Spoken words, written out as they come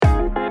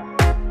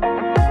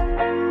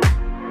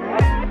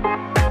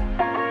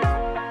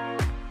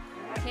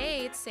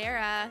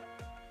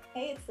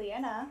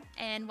Leanna.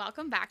 And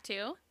welcome back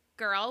to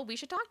Girl, We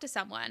Should Talk to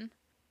Someone.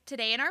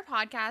 Today in our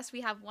podcast,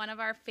 we have one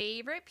of our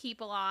favorite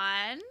people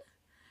on.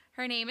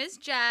 Her name is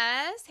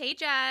Jess. Hey,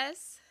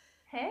 Jess.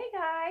 Hey,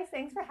 guys.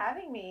 Thanks for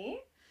having me.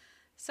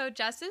 So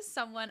Jess is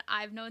someone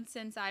I've known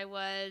since I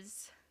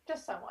was...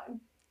 Just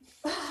someone.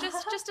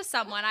 Just a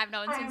someone I've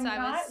known since I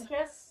was... not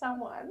just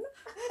someone.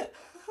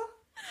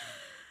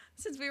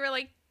 Since we were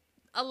like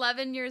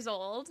 11 years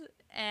old.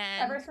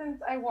 And ever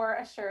since I wore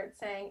a shirt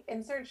saying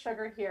insert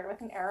sugar here with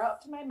an arrow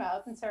up to my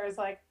mouth, and Sarah's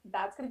like,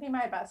 that's going to be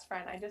my best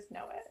friend. I just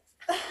know it.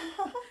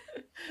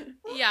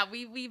 Yeah,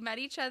 we met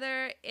each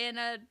other in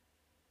a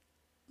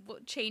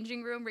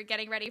changing room. We're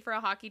getting ready for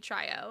a hockey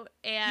tryout.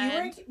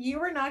 And you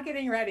were not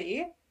getting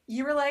ready.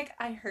 You were like,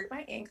 I hurt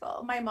my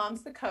ankle. My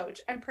mom's the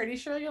coach. I'm pretty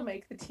sure you'll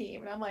make the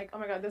team. And I'm like, oh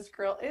my God, this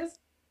girl is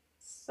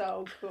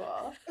so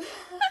cool.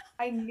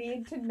 I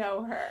need to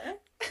know her.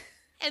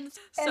 And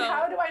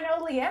how do I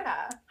know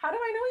Leanna? How do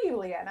I know you,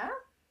 Leanna?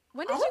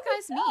 When did you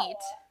guys meet?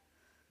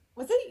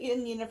 Was it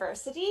in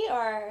university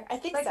or I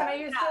think like so?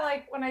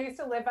 When I used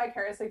to live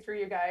vicariously through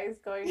you guys,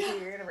 going to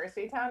your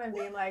university town and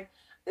being like,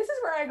 this is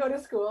where I go to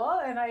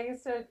school, and I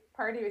used to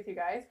party with you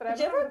guys. But Did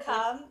you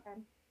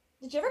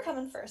ever come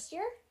in first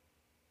year?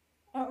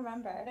 I don't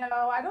remember.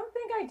 No, I don't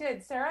think I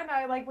did. Sarah and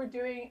I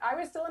I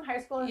was still in high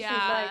school, and she's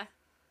like,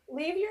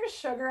 leave your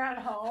sugar at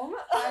home.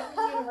 I'm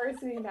in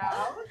university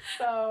now,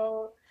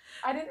 so.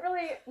 We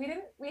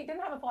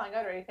didn't have a falling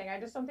out or anything. I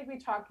just don't think we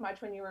talked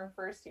much when you were in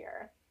first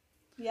year.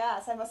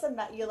 Yes, I must have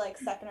met you like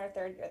second or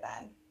third year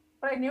then.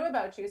 But I knew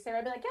about you, Sarah.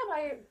 I'd be like,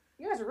 yeah,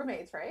 you guys are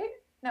roommates, right?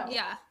 No.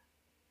 Yeah.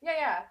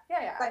 Yeah.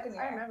 Second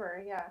year. I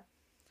remember, yeah.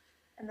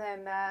 And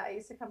then I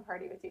used to come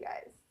party with you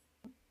guys.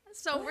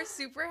 So we're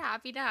super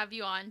happy to have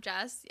you on,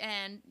 Jess,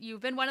 and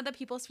you've been one of the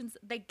people since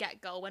the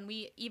get-go. When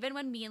me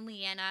and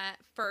Leanna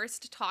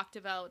first talked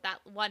about that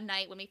one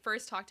night when we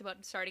first talked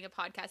about starting a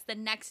podcast, the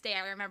next day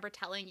I remember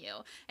telling you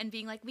and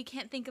being like, we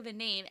can't think of a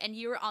name, and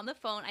you were on the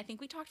phone. I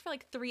think we talked for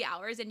like 3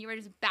 hours, and you were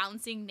just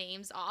bouncing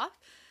names off.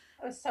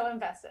 I was so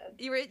invested.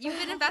 You've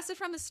been invested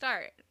from the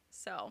start,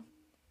 so.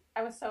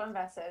 I was so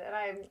invested,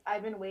 and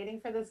I've been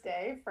waiting for this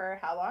day for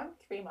how long?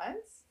 3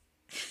 months?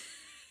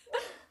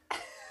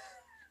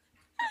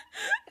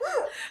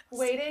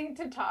 Waiting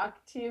to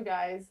talk to you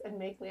guys and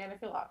make Leanna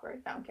feel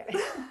awkward. No, I'm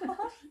kidding.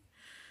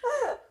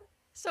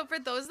 So for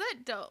those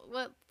that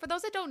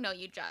don't know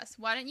you, Jess,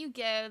 why don't you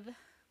give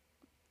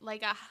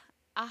like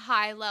a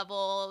high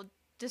level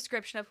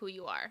description of who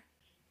you are?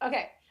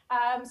 Okay.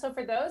 So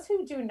for those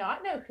who do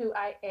not know who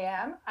I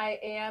am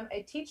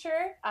a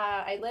teacher.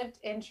 I lived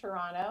in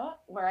Toronto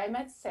where I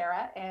met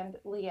Sarah and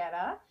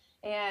Leanna.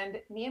 And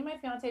me and my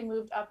fiance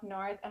moved up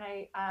north, and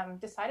I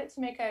decided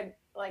to make a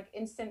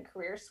instant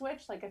career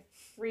switch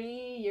 3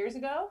 years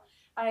ago.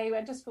 I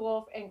went to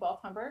school in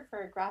Guelph Humber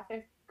for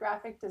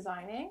graphic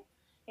designing,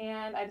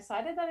 and I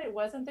decided that it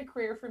wasn't the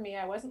career for me.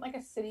 I wasn't like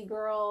a city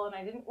girl, and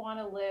I didn't want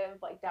to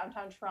live like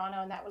downtown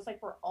Toronto, and that was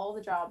like where all the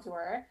jobs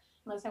were,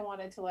 unless I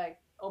wanted to like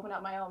open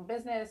up my own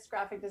business,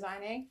 graphic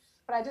designing.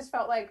 But I just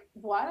felt like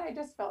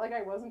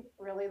I wasn't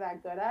really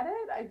that good at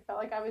it. I felt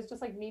like I was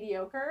just like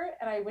mediocre,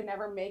 and I would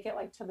never make it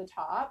like to the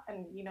top.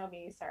 And you know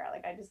me, Sarah,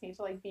 like I just need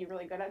to like be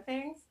really good at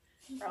things,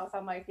 or else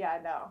I'm like, yeah,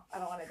 no, I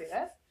don't want to do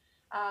this.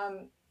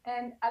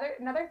 And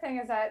another thing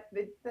is that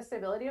the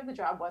stability of the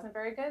job wasn't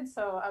very good.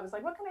 So I was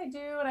like, what can I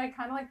do? And I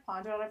kind of like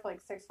pondered on it for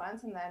like 6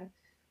 months, and then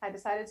I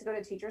decided to go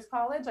to teachers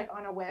college, like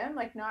on a whim,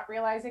 like not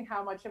realizing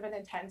how much of an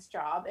intense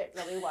job it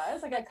really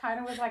was. Like I kind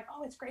of was like,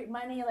 oh, it's great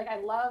money. Like I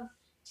love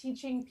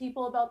teaching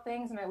people about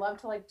things, and I love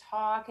to like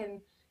talk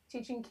and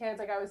teaching kids.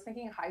 Like I was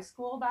thinking high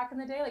school back in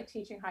the day, like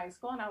teaching high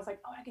school, and I was like,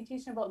 oh, I can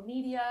teach them about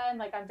media, and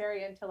like I'm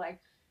very into like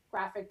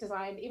graphic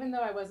design, even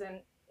though it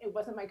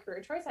wasn't my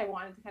career choice. I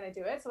wanted to kind of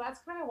do it, so that's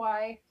kind of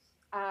why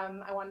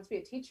I wanted to be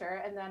a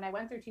teacher. And then I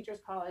went through teachers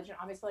college, and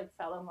obviously like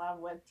fell in love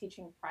with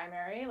teaching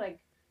primary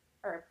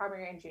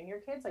and junior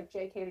kids, like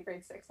JK to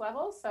grade 6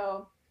 level.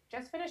 So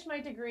just finished my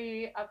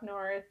degree up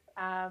north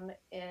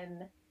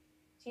in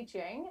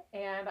teaching,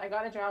 and I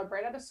got a job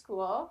right out of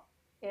school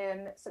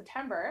in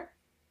September,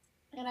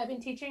 and I've been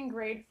teaching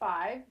grade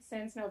 5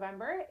 since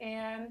November,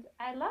 and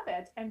I love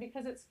it. And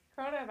because it's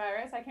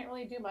coronavirus, I can't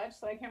really do much,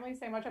 so I can't really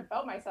say much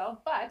about myself.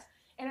 But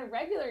in a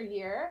regular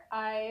year,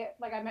 I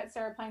met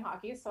Sarah playing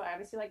hockey, so I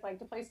obviously like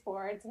to play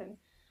sports, and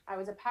I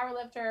was a power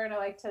lifter, and I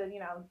like to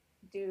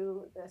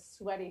do the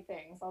sweaty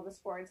things, all the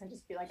sports, and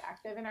just be like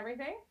active and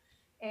everything.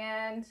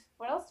 And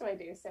what else do I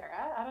do,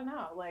 Sarah? I don't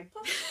know, like.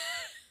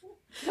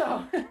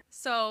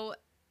 So,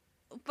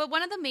 but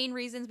one of the main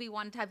reasons we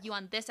wanted to have you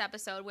on this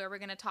episode, where we're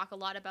going to talk a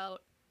lot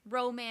about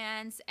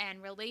romance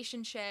and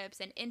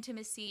relationships and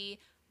intimacy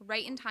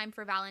right in time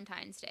for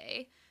Valentine's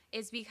Day,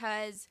 is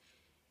because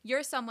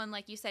you're someone,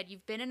 like you said,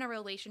 you've been in a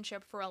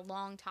relationship for a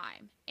long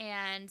time.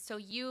 And so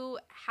you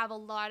have a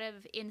lot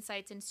of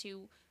insights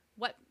into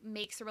what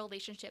makes a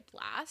relationship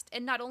last.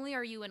 And not only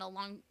are you in a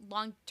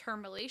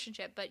long-term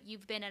relationship, but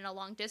you've been in a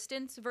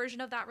long-distance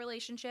version of that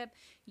relationship.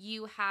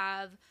 You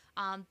have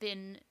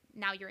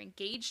now you're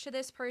engaged to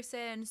this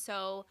person.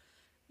 So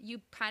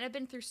you've kind of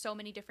been through so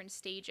many different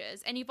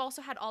stages, and you've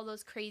also had all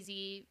those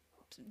crazy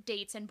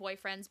dates and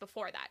boyfriends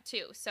before that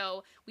too.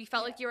 So we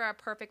felt like you're a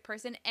perfect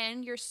person,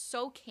 and you're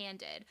so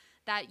candid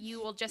that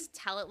you will just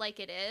tell it like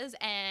it is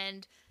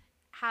and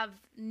have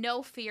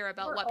no fear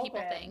about We're what people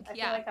open. think. I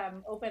feel like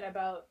I'm open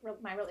about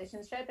my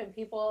relationship, and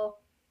people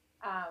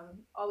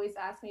always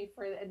ask me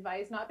for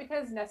advice, not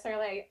because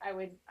necessarily I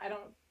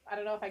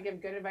don't know if I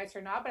give good advice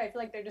or not, but I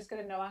feel like they're just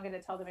going to know I'm going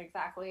to tell them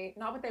exactly,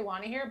 not what they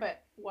want to hear,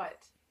 but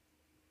what,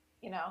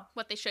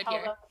 what they should tell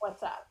hear. them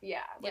what's up. Yeah.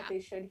 What they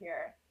should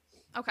hear.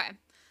 Okay.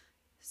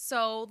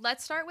 So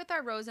let's start with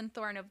our rose and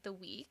thorn of the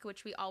week,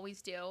 which we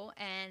always do.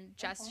 And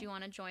Jess, do you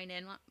want to join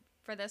in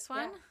for this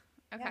one?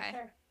 Yeah. Okay. Yeah,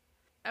 sure.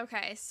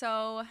 Okay.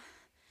 So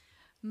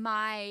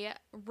my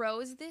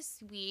rose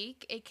this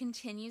week, it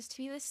continues to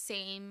be the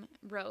same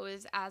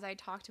rose as I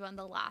talked about in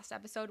the last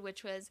episode,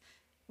 which is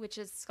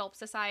Sculpt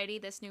Society,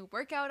 this new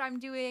workout I'm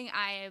doing.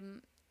 I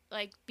am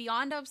like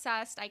beyond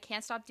obsessed. I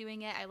can't stop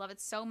doing it. I love it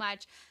so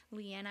much.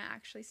 Leanna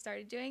actually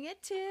started doing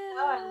it too.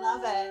 Oh, I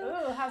love it.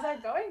 Ooh, how's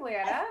that going,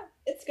 Leanna?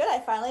 It's good. I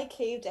finally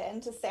caved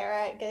in to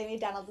Sarah getting me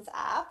download this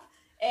app,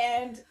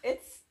 and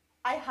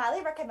I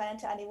highly recommend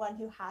it to anyone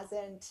who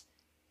hasn't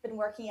been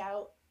working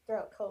out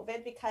throughout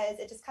COVID, because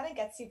it just kind of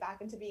gets you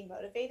back into being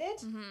motivated.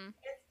 Mm-hmm.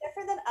 It's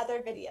different than other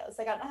videos.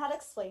 Like, I don't know how to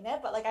explain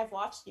it, but like, I've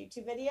watched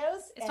YouTube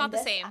videos. It's not the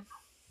same.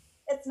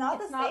 It's not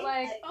the It's same. not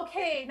like,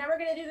 okay, now we're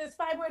going to do this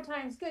 5 more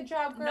times. Good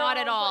job, girl. Not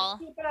at all.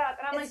 Keep it up.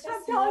 And I'm like, It's stop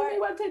just telling more- me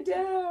what to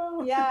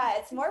do. Yeah,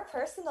 it's more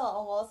personal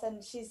almost,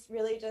 and she's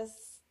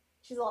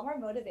a lot more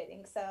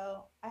motivating.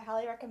 So I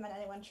highly recommend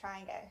anyone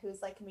trying it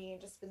who's like me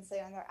and just been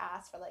sitting on their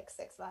ass for like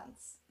 6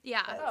 months.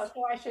 Yeah. Oh,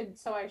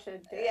 so I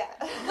should do it.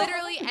 Yeah.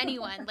 Literally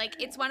anyone.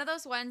 Like, it's one of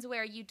those ones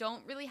where you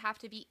don't really have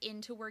to be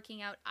into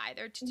working out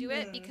either to do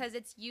it, because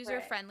it's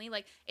user friendly.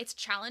 Like, it's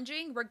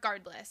challenging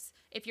regardless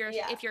if you're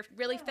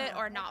really fit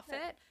or not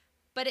fit.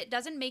 But it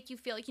doesn't make you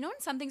feel like, when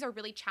some things are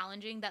really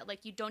challenging that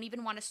like you don't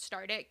even want to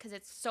start it because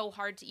it's so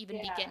hard to even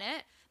begin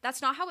it.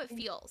 That's not how it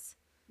feels.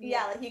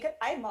 Yeah, like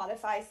I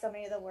modify so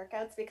many of the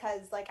workouts,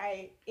 because like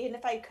even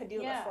if I could do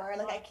it before,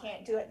 like I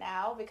can't do it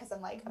now because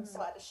I'm like I'm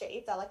so out of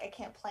shape that like I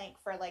can't plank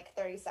for like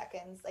 30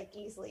 seconds like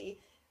easily.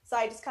 So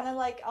I just kind of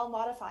like I'll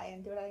modify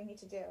and do what I need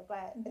to do,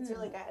 but it's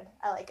really good.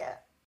 I like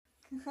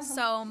it.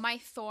 So my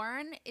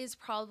thorn is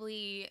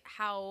probably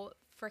how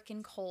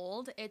freaking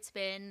cold it's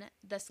been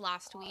this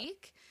last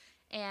week.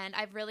 And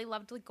I've really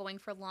loved like going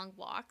for long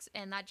walks,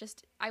 and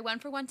I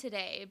went for one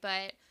today,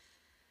 but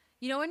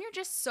when you're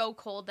just so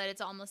cold that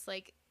it's almost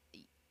like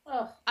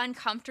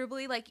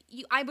uncomfortably like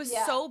I was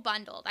so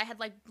bundled. I had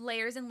like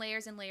layers and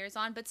layers and layers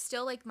on, but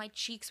still like my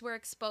cheeks were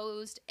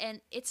exposed,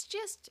 and it's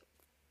just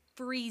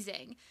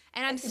freezing.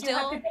 And Did you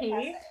have to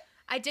pee?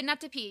 I didn't have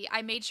to pee.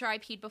 I made sure I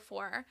peed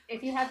before.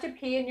 If you have to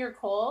pee and you're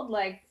cold,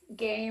 like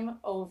game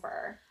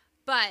over.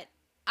 But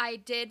I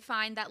did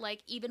find that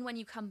like even when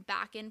you come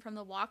back in from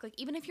the walk, like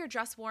even if you're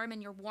dressed warm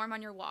and you're warm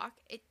on your walk,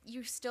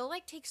 you still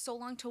like take so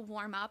long to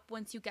warm up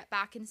once you get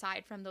back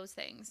inside from those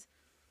things.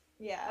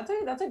 Yeah.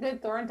 That's a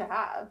good thorn to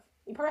have.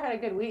 You probably had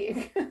a good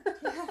week.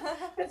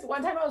 It's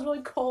one time I was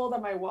really cold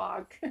on my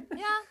walk.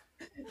 Yeah.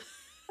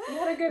 You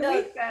had a good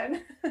week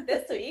then.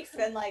 This week's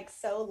been like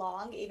so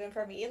long even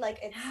for me. Like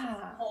it's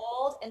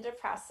cold and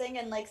depressing,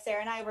 and like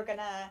Sarah and I were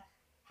gonna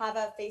have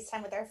a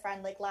FaceTime with our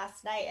friend like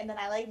last night, and then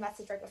I like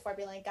messaged right before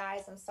being like,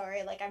 guys, I'm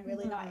sorry, like I'm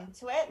really not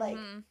into it, like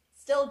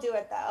still do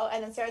it though.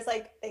 And then Sarah's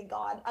like, thank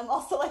God, I'm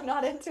also like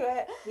not into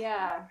it.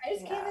 Yeah. I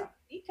just can't even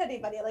speak to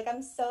anybody. Like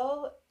I'm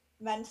so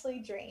mentally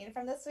drained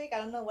from this week. I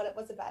don't know what it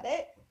was about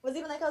it. It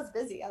wasn't even like I was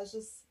busy. I was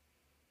just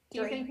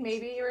Do you think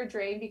maybe you were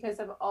drained because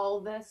of all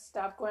this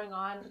stuff going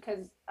on?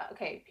 Because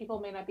okay, people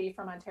may not be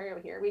from Ontario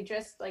here. We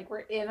just like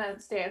we're in a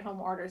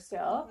stay-at-home order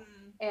still,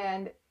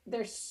 and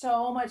there's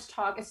so much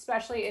talk,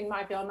 especially in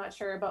my field. I'm not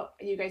sure about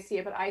you guys see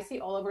it, but I see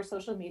all over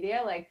social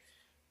media like,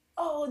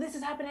 oh, this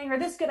is happening, or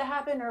this is gonna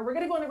happen, or we're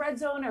gonna go in the red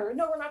zone, or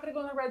no, we're not gonna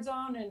go in the red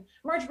zone, and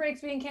March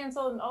break's being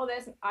canceled, and all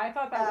this. And I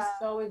thought that was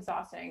so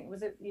exhausting.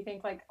 Was it? You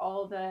think like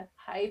all the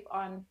hype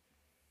on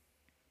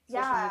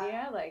social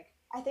media, like?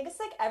 I think it's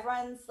like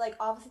everyone's like,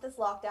 obviously this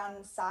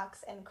lockdown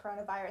sucks and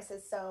coronavirus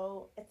is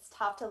so it's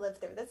tough to live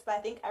through this, but I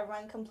think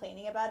everyone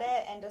complaining about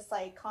it and just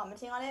like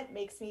commenting on it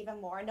makes me even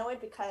more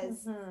annoyed,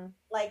 because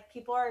like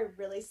people are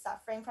really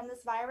suffering from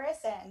this virus,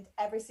 and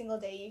every single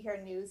day you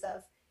hear news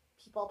of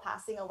people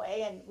passing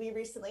away. And we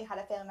recently had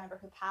a family member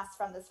who passed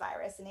from this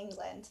virus in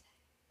England,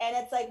 and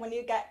it's like when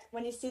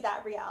you see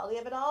that reality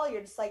of it all,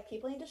 you're just like,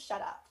 people need to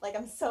shut up. Like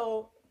I'm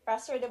so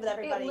frustrated with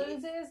everybody.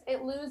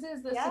 It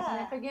loses the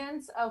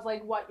significance of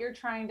like what you're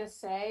trying to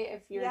say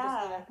if you're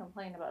just gonna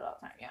complain about it all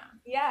the time.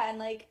 Yeah, and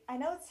like I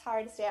know it's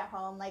hard to stay at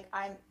home. Like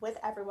I'm with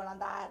everyone on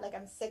that. Like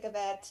I'm sick of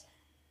it.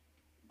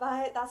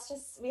 But that's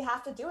just, we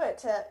have to do it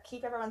to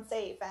keep everyone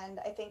safe. And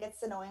I think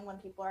it's annoying when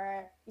you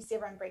see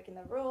everyone breaking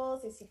the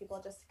rules, you see people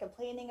just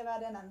complaining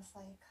about it, and I'm just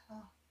like,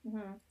 oh.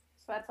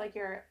 So that's like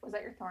was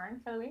that your thorn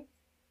for the week?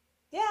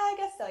 Yeah, I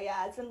guess so.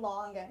 Yeah, it's been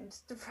long and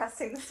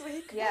depressing this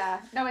week.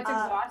 Yeah. No, it's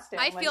exhausting.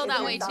 I feel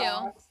that way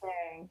too.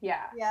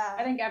 Yeah. Yeah.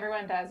 I think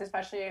everyone does,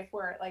 especially if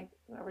we're like,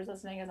 whoever's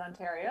listening is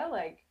Ontario.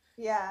 Like,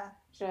 Yeah.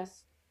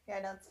 just. Yeah,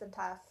 no, it's been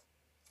tough.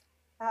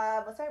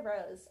 What's my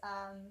rose?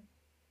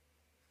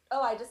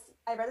 Oh,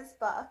 I read this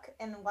book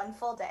in one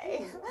full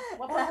day.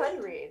 What book did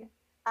you read?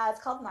 It's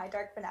called My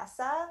Dark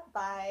Vanessa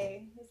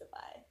by, who's it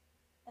by?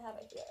 I have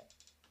it here.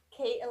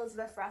 Kate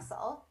Elizabeth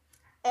Russell.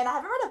 And I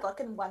haven't read a book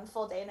in one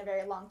full day in a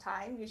very long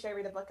time. Usually I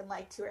read a book in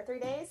like 2 or 3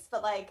 days.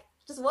 But like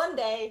just one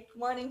day,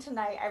 morning to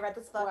night, I read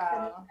this book.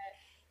 Wow.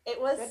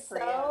 It was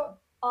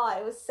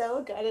it was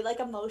so good. It like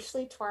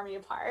emotionally tore me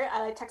apart.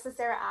 I like texted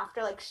Sarah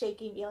after, like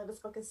shaking me, like this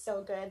book is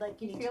so good. Like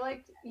you feel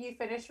like you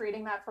finished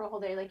reading that for a whole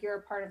day, like you're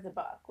a part of the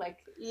book. Like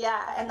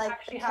yeah, and like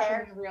actually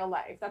happen in real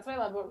life. That's what I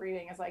love about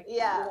reading is like you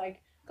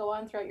like go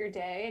on throughout your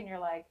day and you're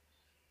like,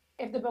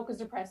 if the book was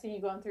depressing,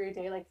 you go on through your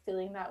day like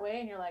feeling that way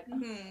and you're like,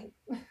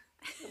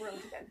 the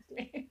world's against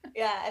me.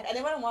 Yeah, if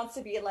anyone wants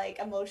to be like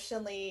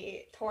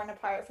emotionally torn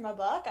apart from a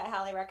book, I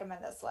highly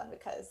recommend this one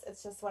because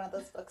it's just one of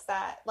those books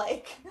that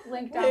like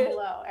link down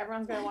below.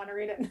 Everyone's gonna want to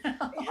read it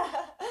now.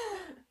 Yeah.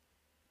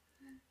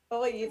 What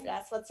about you,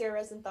 Jess? What's your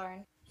rose and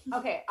thorn?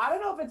 Okay, I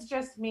don't know if it's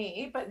just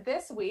me, but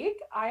this week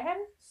I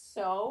am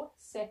so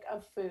sick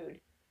of food.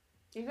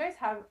 Do you guys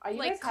have are you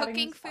like guys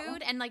cooking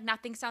food and like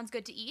nothing sounds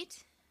good to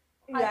eat?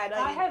 Yeah,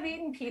 I have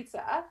eaten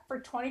pizza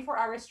for 24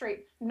 hours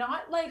straight.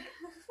 Not like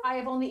I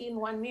have only eaten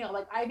one meal.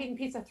 Like I've eaten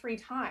pizza 3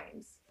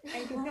 times.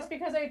 And just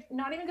because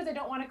not even because I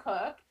don't want to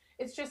cook.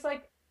 It's just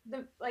like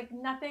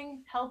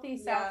nothing healthy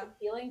sounds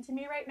appealing to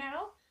me right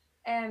now.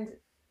 And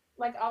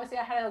like obviously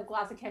I had a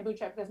glass of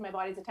kombucha because my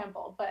body's a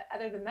temple. But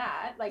other than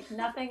that, like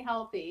nothing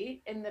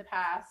healthy in the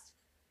past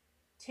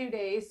 2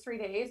 days, 3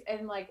 days.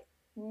 And like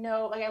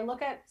no, like I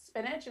look at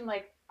spinach and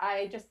like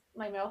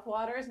my mouth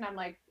waters and I'm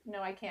like,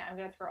 no, I can't. I'm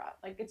going to throw up.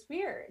 Like, it's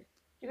weird.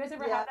 Do you guys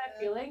ever have that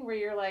feeling where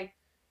you're like,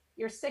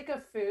 you're sick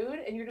of food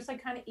and you're just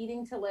like kind of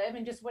eating to live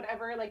and just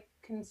whatever like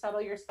can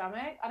settle your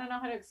stomach? I don't know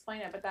how to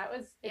explain it, but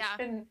it's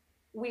been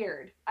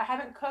weird. I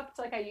haven't cooked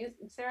like I used.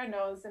 Sarah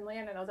knows and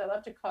Leanna knows I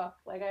love to cook.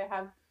 Like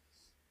I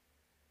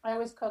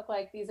always cook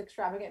like these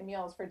extravagant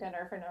meals for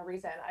dinner for no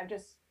reason. I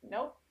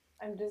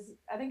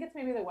think it's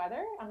maybe the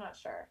weather. I'm not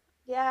sure.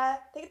 Yeah,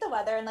 I think the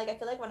weather and like I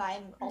feel like when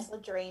I'm also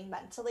drained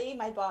mentally,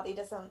 my body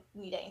doesn't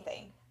need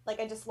anything.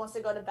 Like I just wants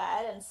to go to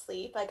bed and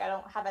sleep. Like I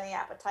don't have any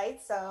appetite.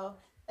 So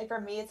like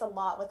for me it's a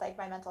lot with like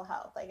my mental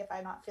health. Like if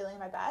I'm not feeling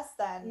my best,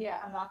 then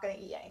I'm not gonna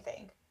eat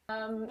anything.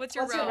 What's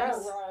your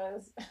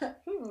rose?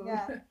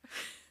 Yeah.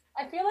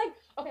 I feel like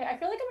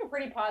I'm a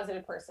pretty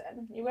positive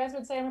person. You guys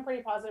would say I'm a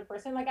pretty positive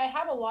person. Like I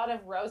have a lot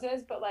of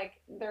roses, but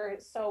like they're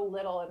so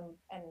little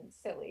and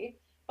silly.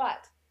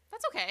 But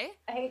that's okay.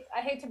 I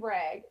hate to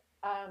brag.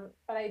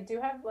 But I do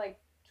have like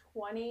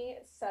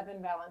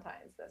 27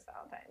 Valentine's this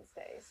Valentine's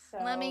Day. So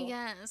let me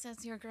guess,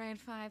 that's your grade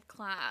 5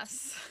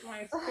 class.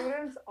 My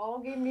students all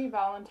gave me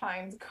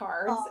Valentine's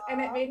cards. Aww.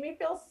 And it made me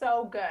feel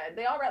so good.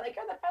 They all write like,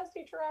 you're the best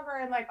teacher ever.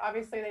 And like,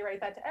 obviously they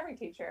write that to every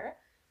teacher,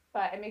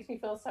 but it makes me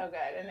feel so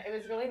good. And it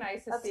was really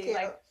nice to see cute.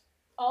 Like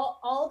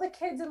all the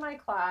kids in my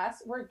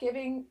class were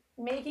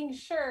making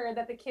sure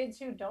that the kids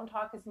who don't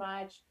talk as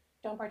much,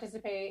 don't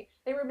participate,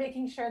 they were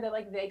making sure that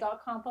like they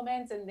got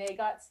compliments and they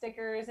got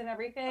stickers and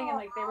everything. And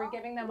like they were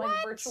giving them like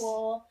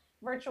virtual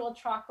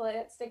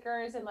chocolate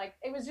stickers. And like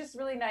it was just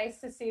really nice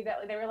to see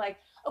that they were like,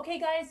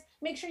 okay guys,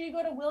 make sure you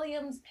go to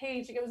William's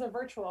page. It was a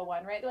virtual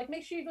one, right? They're like,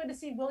 make sure you go to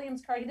see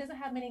William's card. He doesn't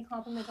have many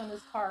compliments on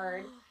his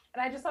card.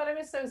 And I just thought it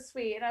was so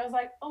sweet. And I was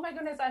like, oh my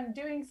goodness, I'm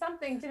doing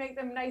something to make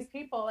them nice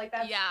people. Like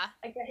that's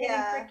like the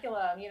hidden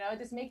curriculum,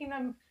 just making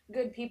them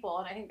good people.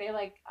 And I think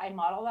I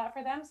model that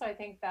for them. So I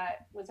think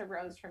that was a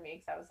rose for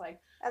me. Cause I was like,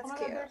 that's oh my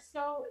cute.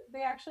 God,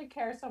 they actually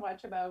care so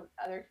much about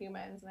other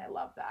humans. And I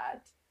love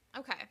that.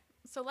 Okay.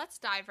 So let's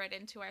dive right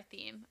into our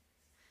theme.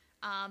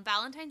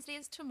 Valentine's Day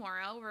is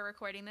tomorrow. We're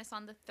recording this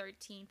on the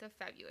 13th of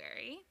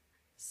February.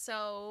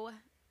 So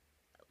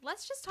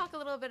let's just talk a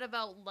little bit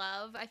about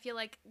love. I feel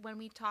like when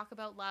we talk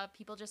about love,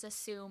 people just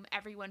assume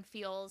everyone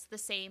feels the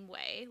same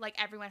way. Like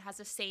everyone has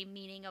the same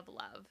meaning of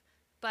love.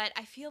 But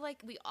I feel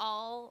like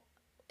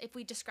if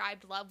we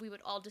described love, we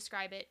would all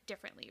describe it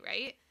differently,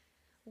 right?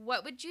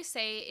 What would you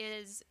say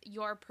is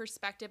your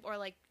perspective, or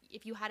like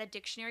if you had a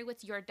dictionary,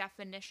 what's your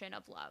definition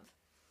of love?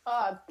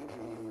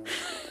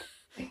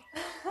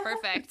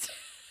 Perfect.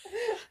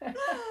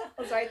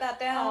 Let's write that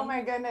down. Oh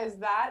my goodness,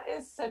 that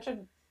is such a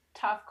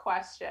tough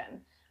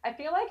question. I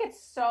feel like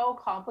it's so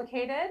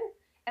complicated,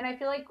 and I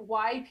feel like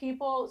why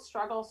people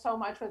struggle so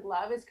much with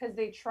love is because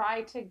they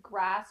try to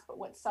grasp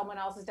what someone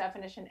else's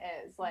definition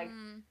is. Like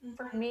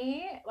for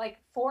me,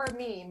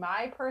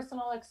 my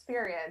personal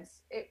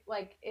experience,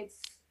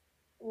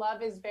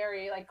 love is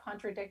very like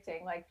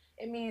contradicting. Like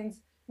it means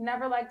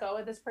never let go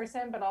of this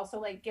person, but also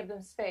like give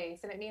them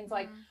space, and it means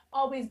like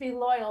always be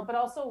loyal, but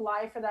also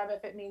lie for them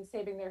if it means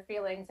saving their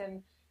feelings.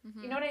 And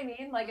you know what I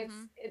mean? Like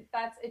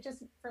it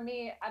just for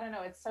me, I don't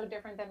know, it's so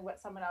different than what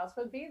someone else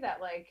would be,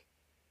 that like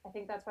I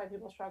think that's why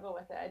people struggle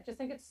with it. I just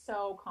think it's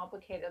so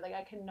complicated. Like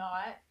I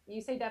cannot,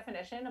 you say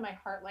definition and my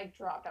heart like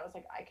dropped. I was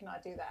like, I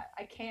cannot do that.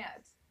 I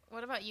can't.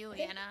 What about you,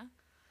 Leanna?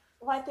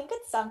 Well, I think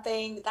it's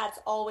something that's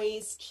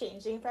always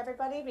changing for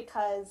everybody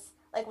because,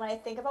 like, when I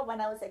think about when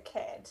I was a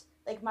kid,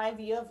 like, my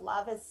view of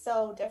love is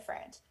so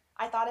different.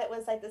 I thought it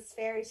was like this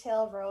fairy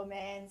tale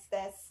romance,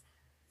 this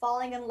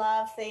falling in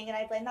love thing, and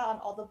I blame that on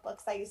all the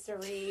books I used to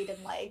read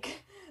and,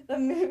 like, the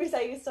movies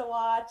I used to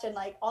watch, and,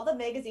 like, all the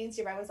magazines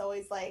you read was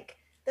always like,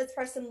 this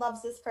person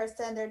loves this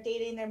person, they're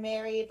dating, they're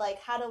married, like,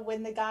 how to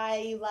win the guy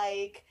you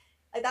like.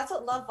 Like, that's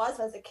what love was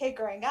as a kid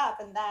growing up,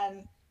 and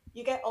then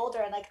you get older,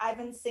 and, like, I've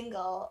been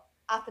single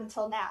up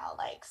until now.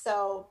 Like,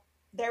 so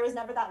there was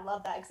never that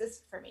love that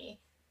existed for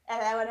me.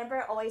 And I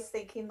remember always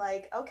thinking,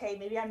 like, okay,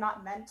 maybe I'm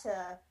not meant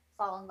to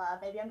fall in love.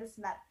 Maybe I'm just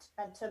meant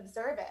to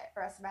observe it for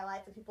the rest of my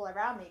life with people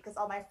around me because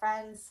all my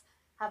friends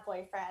have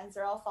boyfriends.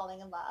 They're all falling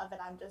in love. And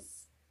I'm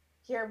just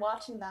here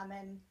watching them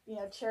and,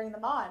 cheering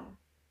them on.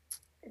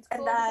 It's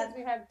cool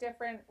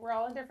because we're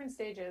all in different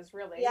stages,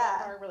 really, yeah.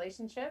 of our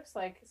relationships.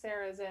 Like,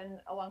 Sarah's in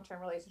a long-term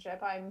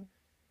relationship. I'm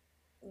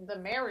the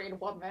married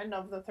woman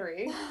of the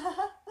three.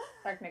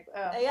 Technically,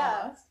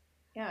 yeah. Almost.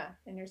 Yeah,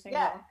 and you're single.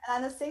 Yeah, and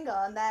I'm a single.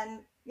 And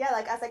then,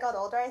 like, as I got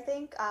older, I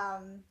think,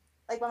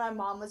 like, when my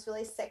mom was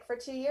really sick for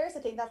 2 years, I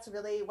think that's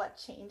really what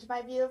changed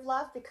my view of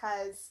love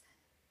because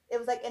it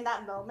was, like, in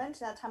that moment,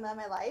 in that time of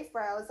my life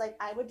where I was like,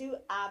 I would do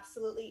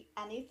absolutely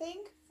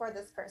anything for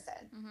this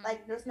person. Mm-hmm.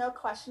 Like, there's no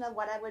question of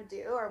what I would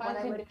do or what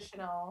I would.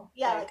 Unconditional.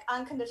 Yeah, like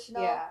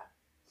unconditional. Yeah.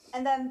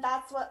 And then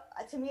that's what,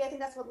 to me, I think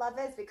that's what love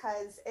is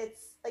because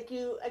it's, like,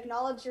 you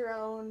acknowledge your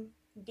own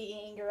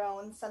being, your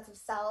own sense of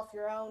self,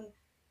 your own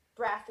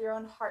breath, your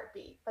own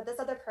heartbeat. But this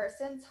other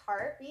person's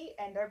heartbeat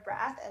and their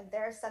breath and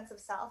their sense of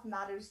self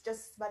matters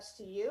just as much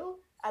to you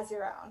as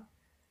your own.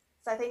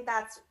 So I think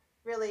that's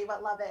really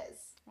what love is.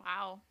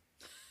 Wow.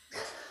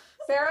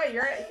 Sarah,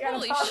 you're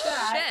holy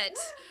shit.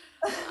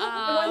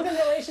 The ones in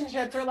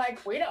relationships are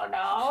like, we don't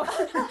know.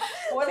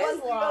 What is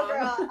love?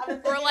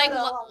 Or like,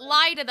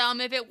 lie to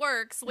them if it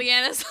works.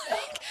 Leanna's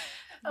like,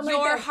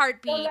 your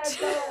heartbeat.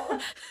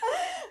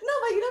 No,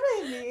 but you know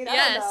what I mean.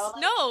 Yes. I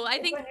no, I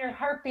think when your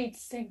heartbeat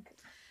sinks.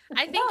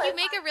 I think you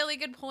make a really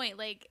good point.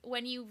 Like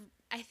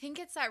I think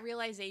it's that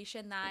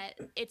realization that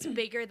it's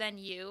bigger than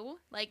you.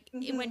 Like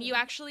when you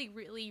actually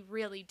really,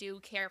 really do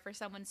care for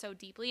someone so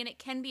deeply, and it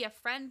can be a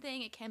friend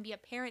thing, it can be a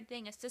parent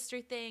thing, a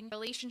sister thing,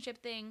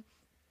 relationship thing,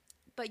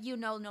 but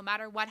no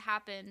matter what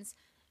happens,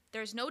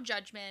 there's no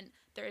judgment.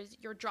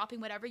 You're dropping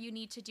whatever you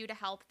need to do to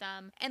help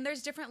them. And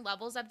there's different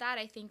levels of that.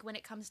 I think when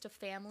it comes to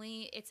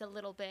family,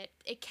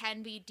 it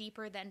can be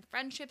deeper than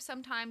friendship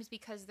sometimes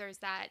because there's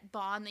that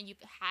bond that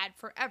you've had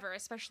forever,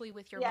 especially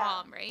with your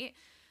mom, right?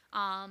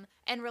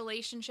 And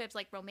relationships,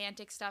 like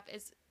romantic stuff,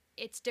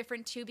 it's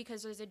different too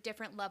because there's a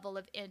different level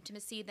of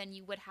intimacy than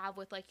you would have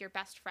with like your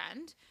best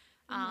friend.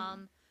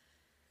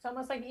 It's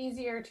almost like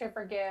easier to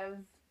forgive.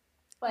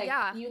 Like,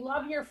 you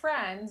love your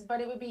friends, but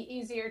it would be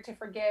easier to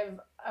forgive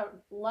a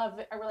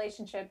loving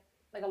relationship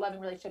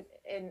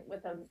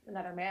with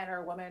another man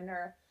or a woman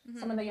or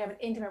someone that you have an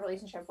intimate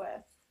relationship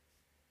with.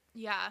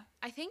 Yeah.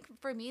 I think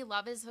for me,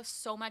 love is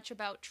so much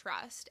about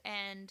trust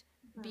and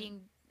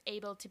being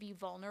able to be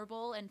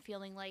vulnerable and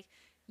feeling like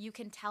you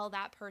can tell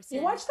that person.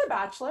 You watch The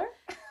Bachelor?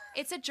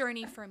 It's a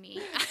journey for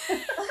me.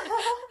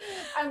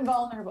 I'm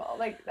vulnerable.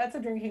 Like, that's a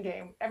drinking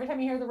game. Every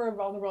time you hear the word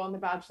vulnerable on The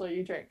Bachelor,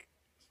 you drink.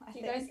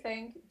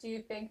 Do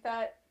you think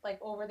that like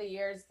over the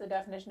years the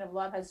definition of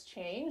love has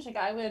changed? Like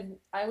I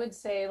would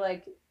say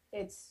like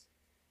it's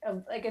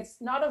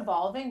not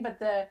evolving, but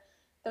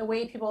the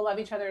way people love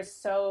each other is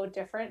so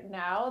different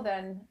now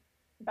than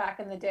back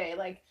in the day.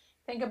 Like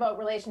think about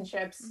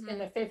relationships in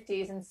the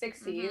 50s and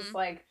 60s.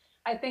 Like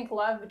I think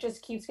love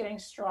just keeps getting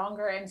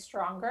stronger and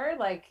stronger.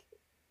 Like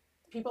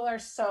people are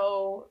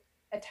so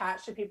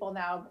attached to people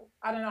now.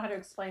 I don't know how to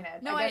explain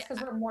it. I guess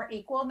because we're more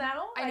equal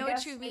now. I know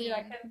what you mean.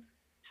 I can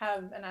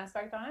have an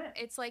aspect on it.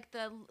 It's like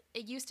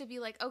it used to be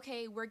like,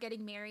 okay, we're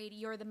getting married,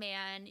 you're the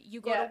man,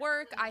 you go to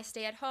work, I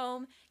stay at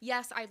home.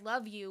 Yes, I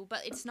love you,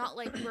 but it's not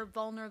like we're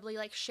vulnerably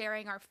like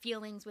sharing our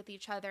feelings with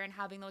each other and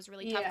having those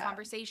really tough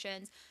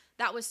conversations.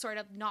 That was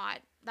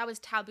that was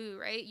taboo,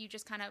 right? You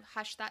just kind of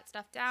hush that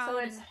stuff down. So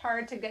it's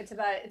hard to get to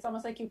that. It's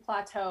almost like you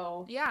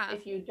plateau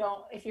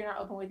if you're not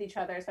open with each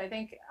other. So I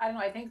think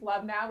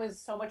love now is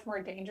so much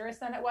more dangerous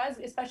than it was,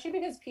 especially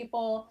because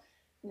people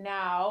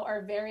now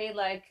are very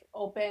like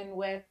open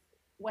with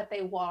what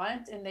they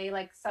want, and they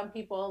like, some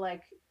people,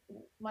 like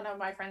one of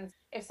my friends,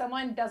 if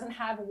someone doesn't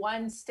have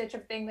one stitch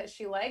of thing that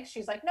she likes,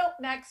 she's like, nope,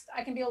 next,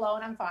 I can be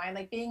alone, I'm fine.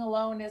 Like being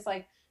alone is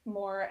like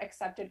more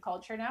accepted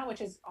culture now,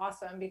 which is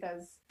awesome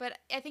because. But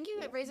I think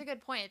you raise a good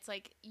point. It's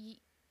like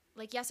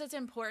yes, it's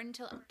important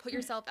to put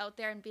yourself out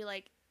there and be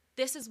like,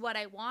 this is what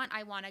I want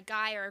a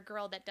guy or a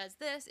girl that does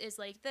this, is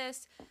like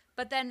this.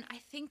 But then I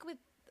think we've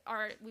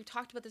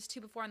talked about this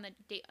too before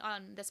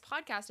on this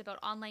podcast about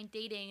online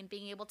dating and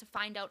being able to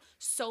find out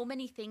so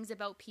many things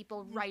about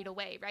people right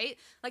away, right?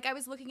 Like I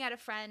was looking at a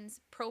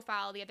friend's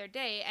profile the other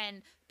day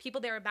and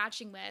people they were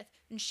matching with,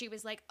 and she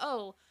was like,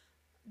 oh,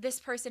 this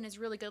person is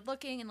really good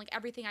looking and like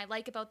everything I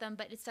like about them,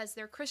 but it says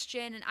they're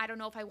Christian and I don't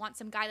know if I want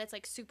some guy that's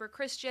like super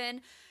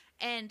Christian.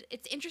 And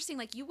it's interesting,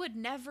 like you would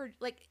never,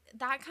 like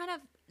that kind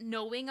of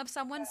knowing of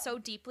someone so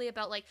deeply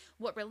about like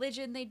what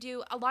religion they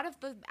do. A lot of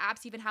the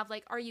apps even have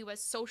like, are you a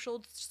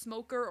social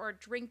smoker or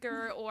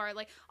drinker or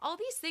like all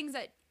these things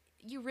that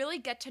you really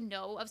get to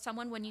know of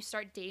someone when you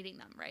start dating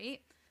them,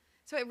 right?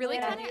 So it really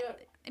kind of,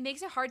 it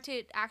makes it hard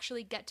to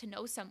actually get to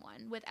know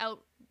someone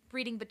without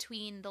reading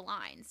between the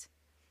lines.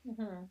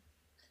 Mm-hmm.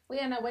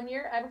 Leanna,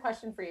 I have a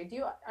question for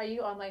you. Are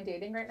you online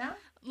dating right now?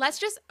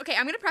 Okay,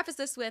 I'm going to preface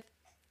this with,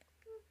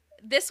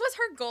 this was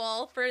her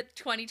goal for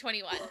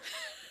 2021.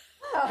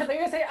 Oh, I thought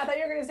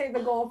you were going to say the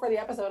goal for the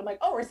episode. I'm like,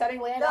 oh, we're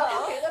setting Leanna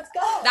up. Okay, let's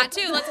go. That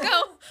too, let's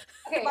go.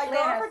 Okay, my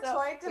goal for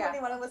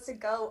 2021 was to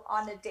go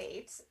on a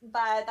date,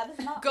 but that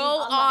does not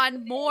go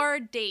on more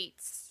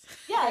dates.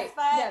 Yes,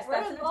 but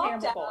we're in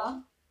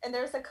lockdown, and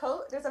there's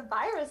a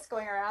virus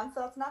going around,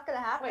 so it's not going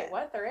to happen. Wait,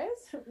 what? There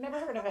is? Never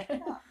heard of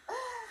it.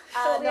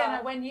 So,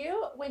 Leanna, when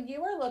you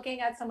were looking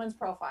at someone's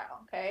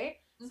profile, okay?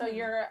 So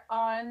you're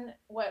on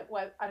what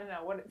I don't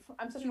know what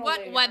I'm such an old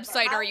lady. What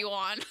website are you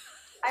on?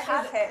 I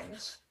have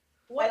Hinge.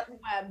 What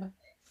web?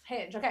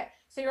 Hinge. Okay,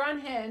 so you're on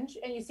Hinge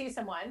and you see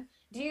someone.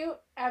 Do you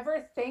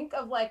ever think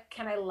of like,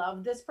 can I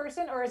love this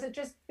person, or is it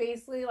just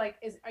basically like,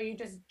 are you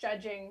just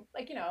judging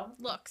like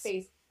looks?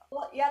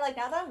 Well, yeah, like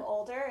now that I'm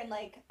older and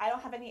like I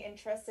don't have any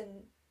interest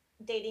in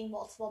dating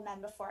multiple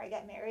men before I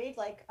get married.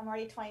 Like I'm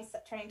already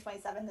turning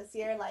 27 this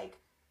year. Like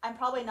I'm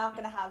probably not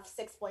going to have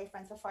 6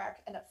 boyfriends before I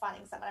end up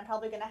finding someone. I'm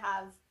probably going to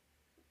have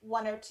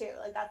 1 or 2.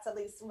 Like that's at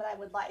least what I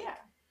would like. Yeah,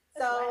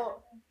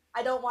 so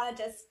I don't want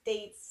to just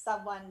date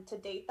someone to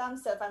date them.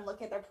 So if I'm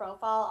looking at their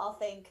profile, I'll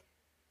think,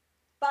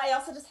 but I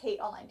also just hate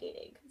online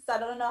dating. So I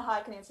don't know how I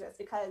can answer this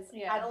because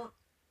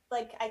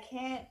I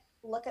can't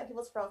look at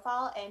people's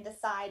profile and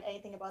decide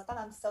anything about them.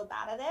 I'm so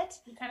bad at it.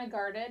 You're kind of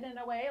guarded in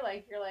a way.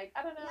 Like you're like,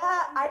 I don't know.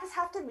 Yeah, I just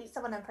have to meet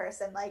someone in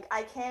person. Like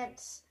I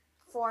can't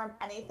form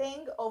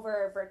anything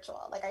over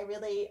virtual. Like I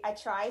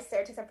try.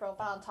 Sarah takes a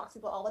profile and talks to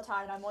people all the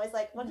time, and I'm always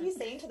like, what are you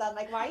saying to them?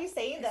 Like, why are you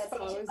saying this?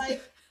 And she's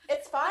like,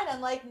 it's fine.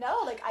 I'm like,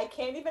 no, like I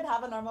can't even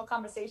have a normal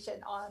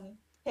conversation on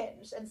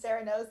Hinge, and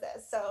Sarah knows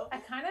this. So I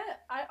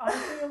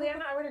honestly,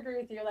 Leanna, I would agree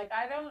with you. Like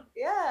I don't.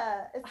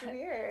 Yeah, it's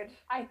weird.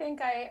 I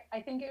think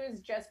it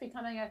was just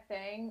becoming a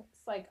thing.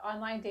 It's like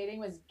online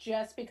dating was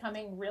just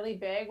becoming really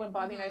big when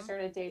Bobby and I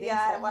started dating.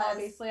 Yeah, so it was.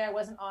 Obviously, I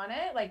wasn't on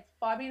it. Like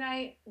Bobby and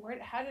I, Bobby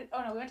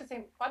and I went to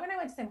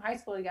the same high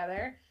school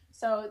together.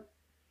 So,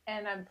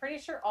 and I'm pretty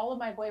sure all of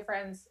my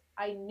boyfriends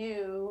I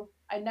knew.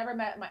 I never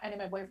met any of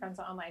my boyfriends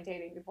on online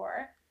dating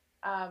before.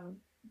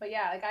 But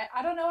yeah, like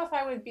I don't know if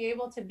I would be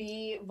able to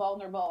be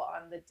vulnerable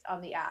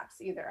on the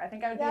apps either. I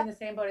think I would be in the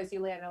same boat as you,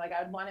 Leanna. Like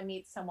I would want to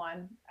meet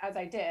someone as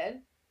I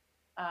did,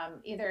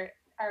 either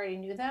I already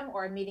knew them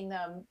or meeting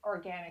them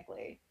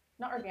organically.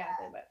 Not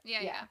organically, but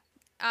yeah.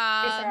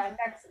 Okay, Sarah,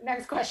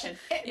 next question.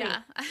 Hit me.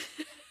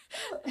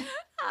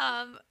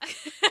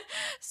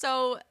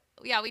 So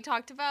yeah, we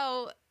talked a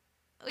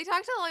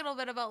little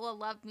bit about what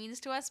love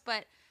means to us,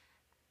 but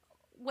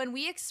when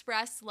we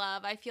express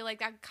love, I feel like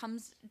that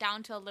comes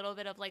down to a little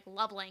bit of like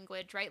love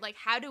language, right? Like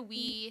how do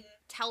we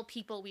tell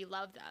people we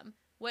love them?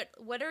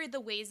 What are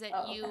the ways that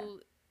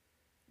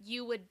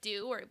you would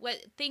do, or what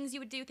things you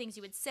would do, things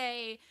you would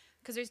say?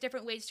 Because there's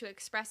different ways to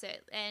express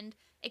it, and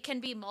it can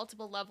be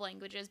multiple love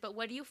languages. But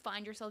what do you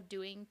find yourself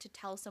doing to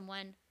tell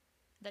someone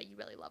that you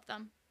really love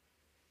them?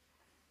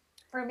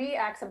 For me,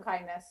 acts of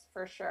kindness,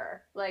 for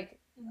sure. Like,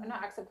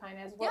 not acts of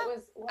kindness.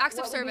 Acts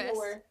of service.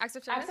 Acts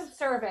of service. Acts of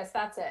service.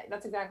 That's it.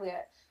 That's exactly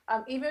it.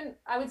 Even,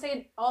 I would say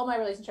in all my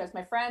relationships,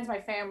 my friends,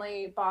 my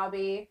family,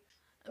 Bobby.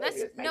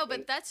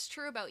 But that's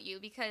true about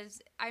you,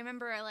 because I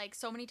remember like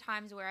so many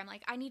times where I'm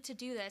like, I need to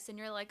do this, and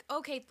you're like,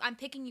 okay, I'm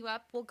picking you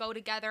up. We'll go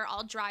together.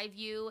 I'll drive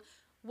you.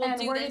 We'll do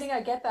this. And where do you think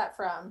I get that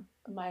from?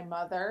 My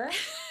mother.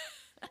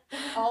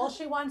 All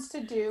she wants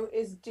to do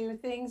is do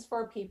things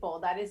for people.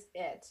 That is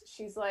it.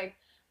 She's like,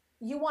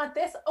 you want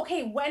this?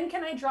 Okay, when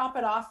can I drop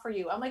it off for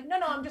you? I'm like, no,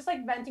 I'm just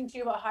like venting to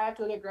you about how I have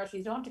to go get groceries.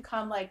 You don't have to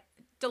come like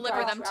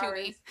deliver them to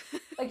me.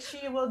 Like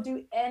she will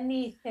do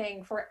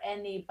anything for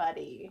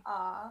anybody.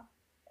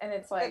 And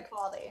it's like good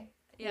quality.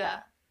 Yeah,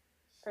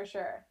 for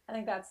sure. I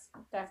think that's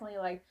definitely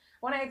like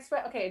when I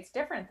express. Okay, it's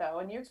different though.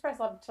 When you express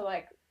love to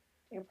like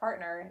your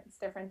partner, it's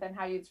different than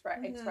how you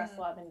express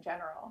love in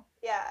general.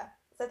 Yeah,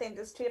 so I think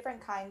there's 2 different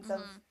kinds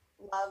of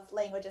love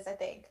languages. I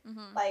think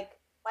like.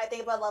 When I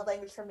think about love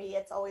language, for me,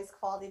 it's always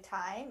quality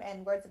time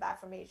and words of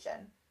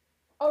affirmation.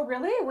 Oh,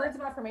 really? Words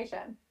of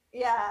affirmation?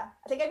 Yeah.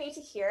 I think I need to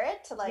hear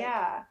it to like...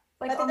 Yeah.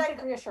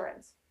 Like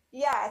reassurance.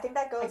 Yeah, I think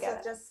that goes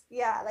with just...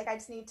 Yeah, like I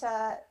just need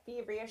to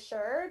be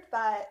reassured,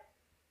 but...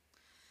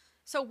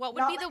 So what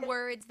would be the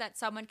words that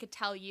someone could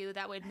tell you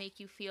that would make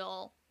you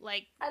feel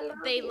like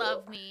they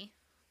love me?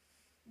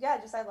 Yeah,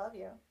 just I love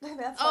you.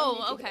 That's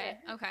okay.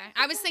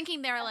 I was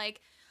thinking they're like,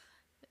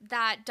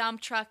 that dump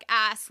truck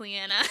ass,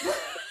 Leanna.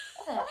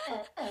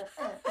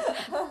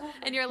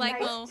 And you're like,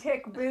 nice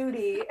tick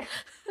booty.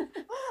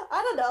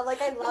 I don't know,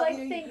 like I love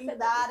you, you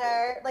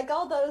matter, like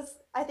all those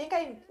I think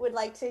I would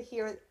like to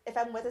hear, if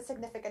I'm with a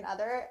significant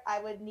other, I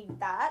would need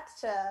that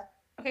to.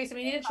 Okay, so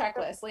we need a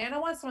checklist. Leanna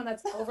wants someone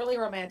that's overly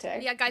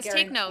romantic. Yeah, guys,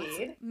 take notes.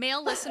 Guaranteed.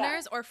 Male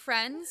listeners or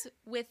friends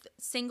with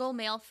single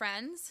male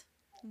friends,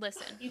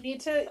 listen. You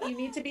need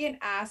to be an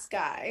ass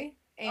guy,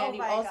 and Oh you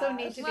my also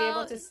need gosh. to be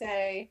able to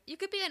say, You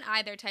could be an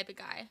either type of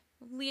guy.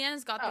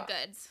 Leanna's got the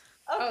goods.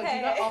 "Oh, Okay.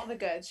 you got all the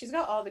goods. She's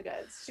got all the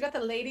goods. She got the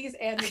ladies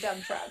and the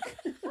dump truck."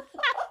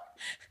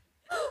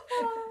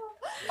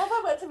 How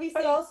about what to be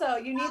But saying? also,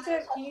 you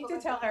need to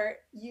tell her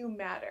you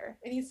matter.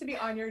 It needs to be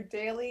on your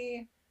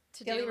daily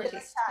To-do list.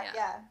 list.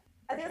 Yeah.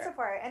 I think For it's sure.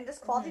 important, and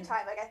just quality Mhm.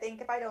 time. Like I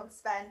think if I don't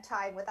spend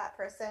time with that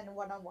person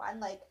one on one,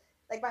 like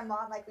my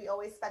mom, like we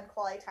always spend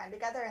quality time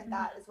together, and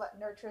that is what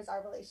nurtures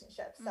our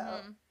relationship. So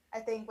Mhm.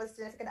 I think with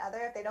significant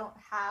other, if they don't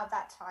have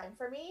that time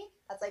for me,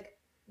 that's like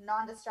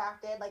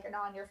non-distracted, like you're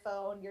not on your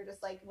phone, you're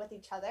just like with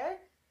each other,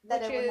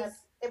 then Which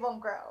it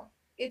won't grow.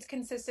 it's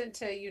consistent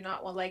to you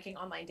not liking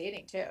online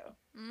dating too.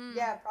 Mm.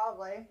 Yeah,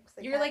 probably. 'Cause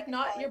they You're can't like make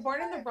not. quality You're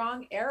born in the time.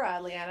 wrong era,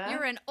 Leanna.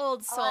 You're an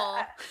old Oh,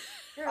 soul.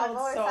 You're I've an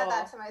always soul. said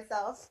that to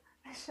myself.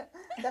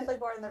 Definitely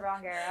born in the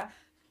wrong era.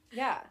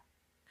 Yeah,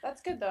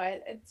 that's good though.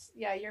 It's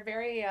you're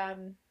very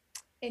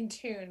in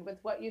tune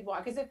with what you'd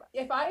want. Because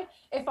if I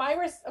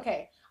were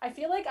okay, I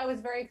feel like I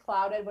was very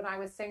clouded when I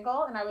was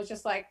single, and I was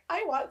just like,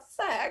 I want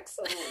sex.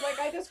 Like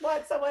I just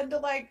want someone to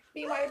like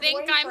be my Think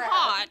boyfriend. I'm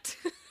hot.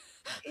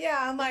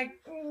 Yeah, I'm like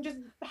just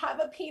have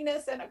a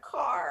penis and a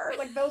car.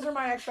 Like those are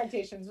my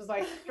expectations. Was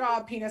like draw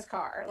a penis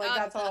car. Like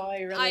that's all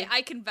I really.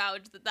 I can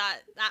vouch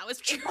that was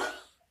true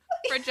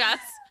for Jess.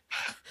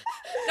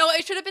 No,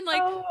 it should have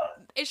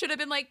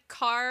been like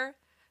car.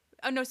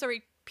 Oh no,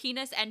 sorry,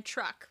 penis and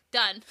truck.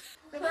 Done.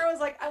 Remember, I was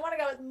like, I want to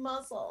go with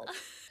muscles.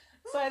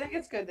 So I think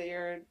it's good that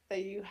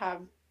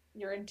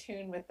you're in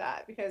tune with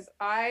that, because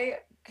I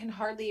can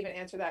hardly even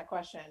answer that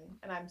question,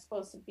 and I'm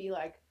supposed to be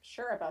like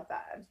sure about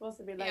that. I'm supposed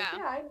to be like,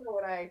 Yeah.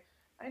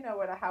 I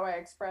know how I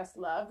express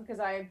love because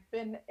I've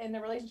been in the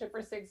relationship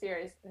for 6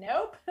 years.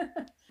 Nope.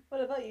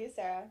 What about you,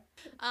 Sarah?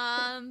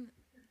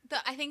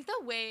 I think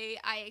the way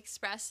I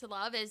express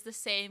love is the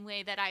same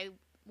way that I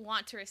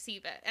want to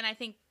receive it, and I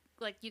think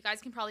like you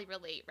guys can probably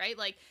relate, right?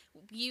 Like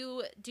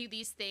you do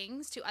these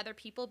things to other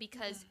people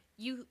because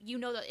you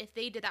know that if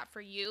they did that for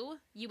you,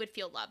 you would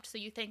feel loved. So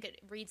you think it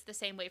reads the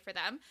same way for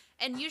them.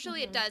 And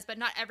usually it does, but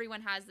not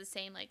everyone has the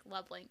same like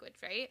love language,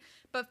 right?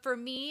 But for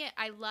me,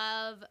 I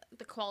love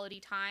the quality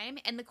time,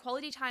 and the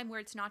quality time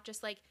where it's not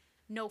just like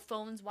no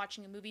phones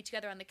watching a movie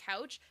together on the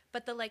couch,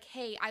 but the like,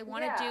 hey, I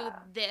want to do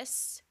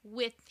this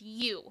with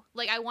you.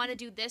 Like I want to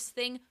do this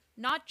thing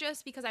not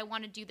just because I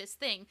want to do this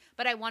thing,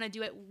 but I want to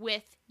do it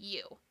with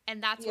you.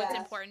 And that's what's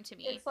important to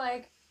me. It's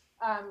like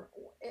I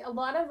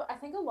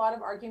think a lot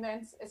of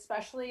arguments,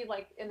 especially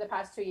like in the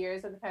past 2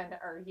 years of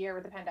year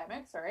with the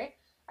pandemic, sorry.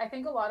 I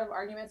think a lot of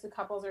arguments with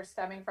couples are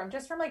stemming from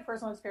like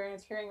personal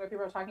experience, hearing what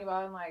people are talking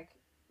about, and like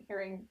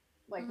hearing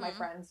like my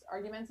friends'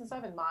 arguments and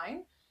stuff, and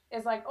mine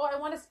is like, oh, I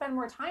want to spend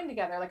more time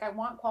together. Like I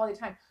want quality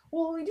time.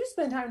 Well, we do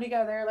spend time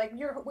together. Like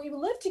we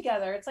live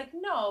together. It's like,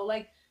 no,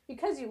 like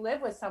because you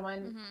live with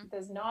someone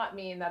does not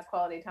mean that's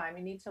quality time.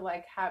 You need to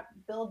like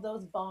build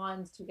those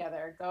bonds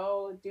together.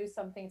 Go do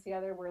something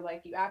together where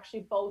like you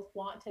actually both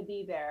want to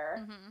be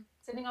there.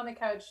 Sitting on the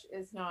couch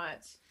is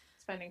not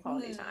spending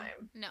quality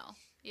time. No.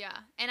 Yeah.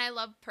 And I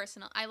love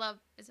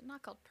is it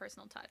not called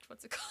personal touch?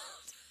 What's it called?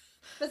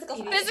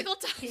 Physical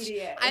touch.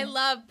 PDA. I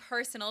love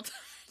personal touch.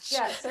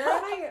 Yeah, Sarah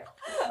and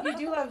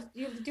I,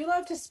 you do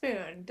love to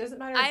spoon. Doesn't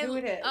matter who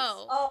it is.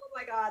 Oh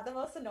my god, the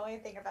most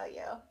annoying thing about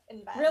you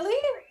in bed. Really?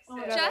 Oh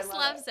my God, Jess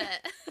loves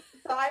it.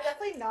 So I'm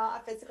definitely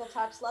not a physical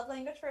touch love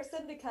language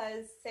person,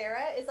 because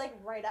Sarah is like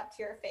right up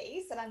to your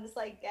face, and I'm just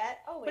like, get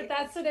away. But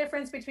that's the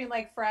difference between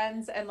like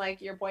friends and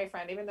like your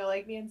boyfriend. Even though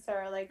like me and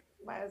Sarah like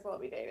might as well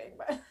be dating,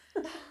 but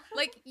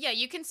like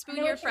you can spoon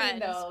know your what you mean,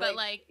 friends, though. but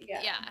like,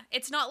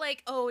 it's not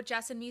like, oh,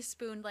 Jess and me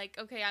spooned, like,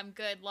 okay, I'm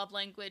good, love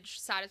language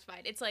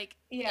satisfied. It's like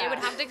yeah, it would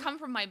have to come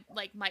from my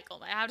like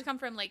Michael. I have to come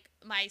from like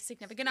my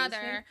significant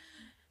other,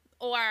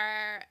 or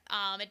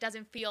it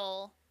doesn't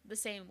feel the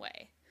same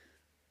way.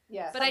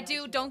 Yeah, but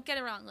don't get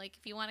it wrong. Like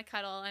if you want to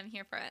cuddle, I'm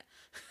here for it.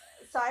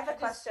 So I have a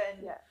question.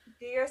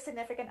 Do your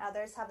significant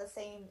others have the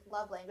same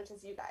love language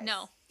as you guys?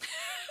 No.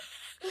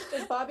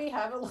 Does Bobby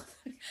have a love?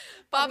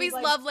 Bobby's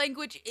love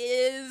language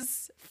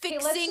is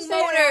fixing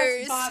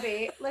motors.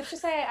 Bobby, let's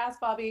just say I asked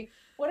Bobby,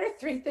 what are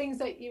 3 things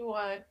that you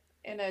want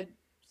in a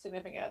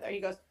significant other? He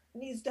goes,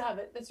 needs to have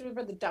it. This is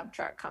where the dump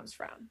truck comes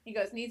from. He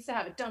goes, needs to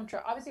have a dump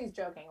truck. Obviously he's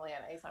joking,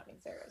 Leanna. He's not being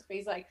serious. But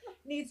he's like,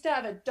 needs to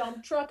have a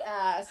dump truck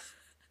ass.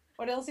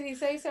 What else did he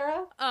say,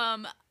 Sarah?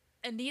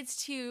 It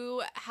needs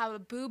to have a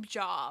boob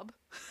job.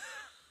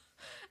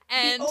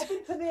 And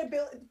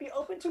be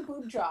open to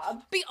boob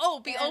job. Be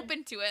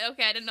open to it.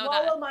 Okay, I didn't know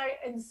that.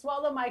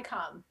 Swallow my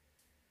cum.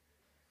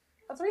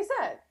 That's what he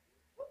said.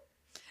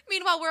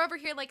 Meanwhile, we're over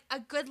here like a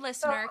good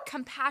listener,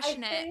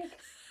 compassionate.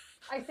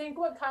 I think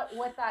what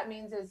that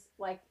means is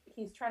like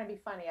he's trying to be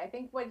funny. I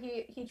think what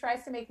he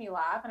tries to make me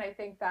laugh, and I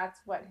think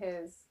that's what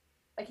his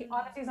like. He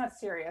obviously is not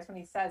serious when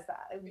he says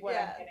that. Is what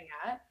I'm getting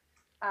at.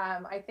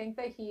 I think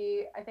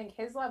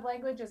his love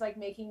language is like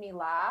making me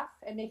laugh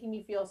and making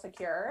me feel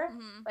secure.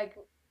 Mm-hmm. Like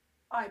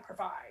I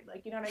provide,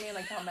 like, you know what I mean?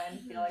 Like how men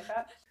feel like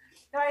that.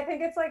 No, I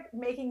think it's like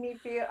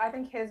I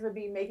think his would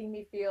be making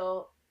me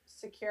feel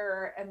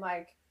secure and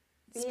like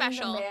being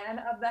Special. the man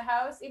of the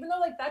house, even though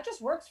like that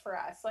just works for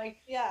us.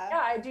 Like, Yeah.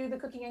 yeah, I do the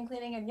cooking and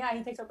cleaning, and yeah,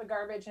 he takes out the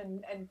garbage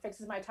and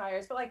fixes my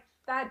tires, but like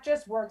that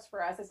just works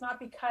for us. It's not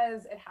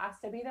because it has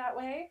to be that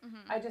way.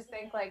 Mm-hmm. I just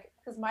think like,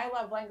 because my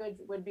love language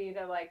would be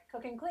to like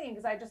cook and clean,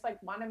 because I just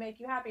like want to make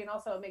you happy, and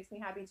also it makes me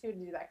happy too to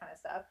do that kind of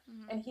stuff.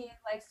 Mm-hmm. And he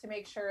likes to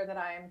make sure that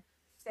I'm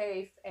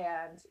safe,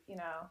 and he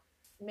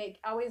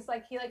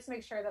likes to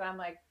make sure that I'm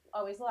like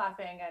always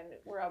laughing, and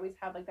we're always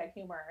have like that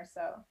humor.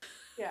 So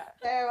yeah.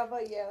 Sarah, what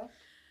about you?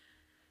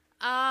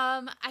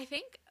 I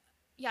think,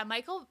 yeah,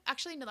 Michael,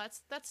 actually, no,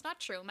 that's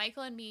not true.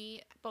 Michael and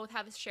me both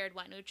have a shared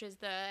one, which is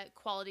the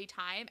quality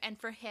time. And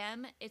for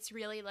him, it's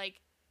really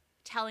like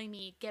telling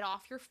me, get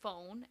off your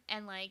phone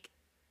and like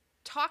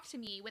talk to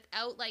me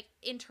without like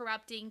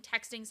interrupting,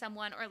 texting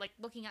someone, or like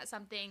looking at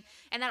something.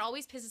 And that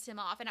always pisses him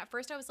off. And at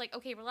first I was like,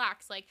 okay,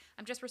 relax. Like,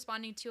 I'm just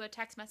responding to a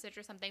text message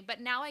or something.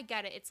 But now I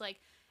get it. It's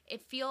like,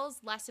 it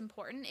feels less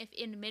important if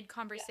in mid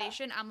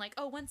conversation I'm like,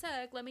 oh, 1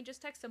 sec, let me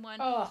just text someone.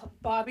 Oh,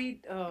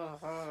 Bobby.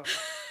 Oh.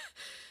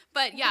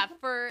 But yeah,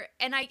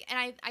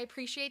 I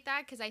appreciate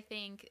that, because I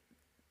think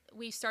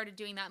we started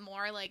doing that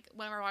more. Like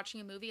when we're watching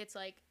a movie, it's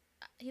like,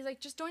 he's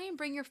like, just don't even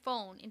bring your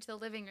phone into the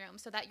living room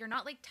so that you're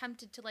not like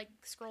tempted to like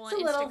scroll on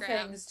Instagram. Little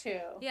things too.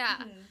 Yeah.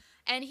 Mm-hmm.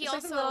 And he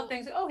also little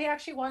things. Oh, he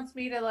actually wants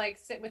me to like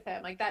sit with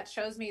him. Like that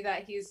shows me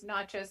that he's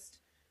not just,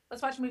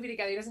 let's watch a movie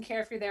together. He doesn't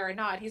care if you're there or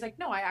not. He's like,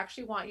 no, I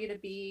actually want you to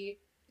be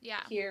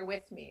here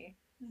with me.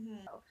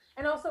 Mm-hmm.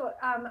 And also,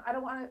 I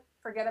don't want to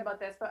forget about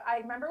this, but I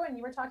remember when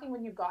you were talking,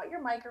 when you got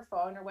your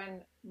microphone, or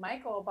when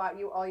Michael bought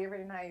you all your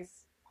really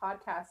nice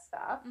podcast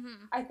stuff,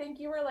 mm-hmm. I think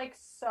you were like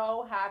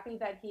so happy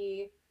that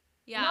he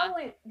not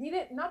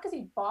because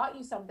he bought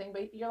you something,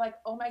 but you're like,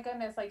 oh my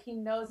goodness, like he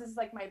knows this is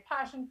like my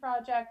passion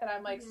project that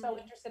I'm like so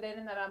interested in,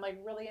 and that I'm like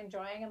really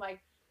enjoying, and like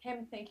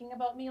him thinking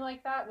about me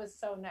like that was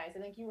so nice. I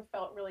think you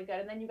felt really good,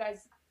 and then you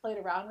guys played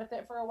around with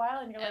it for a while,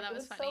 and you're like, it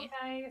was funny.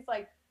 So nice.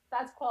 Like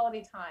that's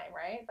quality time,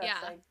 right?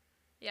 That's like,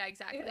 yeah,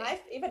 exactly.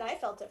 Even I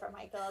felt it from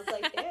Michael. I was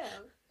like, damn.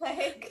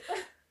 Like,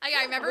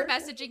 I remember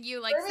messaging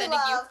you, like sending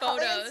you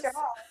photos.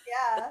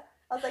 Yeah.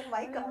 I was like,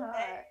 Michael,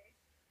 hey.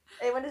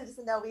 Anyone who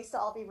doesn't know, we used to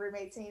all be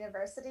roommates in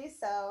university,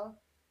 so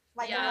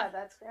Michael,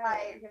 that's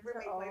right. My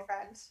roommate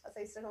boyfriend, as I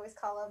used to always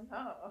call him.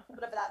 Oh.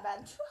 Whatever that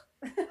meant.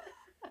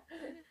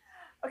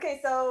 Okay,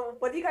 so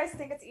what do you guys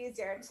think it's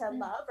easier, to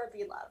love or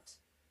be loved?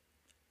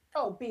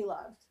 Oh, be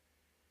loved.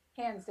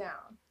 Hands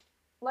down.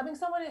 Loving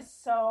someone is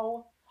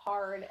so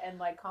hard and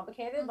like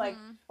complicated. Mm-hmm. Like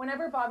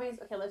whenever Bobby's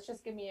let me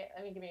give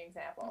you an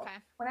example. Okay.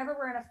 Whenever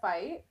we're in a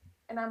fight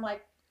and I'm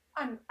like,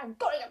 I'm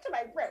going up to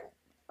my room.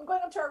 I'm going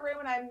up to our room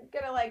and I'm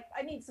gonna like,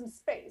 I need some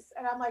space.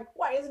 And I'm like,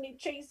 why isn't he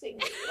chasing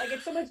me? Like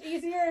it's so much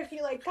easier if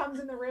he like comes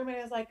in the room and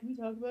is like, can we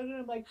talk about it?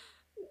 And I'm like,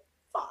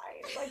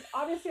 fine. Like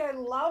obviously I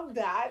love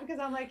that because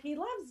I'm like, he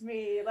loves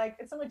me. Like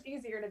it's so much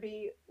easier to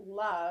be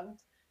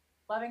loved.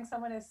 Loving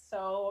someone is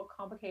so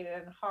complicated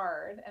and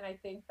hard. And I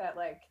think that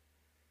like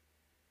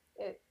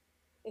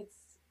it's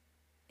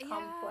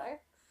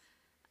complex.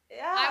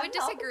 Yeah, I would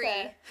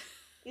disagree.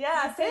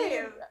 Yeah,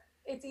 same.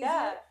 It's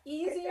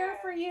easier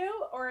for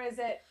you, or is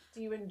it?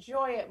 Do you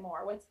enjoy it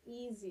more? What's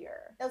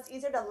easier? It's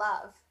easier to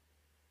love.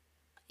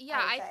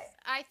 Yeah,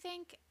 I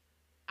think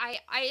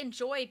I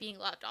enjoy being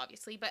loved,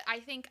 obviously, but I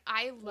think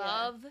I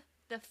love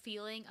the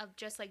feeling of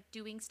just like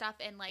doing stuff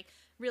and like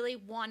really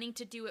wanting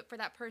to do it for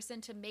that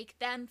person to make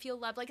them feel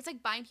loved. Like it's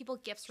like buying people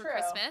gifts for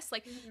Christmas.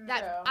 Like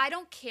that I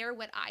don't care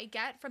what I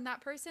get from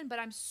that person, but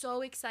I'm so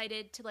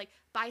excited to like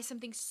buy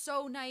something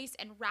so nice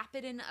and wrap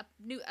it in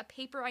a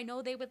paper I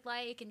know they would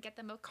like and get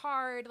them a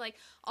card. Like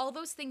all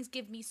those things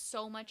give me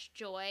so much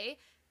joy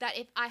that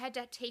if I had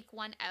to take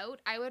one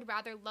out, I would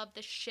rather love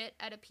the shit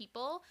out of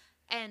people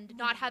and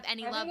not have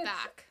any love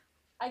back.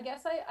 I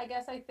guess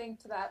I think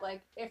to that,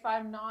 like, if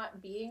I'm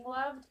not being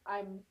loved,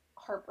 I'm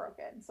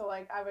heartbroken. So,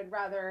 like, I would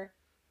rather,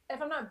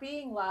 if I'm not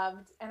being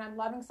loved and I'm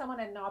loving someone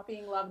and not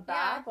being loved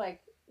back,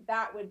 like,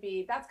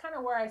 that's kind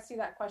of where I see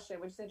that question,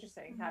 which is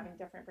interesting, having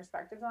different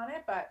perspectives on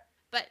it. But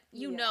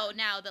you know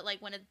now that,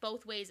 like, when it's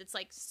both ways, it's,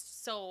 like,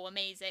 so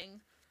amazing.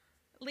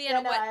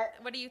 Leanna,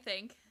 what do you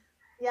think?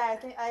 Yeah,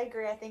 I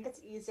agree. I think it's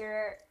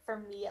easier, for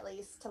me at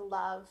least, to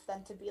love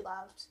than to be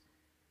loved.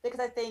 Because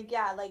I think,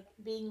 like,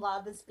 being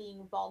loved is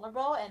being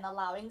vulnerable and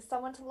allowing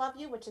someone to love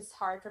you, which is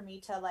hard for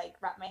me to, like,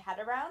 wrap my head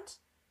around.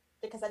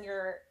 Because then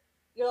you're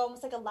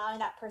almost, like, allowing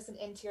that person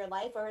into your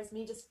life, whereas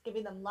me just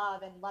giving them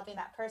love and loving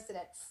that person,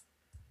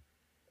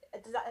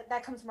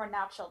 that comes more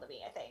natural to me,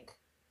 I think.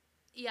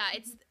 Yeah,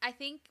 I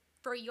think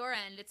for your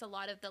end, it's a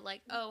lot of the,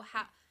 like,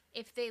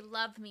 if they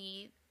love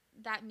me,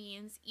 that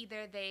means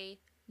either they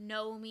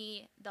know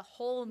me, the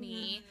whole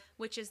me,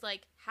 which is,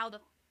 like, how the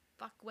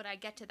fuck would I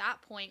get to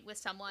that point with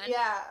someone?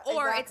 Yeah,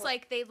 or it's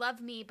like they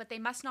love me, but they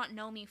must not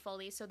know me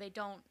fully, so they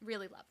don't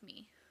really love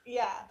me.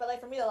 Yeah, but like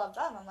for me to love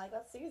them, I'm like,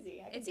 that's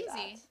easy. I can It's do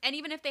easy. that. And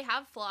even if they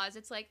have flaws,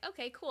 it's like,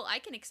 okay, cool, I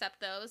can accept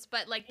those.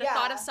 But like the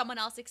thought of Yeah, someone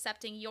else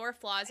accepting your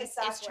flaws is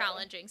exactly.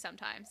 challenging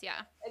sometimes.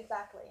 Yeah.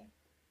 Exactly.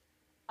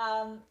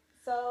 Um,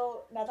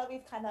 so now that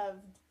we've kind of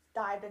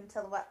dived into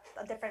what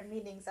the different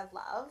meanings of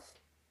love,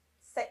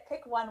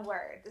 pick one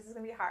word. This is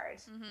gonna be hard,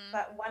 Mm-hmm.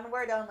 but one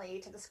word only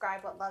to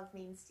describe what love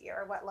means to you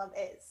or what love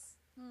is.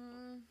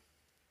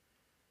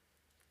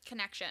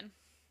 Connection.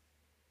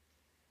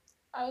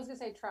 I was gonna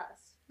say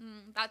trust.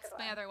 That's Good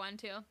my one. other one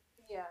too.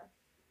 Yeah.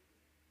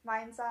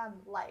 Mine's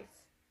life.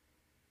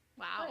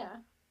 Wow. Oh yeah.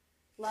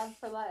 Love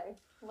for life.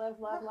 Live,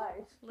 love,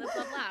 life. Live,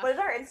 love, laugh. What did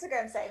our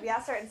Instagram say? We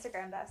asked our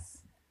Instagram this.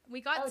 We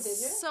got Oh, did you?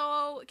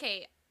 so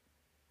okay.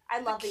 I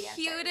love the The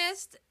answers.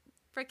 cutest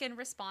freaking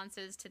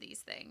responses to these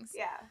things.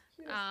 Yeah.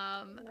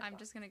 I'm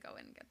just gonna go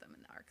in and get them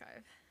in the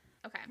archive.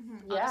 Okay.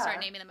 Mm-hmm. I'll just start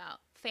Yeah. naming them out.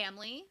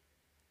 Family.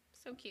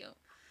 So cute.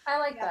 I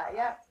like that.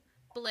 Yeah.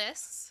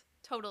 Bliss.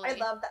 Totally. I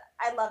love that.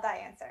 I love that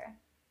answer.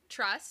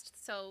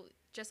 Trust. So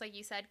just like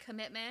you said,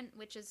 commitment,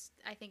 which is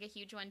I think a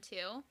huge one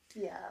too.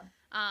 Yeah.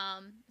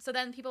 So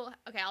then people,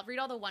 okay, I'll read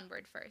all the one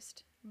word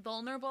first.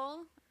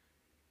 Vulnerable.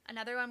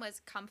 Another one was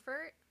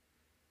comfort,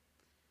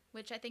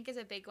 which I think is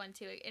a big one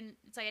too. And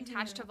it's like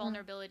attached to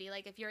vulnerability.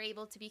 Like if you're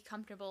able to be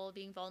comfortable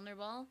being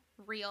vulnerable.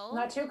 Real.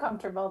 Not too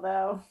comfortable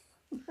though.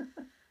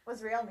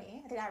 Was real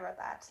me. I think I wrote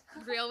that.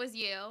 Real was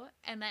you.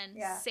 And then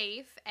Yeah.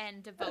 safe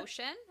and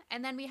devotion.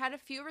 And then we had a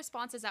few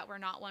responses that were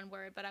not one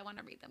word, but I want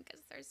to read them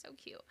because they're so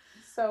cute.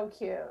 So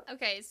cute.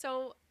 Okay,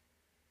 so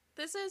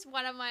this is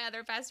one of my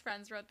other best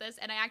friends wrote this,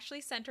 and I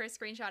actually sent her a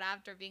screenshot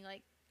after being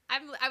like,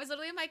 I was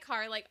literally in my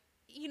car, like,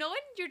 you know when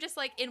you're just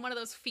like in one of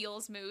those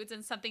feels moods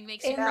and something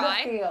makes you In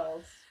cry? the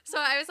fields. So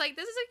I was like,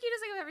 this is the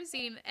cutest thing I've ever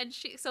seen.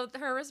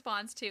 And her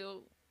response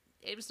to,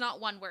 it was not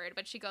one word,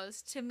 but she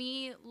goes, to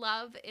me,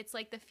 love, it's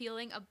like the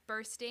feeling of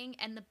bursting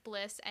and the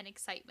bliss and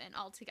excitement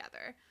all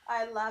together.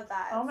 I love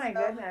that. Oh my So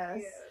goodness.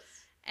 cute.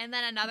 And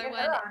then another Get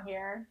one, her on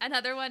here.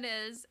 another one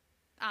is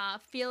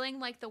feeling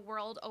like the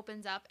world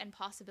opens up and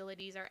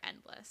possibilities are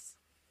endless.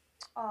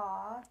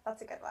 Aw,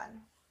 that's a good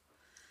one.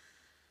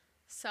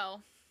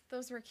 So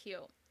those were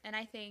cute. And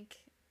I think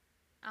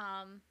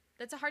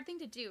that's a hard thing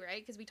to do,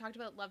 right? Because we talked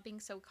about love being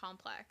so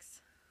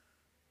complex.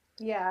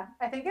 Yeah.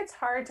 I think it's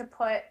hard to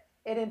put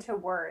it into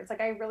words.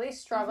 Like I really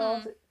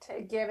struggled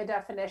to give a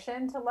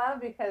definition to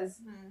love because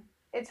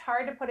it's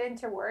hard to put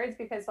into words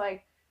because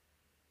like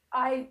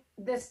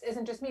this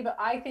isn't just me, but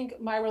I think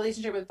my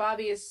relationship with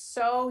Bobby is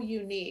so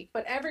unique.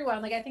 But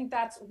everyone, like I think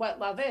that's what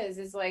love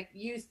is like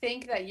you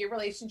think that your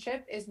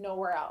relationship is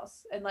nowhere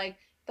else. And like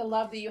the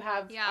love that you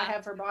have, I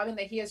have for Bobby and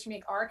that he has for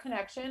me, our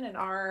connection and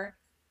our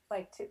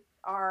like to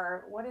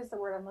our what is the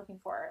word I'm looking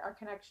for? Our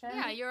connection.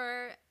 Yeah,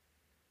 your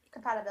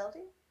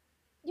Compatibility?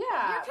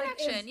 Yeah. Your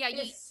connection. Like,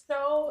 it's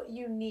so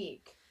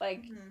unique.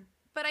 Like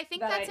but I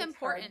think that that's it's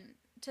important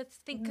to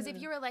think because if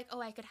Mhm. you were like,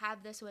 oh, I could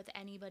have this with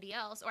anybody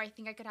else, or I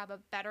think I could have a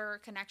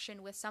better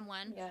connection with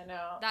someone. Yeah,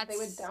 no. That's... They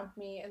would dump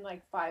me in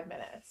like 5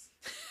 minutes.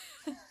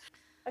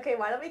 Okay,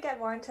 why don't we get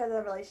more into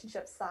the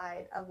relationship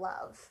side of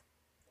love?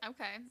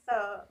 Okay.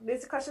 So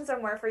these questions are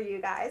more for you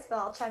guys, but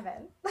I'll chime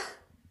in.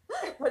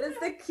 What is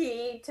the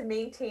key to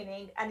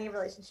maintaining any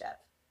relationship?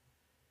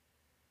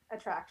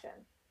 Attraction.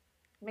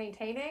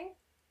 Maintaining,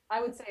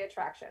 I would say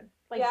attraction.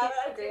 Like Yeah, I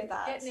would agree with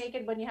that. Get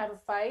naked when you have a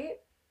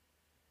fight.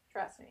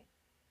 Trust me.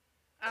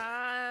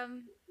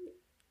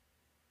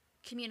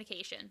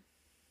 Communication.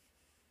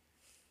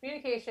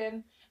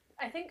 Communication.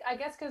 I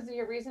guess because the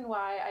reason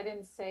why I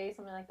didn't say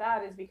something like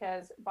that is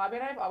because Bobby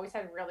and I have always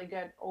had really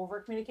good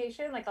over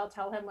communication. Like I'll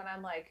tell him when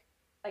I'm like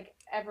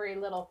every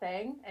little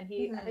thing, and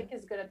he I think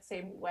is good at the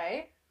same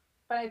way.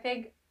 But I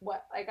think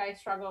I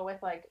struggle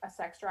with like a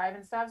sex drive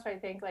and stuff. So I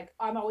think like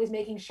I'm always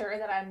making sure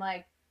that I'm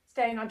like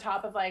staying on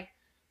top of like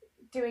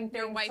doing things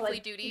Their wifely to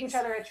like duties. keep each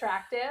other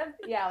attractive.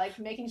 Yeah, like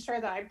making sure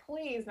that I'm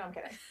pleased. No, I'm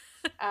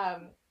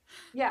kidding.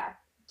 Yeah,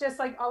 just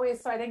like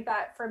always. So I think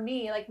that for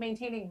me, like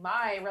maintaining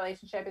my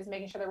relationship is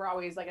making sure that we're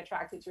always like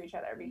attracted to each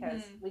other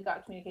because we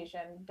got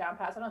communication down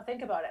pat. So I don't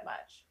think about it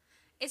much.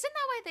 Isn't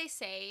that why they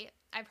say,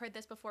 I've heard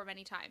this before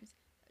many times,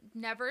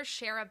 never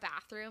share a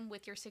bathroom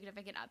with your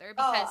significant other?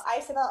 Because I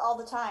say that all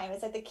the time.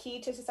 It's like the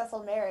key to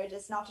successful marriage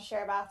is not to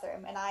share a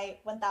bathroom, and I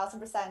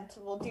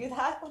 1000% will do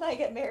that when I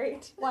get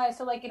married. Why?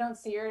 So like you don't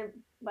see your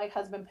like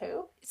husband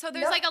poop? so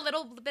there's like a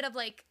little bit of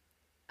like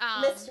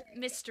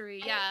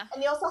mystery, yeah.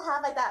 And you also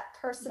have like that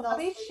personal.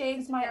 Bobby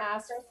shaves my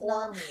ass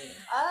for me.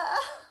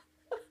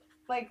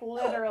 Like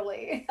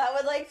literally. That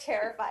would like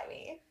terrify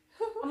me.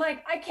 I'm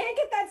like, I can't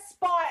get that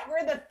spot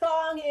where the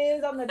thong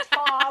is on the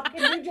top.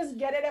 Can you just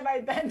get it if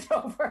I bent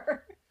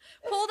over?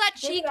 Pull that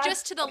cheek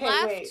just to the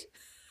left. Wait.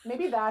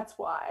 Maybe that's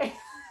why.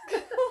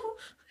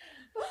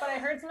 But I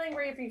heard something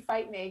where if you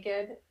fight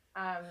naked,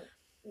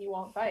 you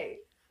won't fight.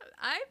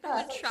 I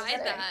would try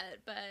that,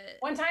 but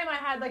one time I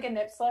had like a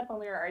nip slip when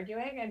we were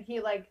arguing, and he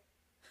like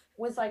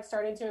was like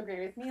starting to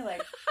agree with me,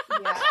 like,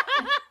 yeah.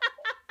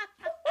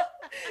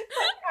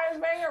 I was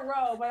wearing a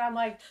robe, but I'm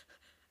like,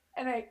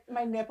 and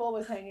my nipple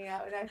was hanging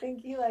out, and I think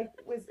he like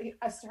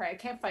I'm sorry, I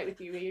can't fight with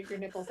you. Your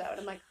nipple's out.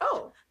 I'm like,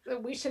 oh,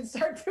 we should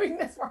start doing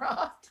this more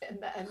often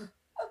then.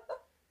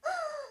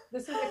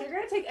 This is if you're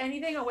gonna take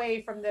anything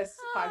away from this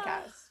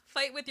podcast,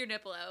 fight with your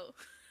nipple out.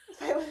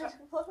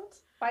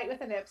 Fight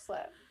with a nip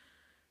slip.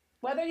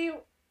 Whether you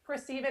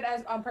perceive it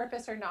as on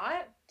purpose or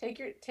not, take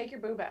your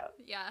boob out.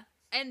 Yeah,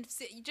 and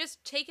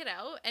just take it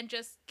out and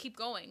just keep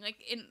going,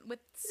 like with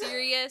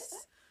serious.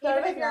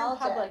 Even if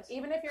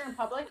you're in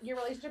public, your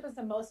relationship is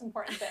the most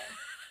important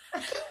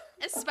thing.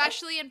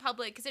 Especially in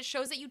public, because it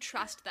shows that you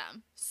trust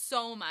them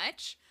so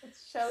much. It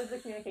shows the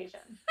communication.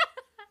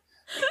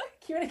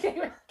 Communicate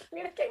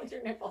with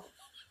your nipple.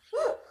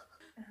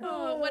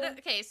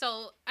 Okay,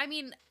 so I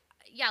mean,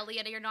 yeah,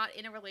 Leanna, you're not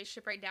in a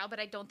relationship right now,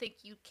 but I don't think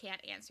you can't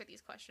answer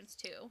these questions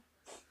too.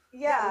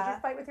 Yeah. Would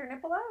you fight with your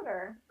nipple out,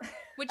 or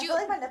would you? I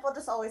feel like my nipple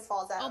just always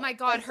falls out. Oh my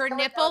god, like, her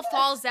nipple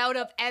falls out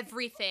of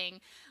everything.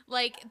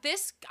 Like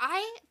this,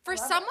 for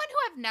someone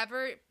who I've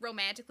never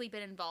romantically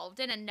been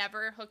involved in and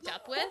never hooked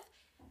up with,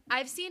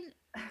 I've seen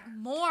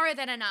more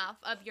than enough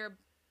of your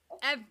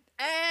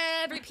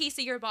every piece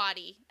of your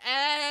body,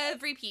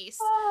 every piece.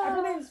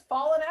 Everything's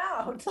falling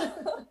out.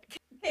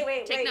 Hey,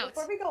 wait.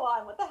 Before we go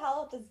on, what the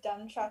hell is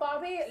dump truck?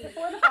 Bobby,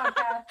 before the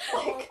podcast,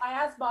 I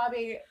asked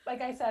Bobby, like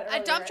I said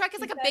earlier, a dump truck is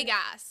like a big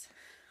ass.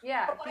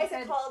 Yeah. But why is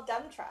it called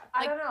dump truck?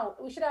 I don't know.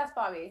 We should ask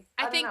Bobby.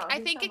 I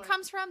think it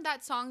comes from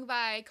that song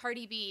by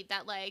Cardi B,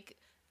 that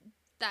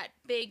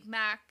Big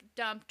Mac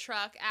dump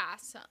truck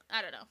ass.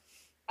 I don't know.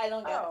 I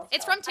don't get it.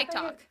 It's from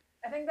TikTok.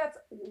 I think that's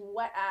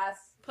wet ass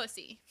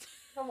pussy.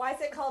 But why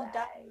is it called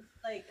dump?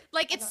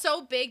 Like it's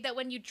so big that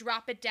when you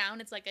drop it down,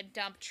 it's like a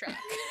dump truck.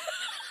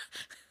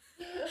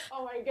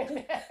 Oh my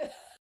goodness.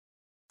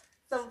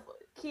 So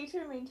key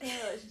to maintain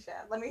a relationship.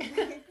 Let me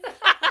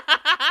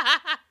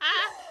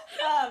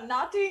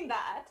not doing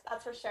that,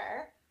 that's for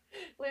sure.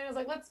 Lena was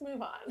like, let's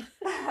move on.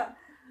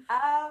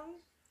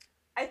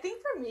 I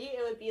think for me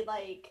it would be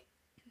like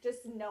just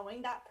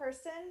knowing that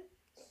person,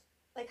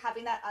 like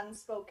having that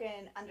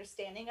unspoken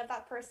understanding of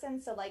that person.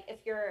 So like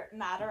if you're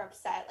mad or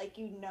upset, like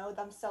you know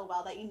them so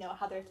well that you know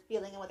how they're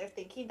feeling and what they're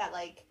thinking, that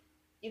like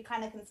you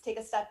kind of can take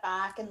a step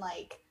back and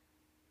like,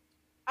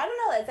 I don't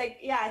know, it's like,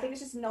 yeah, I think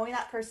it's just knowing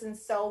that person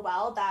so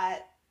well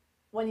that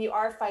when you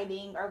are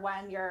fighting or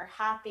when you're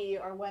happy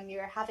or when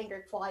you're having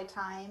your quality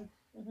time,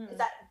 is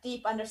that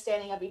deep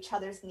understanding of each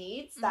other's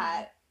needs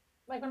that...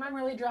 Like when I'm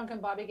really drunk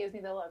and Bobby gives me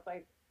the look,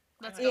 like...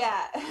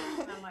 Yeah.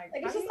 I'm like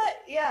it's just that,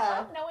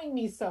 yeah. Not knowing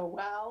me so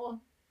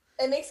well.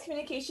 It makes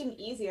communication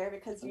easier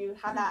because you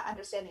have that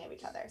understanding of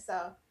each other,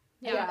 so...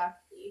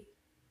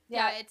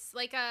 Yeah, it's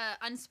like a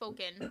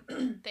unspoken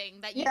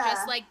thing that you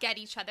just like get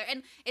each other,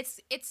 and it's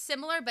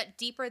similar but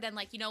deeper than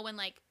like, you know, when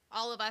like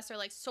all of us are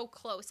like so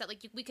close that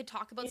like we could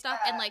talk about stuff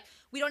and like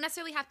we don't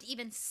necessarily have to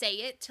even say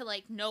it to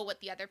like know what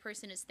the other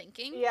person is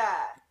thinking.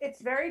 Yeah,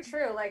 it's very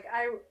true. Like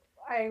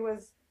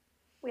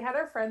we had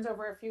our friends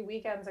over a few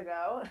weekends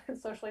ago,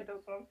 socially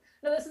distanced.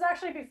 No, this is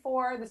actually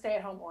before the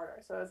stay-at-home order,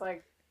 so it was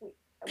like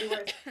we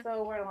were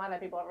so weren't allowed to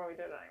have people over. We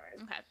did it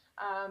anyways. Okay.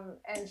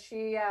 And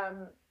she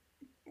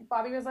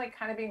Bobby was like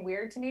kind of being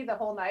weird to me the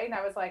whole night, and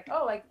I was like,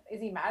 oh, like,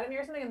 is he mad at me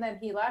or something? And then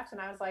he left,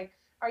 and I was like,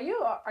 are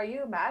you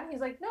mad? And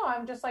he's like, no,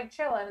 I'm just like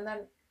chilling. And then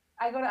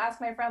I go to ask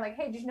my friend, like,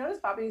 hey, did you notice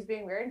Bobby was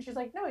being weird? And she's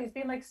like, no, he's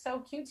being like so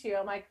cute to you.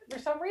 I'm like, for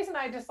some reason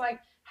I just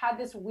like had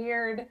this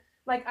weird,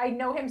 like, I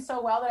know him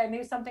so well that I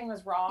knew something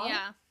was wrong.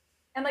 Yeah.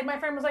 And like my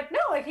friend was like, no,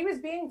 like he was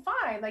being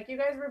fine, like you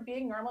guys were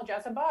being normal,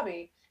 Jess and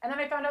Bobby. And then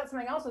I found out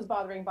something else was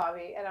bothering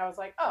Bobby, and I was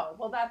like, oh,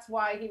 well, that's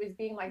why he was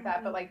being like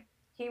that. But like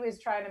he was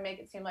trying to make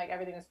it seem like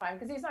everything was fine,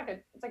 because he's not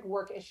good. It's like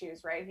work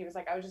issues, right? He was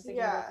like, I was just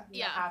thinking what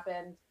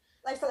happened.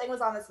 Like something was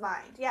on his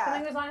mind. Yeah.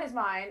 Something was on his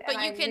mind. But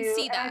and you I can knew,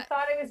 see that. And I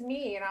thought it was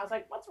me. And I was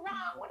like, what's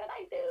wrong? What did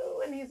I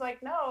do? And he's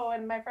like, no.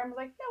 And my friend was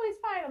like, no, he's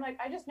fine. I'm like,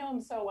 I just know him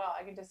so well.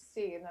 I can just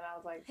see. And then I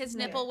was like, his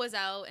nipple was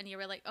out, and you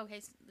were like,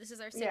 okay, this is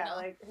our signal. Yeah,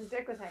 like his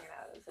dick was hanging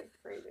out. It was like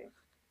crazy.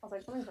 I was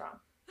like, something's wrong.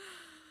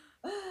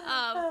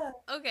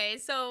 Okay,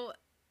 so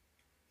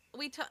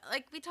we talk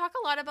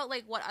a lot about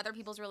like what other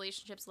people's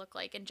relationships look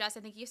like, and Jess, I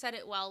think you said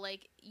it well.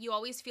 Like you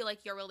always feel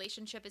like your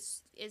relationship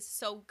is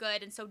so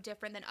good and so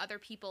different than other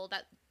people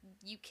that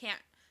you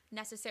can't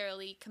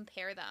necessarily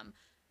compare them.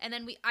 And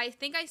then I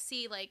think I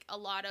see like a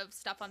lot of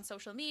stuff on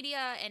social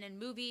media and in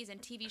movies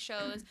and TV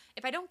shows.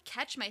 If I don't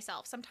catch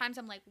myself, sometimes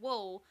I'm like,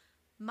 whoa,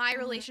 my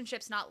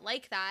relationship's not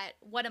like that.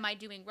 What am I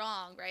doing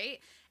wrong, right?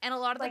 And a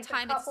lot of like the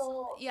time the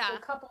couple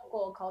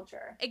goal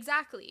culture.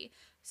 Exactly.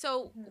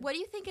 So what do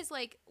you think is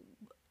like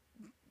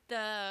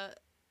the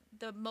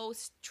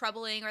most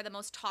troubling or the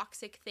most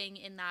toxic thing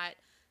in that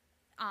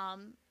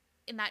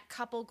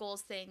couple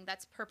goals thing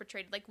that's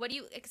perpetrated? Like, what do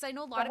you, because I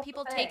know a lot of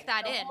people take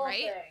that in,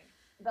 right?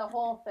 The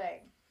whole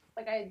thing.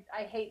 Like,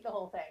 I hate the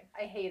whole thing.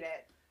 I hate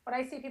it. When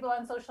I see people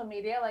on social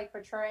media, like,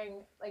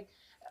 portraying, like,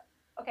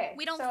 okay.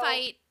 We don't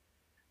fight.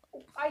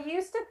 I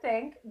used to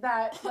think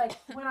that, like,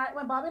 when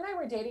Bobby and I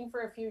were dating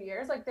for a few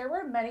years, like, there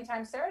were many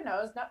times, Sarah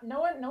knows,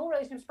 no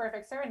relationship's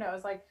perfect, Sarah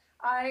knows, like,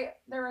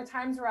 there were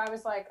times where I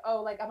was like,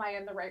 oh, like, am I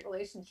in the right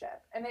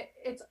relationship? And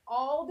it's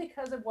all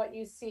because of what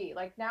you see.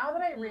 Like, now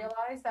that I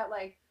realize that,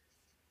 like,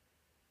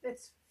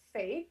 it's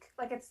fake,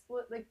 like, it's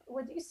like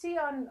what you see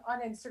on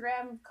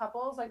Instagram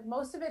couples, like,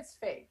 most of it's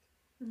fake.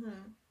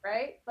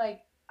 Right?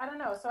 Like, I don't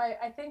know. So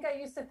I think I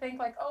used to think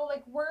like, oh,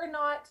 like,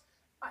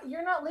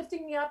 you're not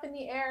lifting me up in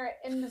the air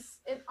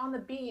on the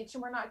beach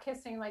and we're not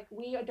kissing, like,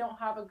 we don't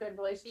have a good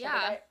relationship. Yeah.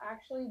 Like, I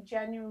actually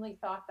genuinely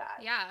thought that.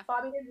 Yeah.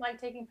 Bobby didn't like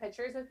taking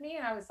pictures with me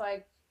and I was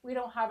like, we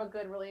don't have a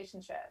good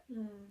relationship.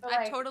 So,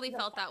 I totally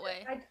felt that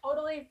way.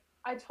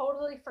 I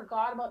totally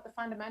forgot about the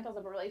fundamentals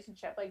of a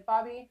relationship. Like,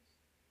 Bobby,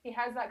 he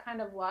has that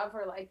kind of love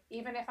where, like,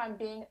 even if I'm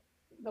being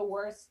the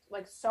worst,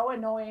 like, so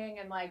annoying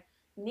and like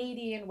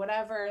needy and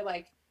whatever,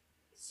 like,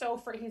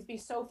 he's be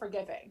so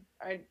forgiving.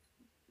 Right?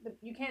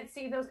 You can't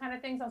see those kind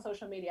of things on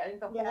social media. I think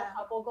the whole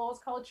couple goals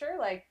culture,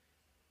 like,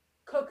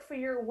 cook for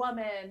your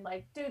woman,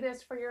 like, do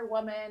this for your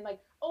woman, like,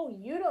 oh,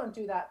 you don't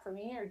do that for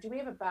me, or do we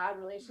have a bad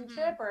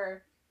relationship,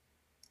 or,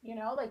 you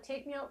know, like,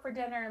 take me out for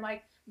dinner, and,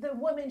 like, the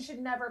woman should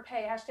never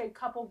pay,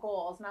 #couple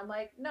goals. And I'm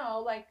like, no,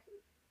 like,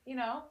 you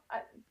know,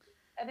 I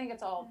think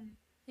it's all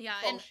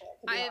bullshit,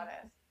 to be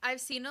honest. I've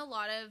seen a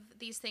lot of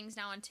these things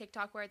now on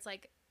TikTok where it's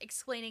like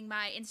explaining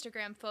my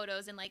Instagram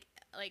photos and like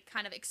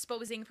kind of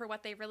exposing for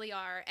what they really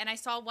are. And I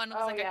saw one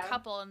was a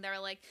couple and they're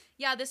like,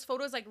 yeah, this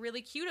photo is like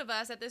really cute of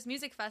us at this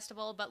music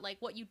festival, but like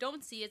what you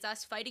don't see is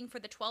us fighting for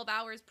the 12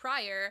 hours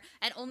prior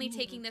and only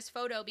taking this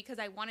photo because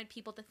I wanted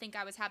people to think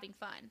I was having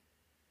fun.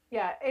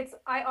 Yeah,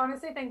 I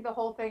honestly think the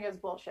whole thing is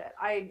bullshit.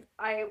 I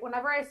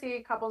whenever I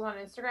see couples on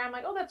Instagram, I'm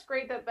like, oh, that's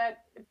great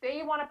that if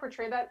they want to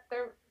portray that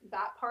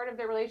part of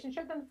their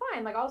relationship, then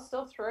fine. Like, I'll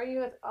still throw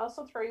you a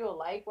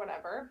like,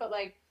 whatever. But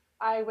like,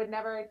 I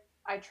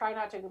try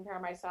not to compare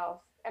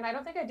myself. And I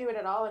don't think I do it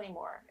at all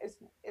anymore. It's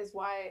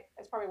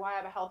probably why I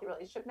have a healthy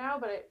relationship now,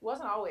 but it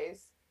wasn't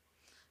always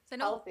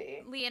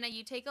healthy. Leanna,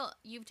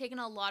 you've taken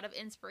a lot of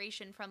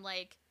inspiration from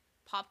like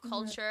pop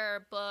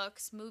culture,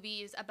 books,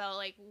 movies about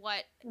like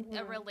what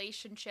a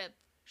relationship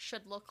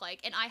should look like.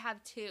 And I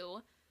have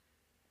too.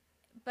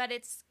 But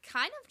it's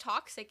kind of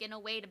toxic in a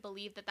way to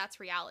believe that that's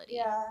reality.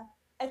 Yeah.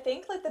 I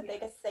think like the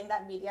biggest thing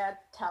that media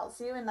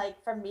tells you, and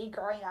like for me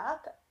growing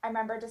up, I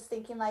remember just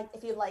thinking like,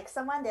 if you like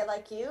someone, they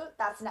like you,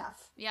 that's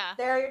enough. Yeah.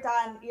 There, you're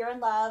done. You're in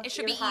love. It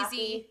should be happy.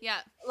 Easy. Yeah.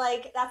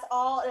 Like, that's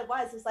all it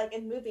was. It's like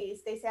in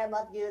movies, they say I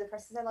love you, the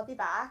person says I love you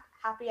back,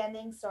 happy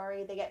ending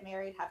story, they get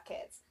married, have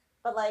kids.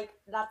 But like,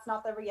 that's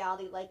not the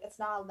reality. Like, it's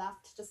not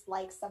enough to just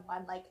like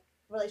someone. Like,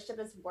 relationship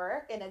is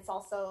work, and it's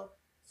also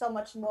so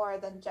much more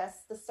than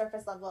just the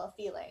surface level of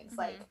feelings.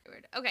 Like,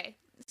 okay,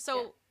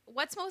 so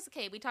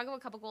we talk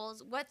about couple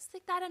goals. What's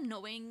like that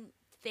annoying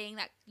thing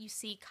that you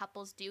see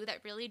couples do that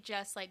really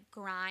just like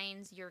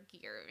grinds your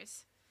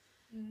gears?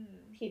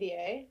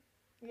 PDA.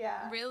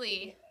 Yeah.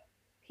 Really?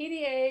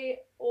 PDA,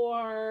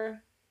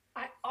 or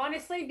I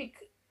honestly,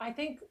 I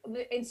think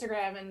the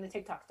Instagram and the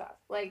TikTok stuff,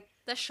 like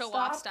the show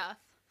off stuff.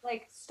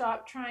 Like,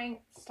 stop normalizing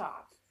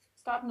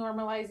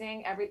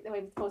the way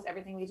we post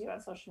everything we do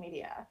on social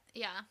media.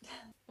 Yeah.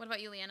 What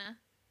about you, Leanna?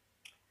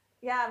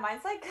 Yeah,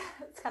 mine's like,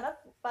 it's kind of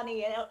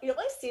funny. And you don't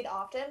really see it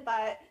often,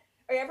 but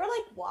are you ever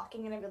like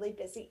walking in a really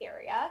busy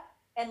area?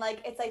 And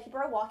like, it's like people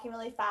are walking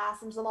really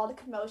fast and there's a lot of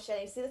commotion.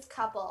 You see this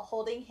couple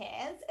holding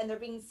hands and they're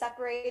being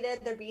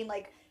separated. They're being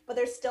like, but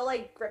they're still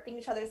like gripping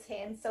each other's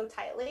hands so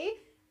tightly.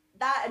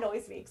 That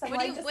annoys me. Cause I'm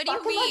what do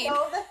you mean?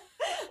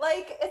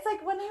 Like, it's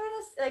like when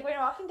you're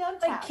walking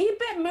downtown. Like, keep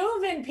it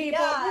moving, people.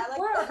 Yeah,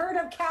 we're a herd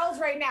of cows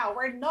right now.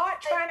 We're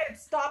not trying to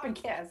stop and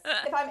kiss.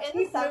 If I'm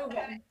in the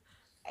subway,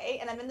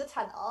 and I'm in the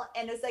tunnel,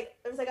 and there's like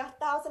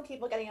 1,000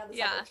 people getting on the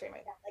subway train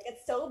right now. Like,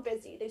 it's so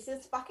busy. There's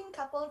this fucking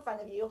couple in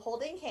front of you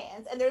holding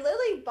hands, and they're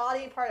literally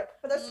body apart,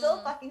 but they're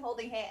still fucking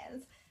holding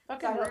hands. So I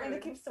don't mean to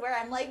keep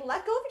swearing. I'm like,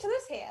 let go of each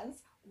other's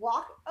hands,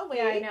 walk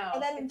away,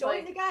 and then join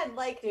it again.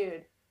 Like,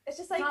 dude. It's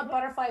just like, it's not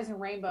butterflies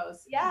and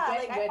rainbows. Yeah,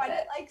 like, I find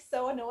it like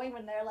so annoying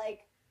when they're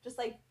like, just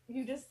like,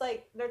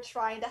 they're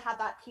trying to have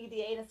that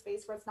PDA in a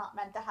space where it's not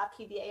meant to have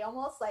PDA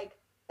almost. Like,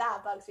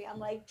 that bugs me. I'm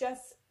like,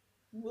 just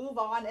move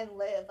on and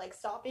live. Like,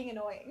 stop being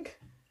annoying.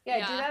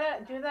 Yeah.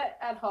 Do that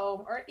at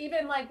home, or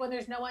even like when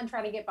there's no one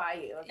trying to get by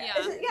you. Okay?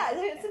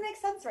 It doesn't make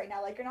sense right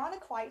now. Like, you're not on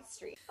a quiet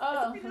street.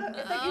 It's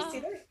like you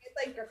see their hands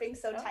like gripping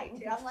so tight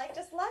too. I'm like,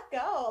 just let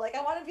go. Like,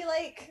 I want to be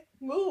like,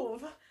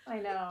 move. I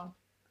know.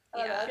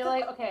 I feel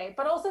like, okay,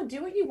 but also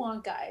do what you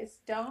want,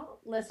 guys. Don't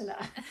listen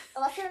to us.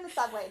 Unless you're in the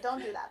subway,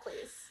 don't do that,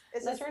 please.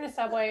 Unless you're in a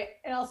subway,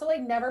 and also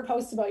like never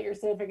post about your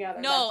significant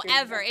other. No,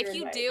 ever. If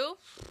you do,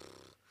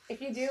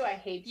 I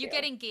hate you. You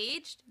get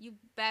engaged, you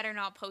better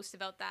not post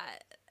about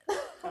that.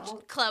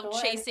 Clout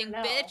chasing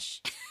bitch.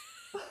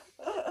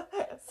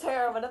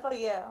 Sarah, what about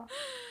you?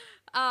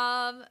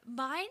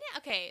 Mine.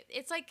 Okay,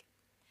 it's like,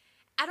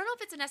 I don't know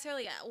if it's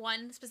necessarily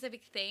one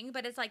specific thing,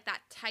 but it's like that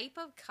type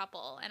of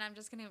couple, and I'm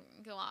just going to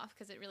go off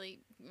because it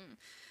really,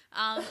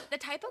 the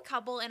type of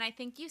couple, and I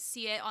think you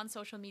see it on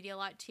social media a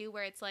lot too,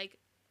 where it's like,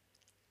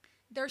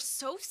 they're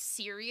so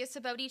serious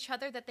about each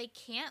other that they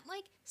can't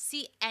like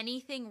see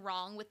anything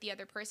wrong with the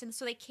other person,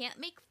 so they can't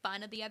make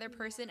fun of the other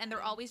person, and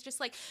they're always just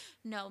like,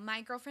 no,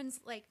 my girlfriend's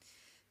like,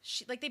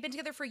 she, like they've been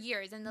together for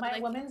years, and they're My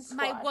like, woman's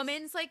my squats.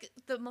 woman's like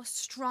the most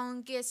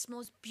strongest,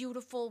 most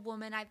beautiful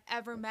woman I've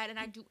ever met, and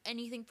I'd do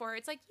anything for her.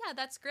 It's like, yeah,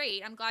 that's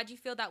great, I'm glad you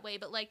feel that way,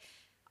 but like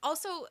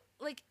also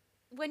like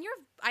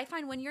I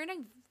find when you're in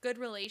a good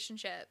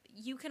relationship,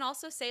 you can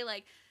also say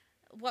like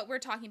what we're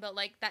talking about,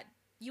 like that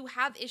you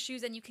have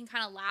issues and you can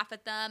kind of laugh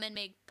at them and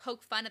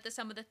poke fun at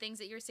some of the things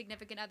that your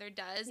significant other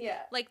does. Yeah.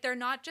 Like they're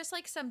not just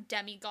like some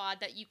demigod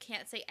that you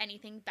can't say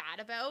anything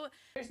bad about.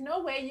 There's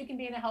no way you can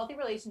be in a healthy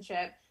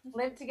relationship,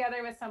 live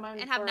together with someone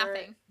and have for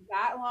nothing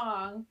that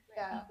long,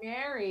 Yeah.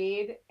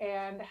 married,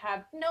 and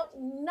have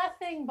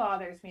nothing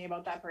bothers me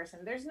about that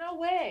person. There's no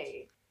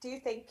way. Do you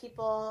think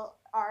people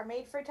are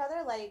made for each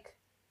other, like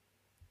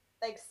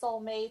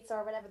soulmates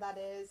or whatever that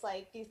is?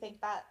 Like, do you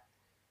think that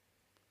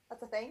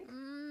that's a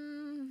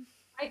thing?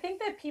 I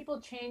think that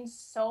people change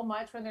so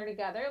much when they're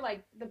together.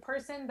 Like the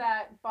person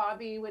that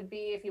Bobby would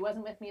be if he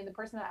wasn't with me, and the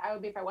person that I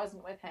would be if I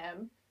wasn't with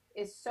him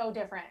is so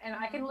different. And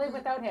I can live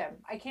without him.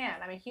 I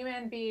can. I'm a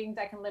human being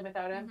that can live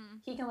without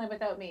him. He can live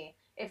without me.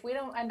 If we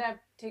don't end up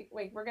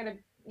we're gonna,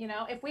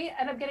 if we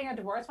end up getting a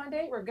divorce one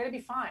day, we're gonna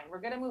be fine.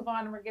 We're gonna move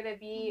on. And we're gonna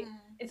be.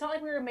 It's not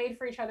like we were made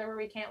for each other where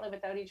we can't live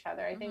without each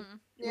other. I think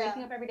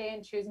waking up every day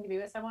and choosing to be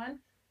with someone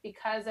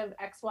because of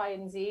X, Y,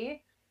 and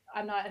Z.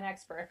 I'm not an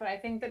expert, but I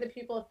think that the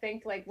people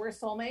think like we're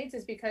soulmates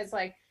is because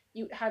like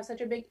you have such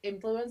a big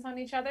influence on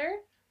each other.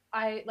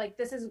 I like,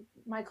 this is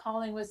my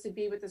calling was to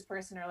be with this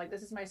person, or like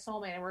this is my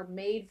soulmate and we're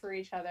made for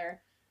each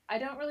other. I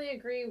don't really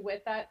agree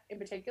with that in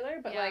particular,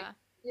 but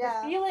the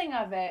feeling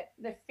of it,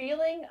 the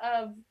feeling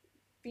of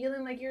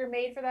feeling like you're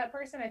made for that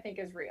person, I think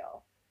is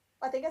real.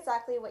 I think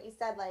exactly what you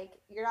said. Like,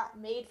 you're not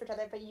made for each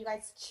other, but you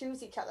guys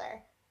choose each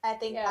other. I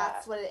think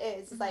that's what it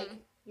is. It's like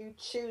you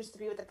choose to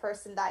be with the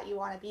person that you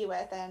want to be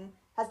with, and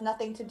has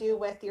nothing to do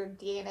with your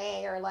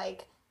DNA or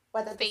like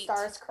whether the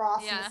stars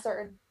cross in a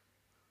certain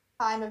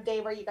time of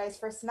day where you guys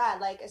first met.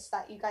 Like, it's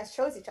that you guys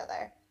chose each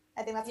other.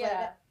 I think that's what it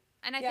is.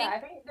 And I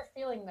think the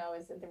feeling though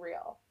is the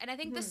real. And I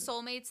think the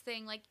soulmates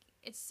thing, like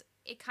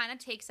it kind of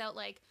takes out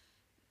like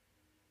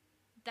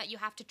that you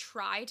have to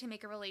try to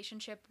make a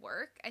relationship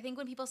work. I think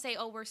when people say,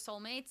 "Oh, we're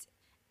soulmates,"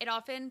 it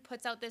often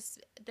puts out this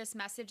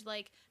message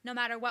like, no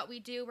matter what we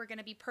do, we're going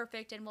to be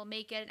perfect and we'll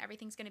make it and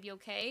everything's going to be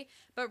okay.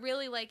 But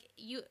really, like,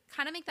 you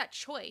kind of make that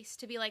choice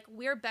to be like,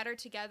 we're better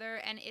together,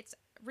 and it's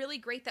really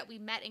great that we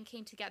met and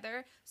came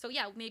together. So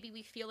yeah, maybe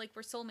we feel like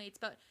we're soulmates,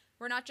 but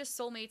we're not just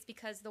soulmates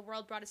because the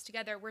world brought us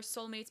together. We're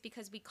soulmates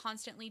because we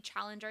constantly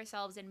challenge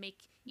ourselves and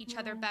make each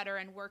other better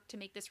and work to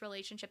make this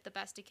relationship the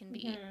best it can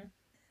be.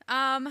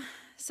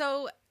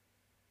 So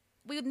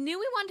we knew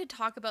we wanted to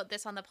talk about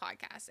this on the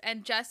podcast,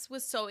 and Jess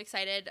was so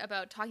excited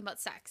about talking about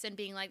sex and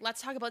being like,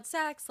 let's talk about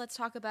sex. Let's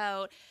talk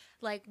about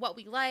like what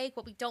we like,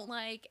 what we don't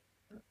like.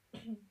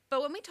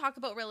 But when we talk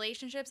about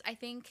relationships, I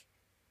think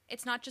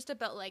it's not just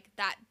about like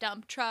that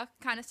dump truck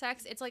kind of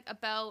sex. It's like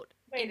about...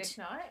 Wait, it's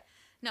not?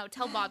 No,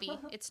 tell Bobby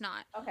it's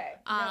not. Okay.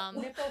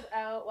 Nipples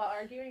out while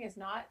arguing is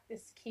not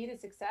this key to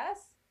success?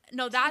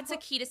 No, that's a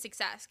key to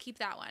success. Keep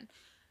that one.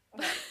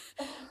 Okay.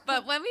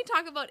 But when we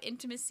talk about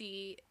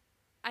intimacy,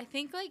 I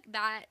think like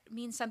that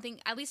means something,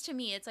 at least to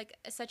me, it's like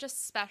such a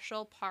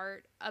special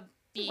part of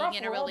being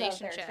in a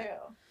relationship.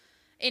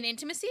 In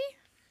intimacy?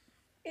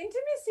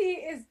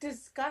 Intimacy is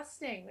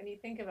disgusting when you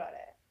think about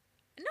it.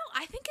 No,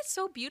 I think it's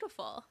so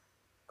beautiful.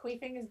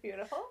 Queefing is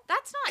beautiful?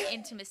 That's not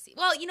intimacy.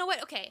 Well, you know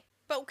what? Okay.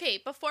 But okay,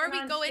 before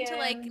we go into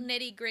like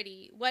nitty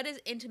gritty, what is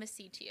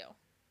intimacy to you?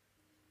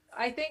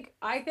 I think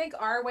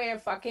our way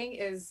of fucking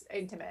is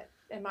intimate,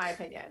 in my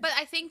opinion. But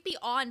I think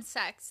beyond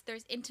sex,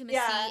 there's intimacy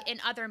in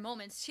other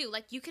moments too.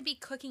 Like you could be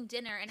cooking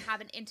dinner and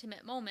have an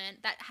intimate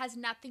moment that has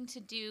nothing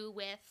to do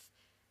with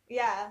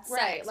sex,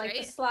 right, like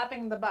the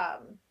slapping the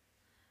bum.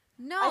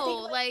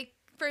 No, like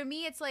for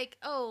me, it's like,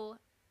 oh,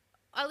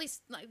 at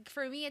least like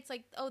for me, it's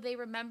like, oh, they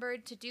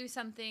remembered to do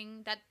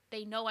something that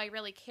they know I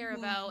really care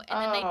about, and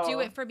then they do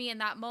it for me in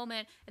that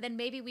moment, and then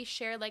maybe we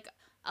share like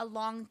a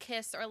long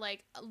kiss or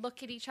like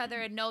look at each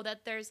other and know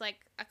that there's like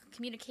a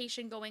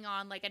communication going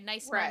on, like a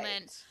nice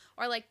moment,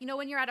 or like, you know,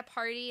 when you're at a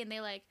party and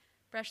they like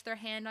brush their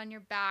hand on your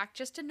back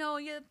just to know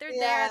you, they're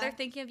there, they're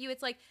thinking of you.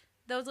 It's like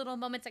those little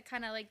moments that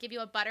kind of like give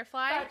you a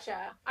butterfly.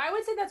 Gotcha. I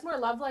would say that's more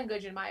love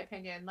language in my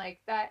opinion. Like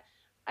that,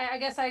 I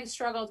guess I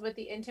struggled with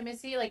the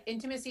intimacy. Like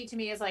intimacy to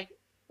me is like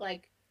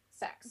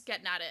sex.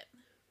 Getting at it.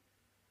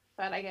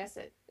 But I guess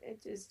it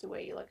is the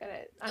way you look at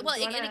it. And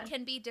it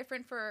can be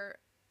different for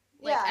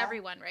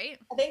everyone, right?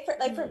 I think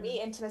for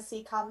me,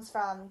 intimacy comes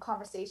from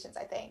conversations.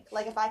 I think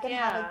like if I can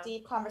have a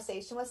deep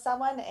conversation with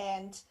someone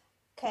and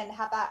can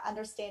have that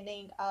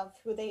understanding of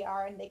who they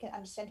are, and they can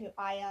understand who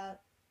I am,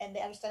 and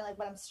they understand like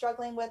what I'm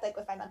struggling with, like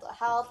with my mental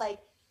health, like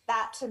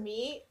that to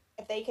me,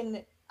 if they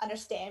can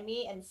understand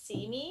me and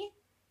see me,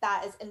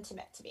 that is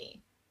intimate to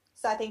me.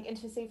 So I think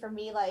intimacy for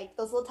me, like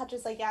those little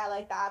touches, like I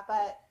like that,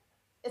 but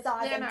it's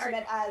not as Leanna,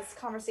 intimate as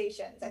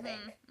conversations, I think.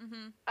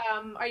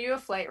 Are you a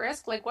flight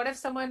risk? Like, what if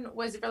someone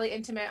was really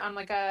intimate on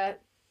like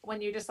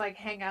when you just like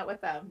hang out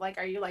with them? Like,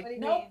 are you like, What do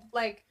you nope? mean?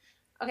 Like,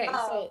 okay,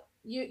 Oh, so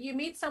you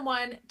meet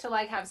someone to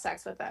like have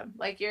sex with them.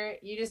 Like you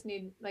just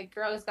need like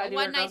girls gotta A do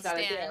what one night girls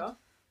gotta stand. do.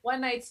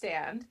 One night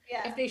stand.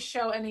 yeah. If they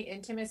show any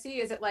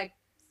intimacy, is it like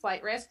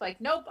flight risk? Like,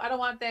 nope, I don't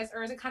want this,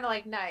 or is it kind of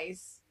like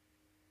nice?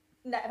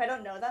 No, if I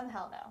don't know them,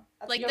 hell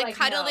no. Like You're the like,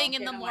 cuddling no,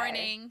 in the get away.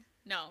 morning.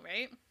 No,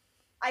 right?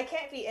 I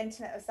can't be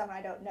intimate with someone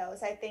I don't know.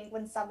 So I think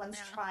when someone's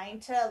Yeah. trying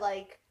to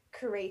like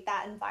create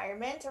that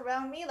environment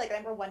around me, like I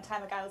remember one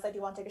time a guy was like, "Do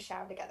you want to take a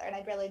shower together?" And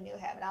I barely knew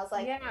him, and I was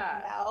like,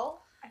 Yeah.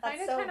 "No." I find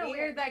That's it so kind of weird.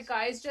 weird that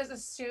guys just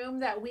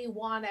assume that we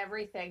want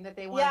everything that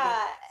they want.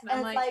 Yeah, And and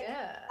I'm it's like, like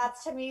ugh.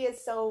 that's to me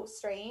is so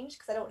strange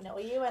because I don't know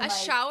you, and A like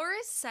shower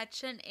is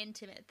such an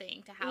intimate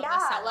thing to have with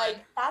yeah, someone. like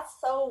that's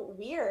so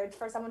weird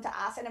for someone to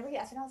ask. I never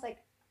asked, and I was like,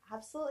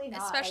 absolutely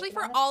not. Especially like,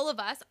 for all of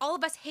us. All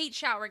of us hate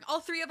showering. All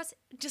three of us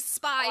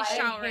despise I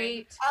showering.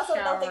 hate I also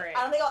showering.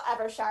 I don't think I'll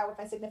ever shower with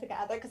my significant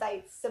other because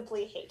I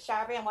simply hate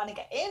showering. I want to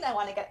get in, I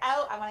want to get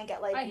out, I want to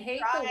get like I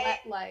hate dry. the wet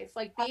life.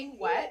 Like being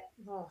wet.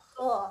 Ugh.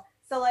 Ugh.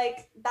 So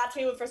like that to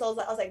me, first of all,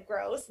 I was like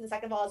gross, and the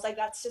second of all, I was like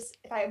that's just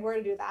if I were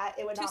to do that,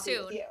 it would Too not be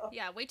with soon. you.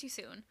 Yeah, way too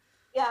soon.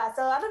 Yeah,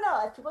 so I don't know.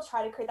 If people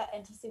try to create that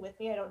intimacy with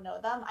me, I don't know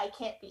them. I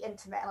can't be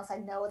intimate unless I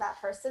know that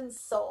person's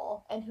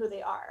soul and who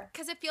they are.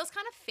 Because it feels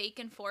kind of fake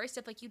and forced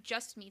if like you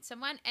just meet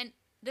someone, and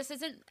this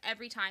isn't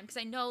every time, because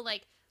I know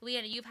like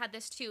Leanna, you've had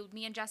this too,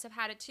 me and Jess have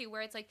had it too,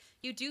 where it's like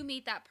you do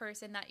meet that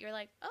person that you're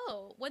like,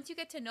 oh, once you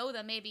get to know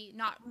them, maybe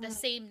not the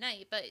same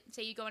night, but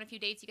say you go on a few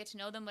dates, you get to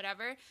know them,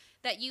 whatever,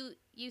 that you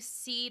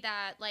see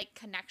that like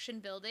connection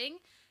building,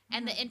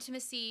 and the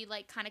intimacy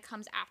like kind of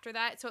comes after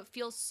that, so it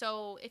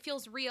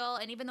feels real,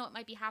 and even though it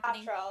might be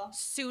happening Natural.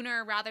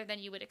 sooner rather than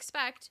you would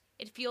expect,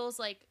 it feels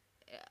like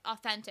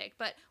authentic.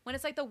 But when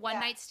it's like the one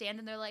night stand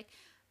and they're like,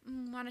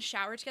 want to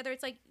shower together,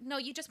 it's like, no,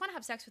 you just want to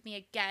have sex with me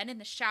again in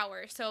the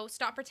shower, so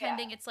stop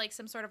pretending it's like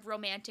some sort of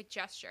romantic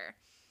gesture.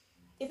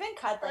 Even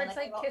cuddling, Or it's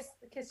like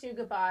kiss you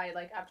goodbye,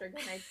 like after a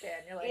good night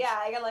stand. You're like, yeah,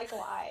 I get like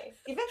why.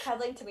 Even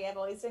cuddling to me, I've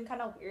always been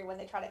kind of weird when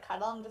they try to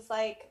cuddle. I'm just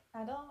like,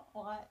 I don't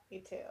want you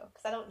to,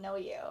 because I don't know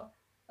you.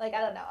 Like I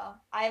don't know.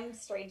 I'm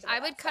strange. I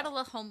would cuddle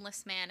a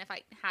homeless man if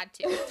I had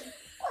to.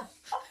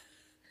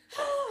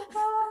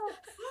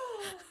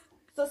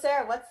 So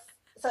Sarah,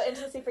 so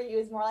intimacy for you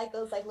is more like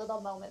those like little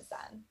moments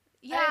then?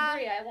 Yeah, I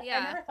agree. I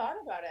never thought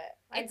about it.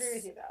 I agree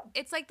with you though.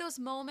 It's like those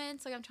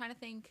moments, like I'm trying to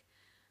think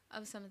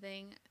of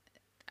something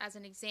as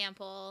an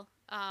example.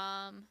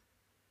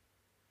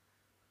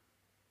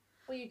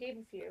 Well, you gave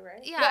a few, right?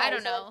 Yeah, I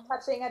don't know. Like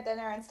touching at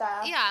dinner and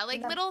stuff. Yeah,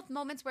 like little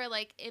moments where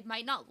like it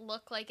might not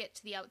look like it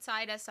to the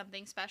outside as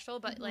something special,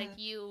 but like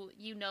you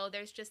know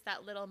there's just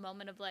that little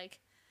moment of like,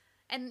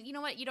 and you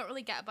know what, you don't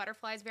really get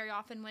butterflies very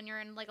often when you're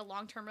in like a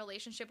long-term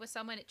relationship with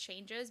someone. It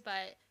changes,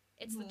 but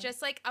it's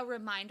just like a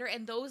reminder,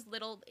 and those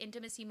little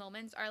intimacy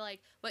moments are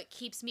like what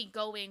keeps me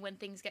going when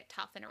things get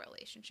tough in a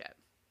relationship.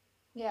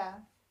 Yeah.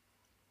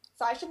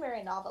 So I should marry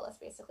a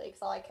novelist basically,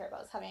 because all I care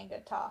about is having a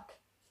good talk.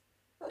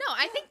 No,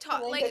 I think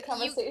Having a good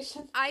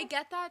conversation. I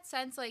get that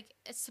sense, like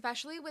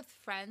especially with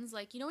friends,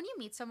 like you know when you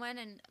meet someone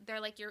and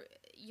they're like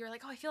you're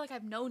like, oh, I feel like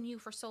I've known you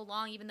for so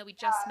long, even though we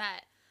just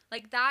met.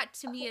 Like that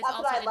to me is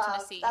also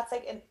intimacy. That's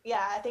like,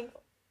 I think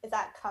is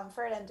that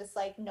comfort and just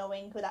like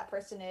knowing who that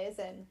person is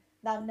and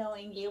them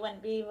knowing you and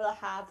being able to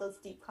have those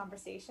deep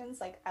conversations.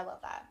 Like I love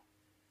that.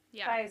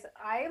 Yeah, guys,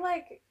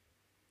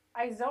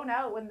 I zone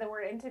out when the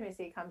word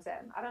intimacy comes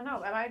in. I don't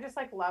know. Am I just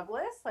like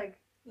loveless? Like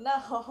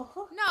No.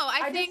 No,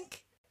 I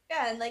think.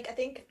 Yeah, and like I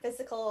think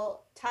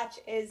physical touch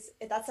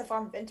that's a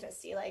form of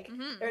intimacy. Like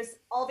there's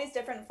all these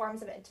different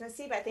forms of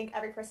intimacy, but I think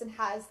every person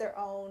has their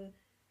own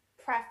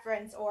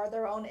preference or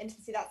their own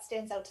intimacy that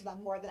stands out to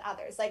them more than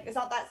others. Like it's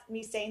not that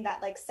me saying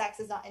that like sex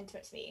is not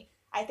intimate to me.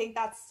 I think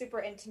that's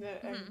super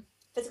intimate and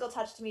physical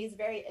touch to me is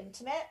very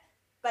intimate.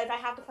 But if I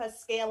have to put a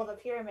scale of a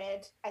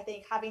pyramid, I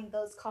think having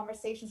those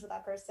conversations with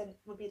that person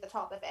would be the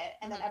top of it,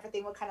 and then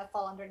everything will kind of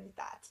fall underneath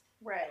that.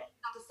 right.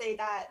 Not to say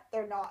that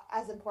they're not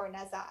as important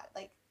as that.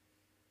 Like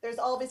there's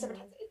all these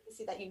different types of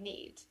intimacy that you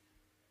need.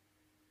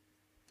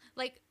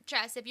 Like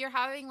Jess, if you're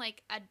having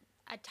like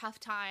a tough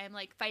time,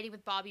 like fighting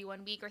with Bobby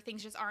one week, or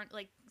things just aren't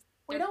like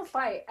We don't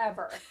fight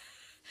ever.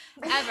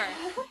 ever.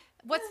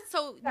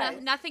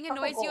 Guys, Nothing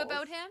annoys you goals.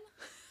 about him?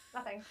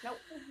 Nothing. Nope.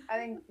 I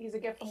think he's a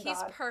gift from He's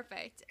God.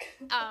 perfect.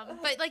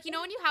 But like you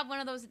know when you have one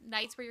of those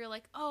nights where you're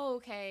like, oh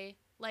okay,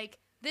 like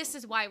this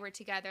is why we're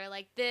together.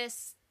 Like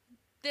this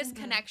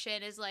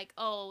connection is like,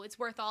 oh, it's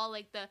worth all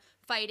like the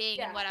fighting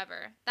and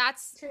whatever.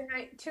 That's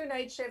two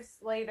night shifts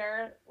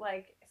later,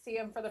 like see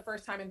him for the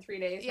first time in 3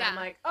 days. Yeah. And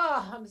I'm like,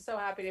 oh, I'm so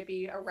happy to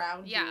be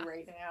around you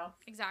right now.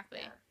 exactly.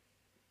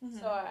 Yeah.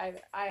 So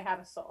I have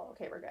a soul.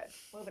 Okay, we're good.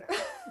 Moving on.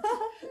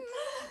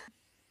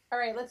 All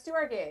right, let's do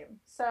our game.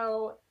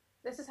 So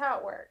this is how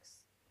it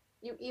works.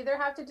 You either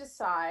have to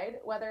decide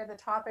whether the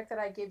topic that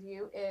I give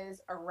you is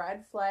a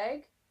red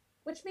flag,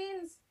 which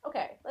means,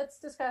 okay, let's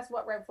discuss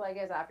what red flag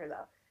is after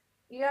though.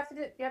 you have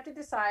to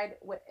decide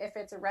if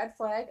it's a red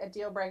flag, a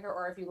deal breaker,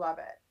 or if you love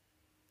it.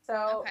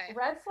 So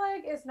red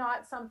flag is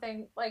not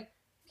something like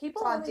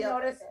people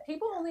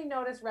only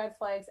notice red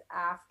flags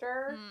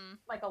after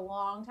like a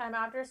long time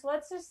after. So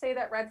let's just say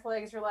that red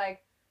flags you're like,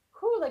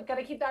 whoo, like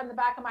gotta keep that in the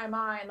back of my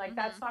mind. Like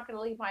that's not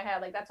gonna leave my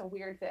head. Like that's a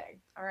weird thing.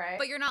 All right.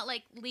 But you're not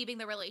like leaving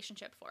the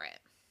relationship for it.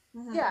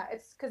 Mm-hmm. Yeah,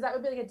 it's because that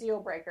would be like a deal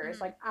breaker.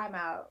 It's like I'm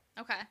out.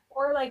 Okay.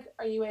 Or like,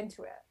 are you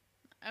into it?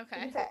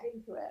 Okay.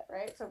 Into it,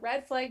 right? So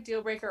red flag,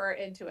 deal breaker, or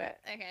into it.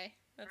 Okay.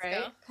 Let's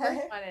go.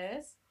 First one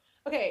is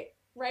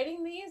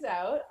writing these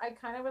out, I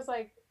kind of was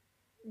like,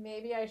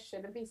 maybe I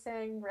shouldn't be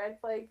saying red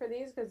flag for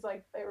these because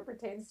like it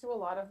pertains to a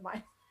lot of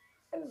mine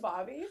and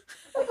Bobby's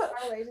like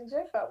our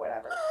relationship, but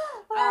whatever.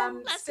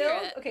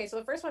 Okay, so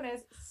the first one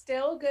is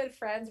still good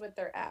friends with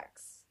their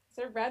ex. Is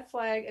it a red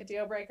flag, a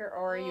deal breaker,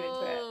 or are you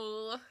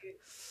into it?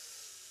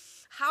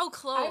 How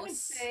close? I would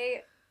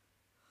say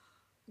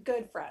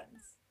good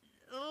friends.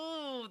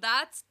 Oh,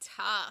 that's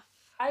tough.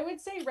 I would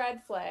say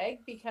red flag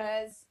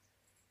because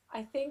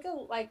I think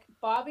like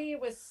Bobby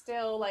was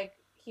still like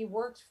he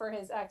worked for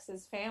his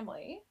ex's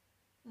family.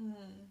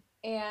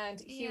 And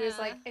he was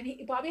like, and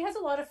Bobby has a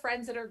lot of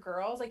friends that are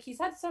girls. Like he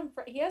has some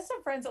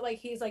friends that like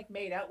he's like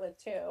made out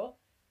with too.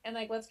 And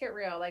like, let's get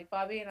real. Like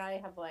Bobby and I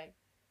have like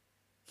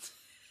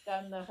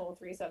done the whole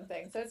threesome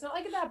thing. So it's not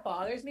like that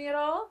bothers me at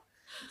all.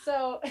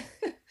 So,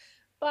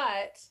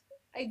 but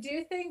I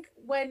do think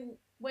when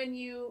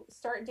you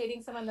start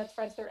dating someone that's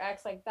friends with their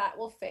ex, like that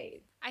will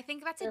fade. I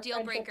think that's a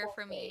deal breaker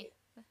for me.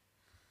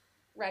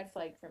 Red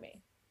flag for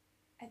me.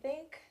 I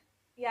think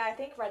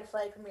red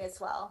flag for me as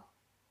well.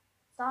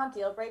 It's not a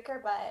deal breaker,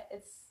 but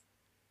it's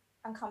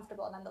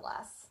uncomfortable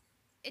nonetheless.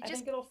 I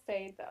think it'll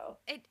fade though.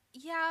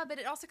 But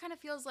it also kind of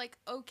feels like,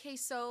 okay,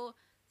 so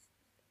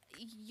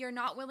you're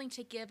not willing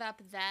to give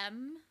up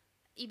them,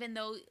 even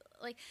though,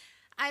 like,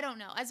 I don't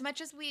know. As much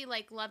as we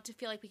like love to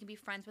feel like we can be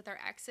friends with our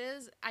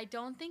exes, I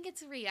don't think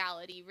it's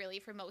reality really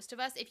for most of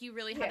us. If you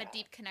really have a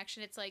deep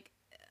connection, it's like,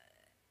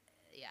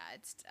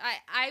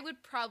 I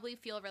would probably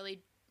feel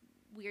really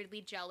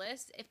weirdly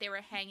jealous if they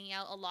were hanging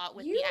out a lot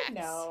with the ex.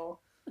 No.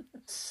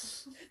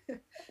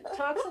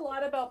 Talks a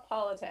lot about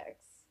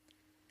politics.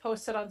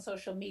 Posted on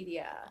social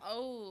media.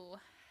 Oh.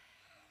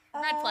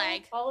 Red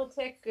flag.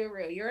 Politic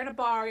guru. You're in a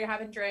bar, you're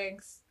having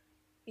drinks.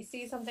 He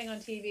sees something on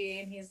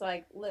TV and he's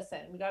like, listen,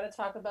 we got to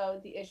talk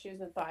about the issues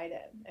with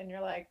Biden. And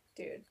you're like,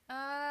 dude.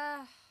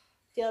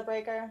 Deal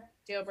breaker.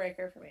 Deal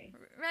breaker for me.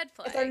 Red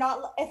flag. If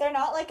they're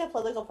not like a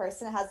political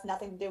person that has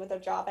nothing to do with their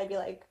job, I'd be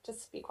like,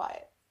 just be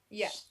quiet.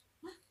 Yeah.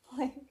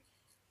 Like,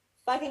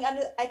 but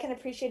I can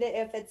appreciate it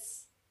if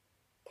it's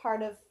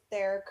part of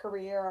their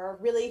career or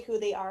really who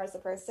they are as a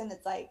person.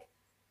 It's like,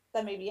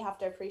 then maybe you have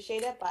to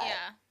appreciate it. But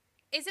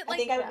is it like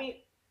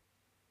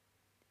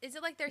Is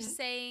it like they're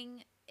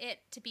saying it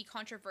to be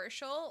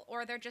controversial,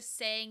 or they're just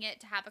saying it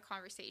to have a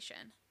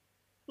conversation?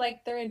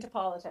 Like they're into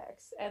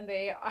politics and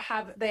they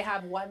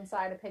have one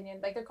side opinion,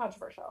 like they're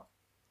controversial.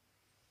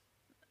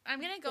 I'm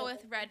gonna go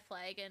with red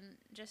flag and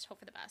just hope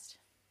for the best.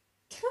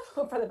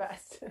 Hope for the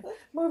best.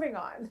 Moving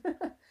on.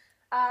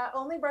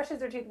 Only brushes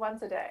their teeth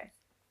once a day.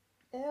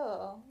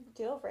 Ew,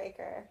 deal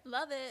breaker.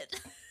 Love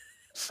it.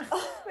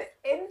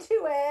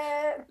 Into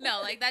it.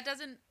 No, like that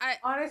doesn't.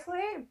 Honestly,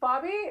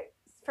 Bobby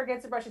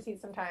forgets to brush his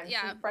teeth sometimes.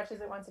 Yeah. He brushes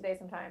it once a day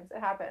sometimes. It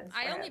happens.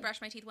 I only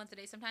brush my teeth once a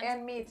day sometimes.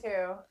 And me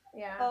too.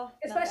 Yeah. Oh,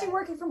 especially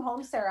working from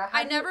home, Sarah.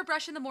 I never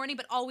brush in the morning,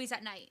 but always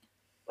at night.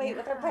 Wait,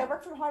 if I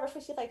work from home, I brush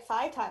my teeth like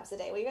 5 times a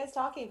day. What are you guys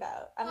talking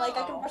about? I'm like,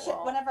 I can brush it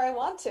whenever I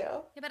want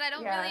to. Yeah, but I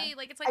don't really,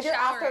 like, it's like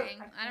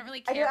showering. I don't really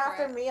care. I do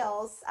it after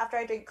meals, after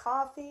I drink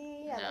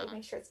coffee, and I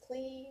make sure it's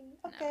clean.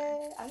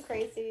 Okay, I'm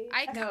crazy.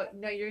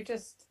 No, you're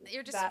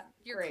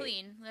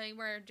clean. Like,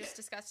 we're just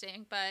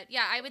disgusting. But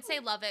yeah, I would say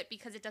love it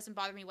because it doesn't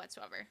bother me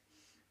whatsoever.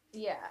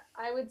 Yeah,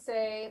 I would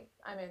say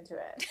I'm into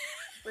it.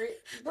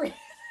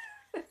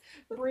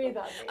 Breathe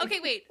on me.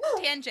 Okay, wait.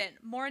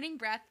 Tangent. Morning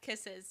breath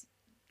kisses.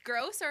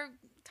 Gross or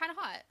kind of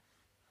hot?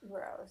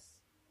 Gross.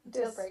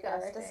 Deal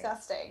breaker.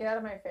 Disgusting. Get out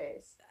of my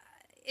face.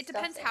 It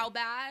depends how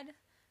bad.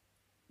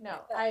 No,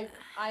 I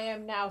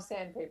am now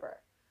sandpaper.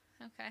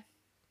 Okay.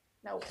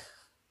 No.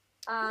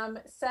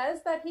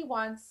 Says that he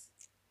wants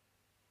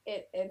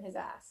it in his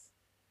ass.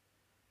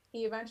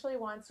 He eventually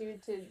wants you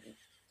to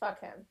fuck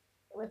him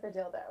with a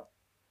dildo.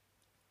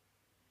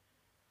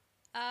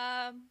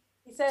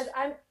 He says,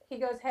 he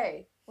goes,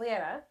 hey,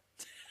 Leanna,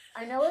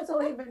 I know it's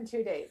only been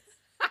 2 dates,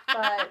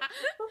 but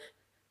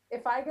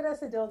if I get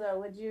us a dildo,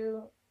 would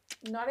you,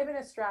 not even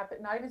strap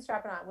it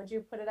on, would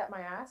you put it at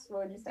my ass?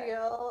 What would you say?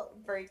 Deal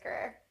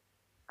breaker.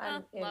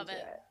 I'm love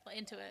it.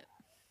 Into it.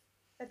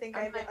 I think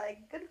I'd be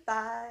like,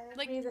 goodbye.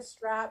 Like the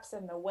straps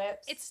and the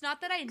whips. It's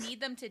not that I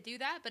need them to do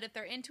that, but if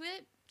they're into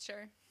it,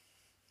 sure.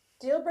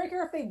 Deal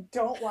breaker if they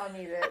don't want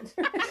me to.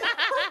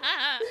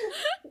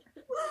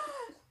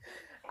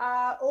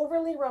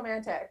 Overly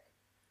romantic.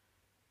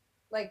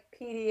 Like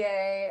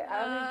PDA.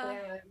 I don't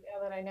think Leanna,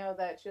 that I know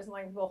that she doesn't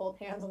like people hold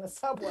hands on the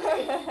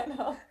subway.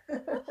 No.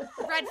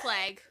 Red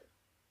flag.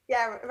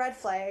 Yeah, red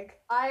flag.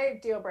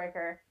 Deal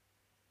breaker.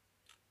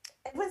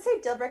 I wouldn't say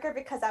deal breaker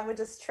because I would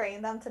just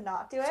train them to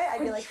not do it. I'd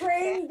be like,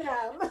 train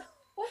them.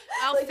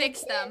 I'll like,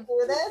 fix you them. can't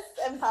do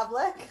this in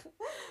public.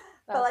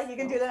 But like you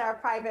can so do it in our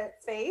private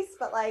space.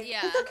 But like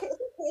Yeah. it's okay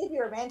to be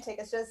romantic.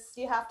 It's just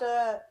you have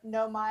to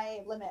know my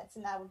limits,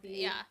 and that would be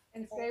Yeah.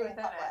 and stay within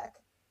it.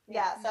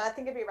 Yeah, so I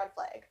think it'd be a red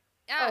flag.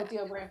 Yeah. Oh,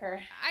 deal breaker.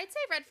 I'd say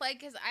red flag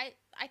because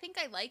I think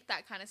I like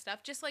that kind of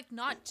stuff. Just like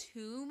not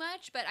too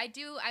much, but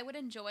I would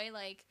enjoy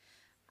like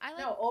I like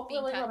No, being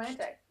overly touched.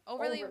 romantic.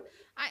 Overly.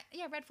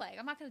 Yeah, red flag.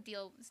 I'm not gonna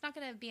deal. It's not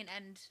gonna be an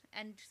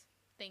end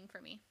thing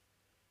for me.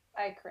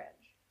 I cringe.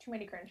 Too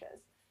many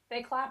cringes.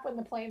 They clap when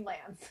the plane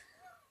lands.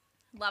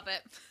 Love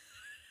it.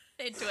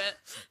 Into it.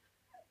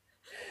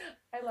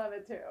 I love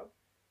it too.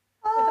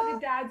 It's like the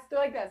dads. They're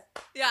like this.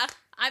 Yeah,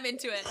 I'm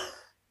into it.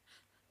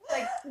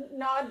 Like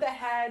nod the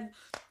head.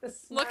 The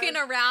smart, Looking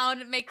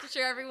around, making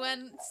sure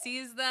everyone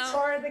sees them.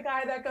 or the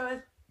guy that goes,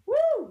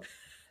 "Woo!"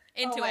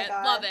 Into my it.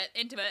 God. Love it.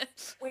 Into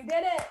it. We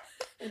did it.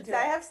 Into So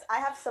I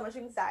have so much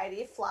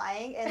anxiety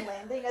flying and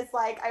landing. It's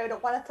like I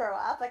don't want to throw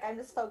up. Like I'm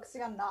just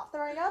focusing on not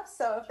throwing up.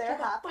 So if they're Shut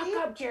the happy,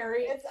 fuck up,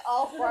 Jerry. it's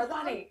all This for is them.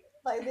 funny.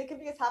 Like they can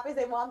be as happy as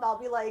they want. I'll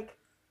be like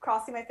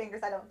crossing my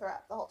fingers. I don't throw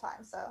up the whole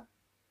time. So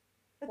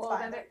it's Well,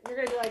 fine. then you're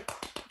gonna be like,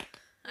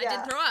 I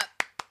did throw up.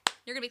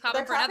 You're gonna be clapping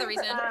They're for another clapping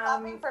for- reason. they're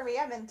clapping for me.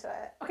 I'm into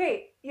it.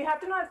 okay, you have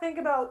to not think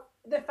about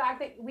the fact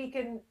that we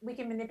can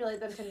manipulate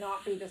them to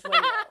not be this way.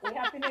 though. We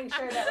have to make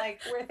sure that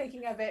like we're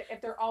thinking of it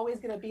if they're always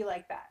gonna be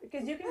like that.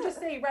 Because you can just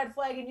say red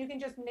flag and you can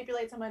just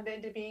manipulate someone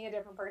into being a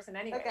different person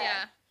anyway. Okay.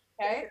 Yeah.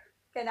 Okay.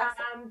 Okay, next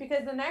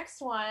Because the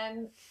next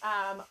one,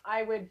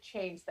 I would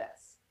change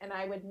this, and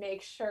I would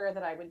make sure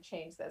that I would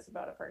change this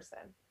about a person.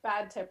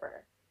 Bad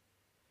tipper.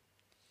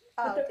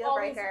 But oh, they're deal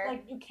always, breaker.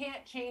 like you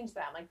can't change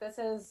them. Like this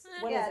is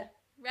what is yeah, it?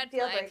 Red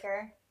deal flag.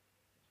 breaker.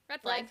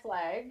 Red flag. Red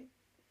flag.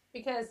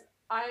 Because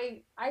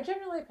I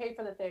generally pay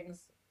for the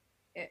things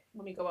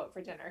when we go out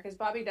for dinner. Because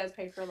Bobby does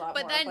pay for a lot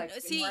But more. then, like, the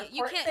see, more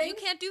you important can't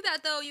things. do that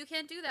though. You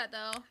can't do that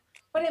though.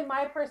 But in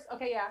my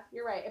okay, yeah,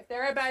 you're right. If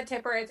they're a bad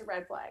tipper, it's a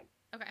red flag.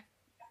 Okay.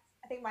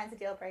 I think mine's a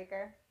deal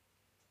breaker.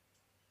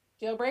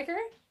 Deal breaker.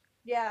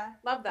 Yeah.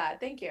 Love that.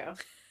 Thank you.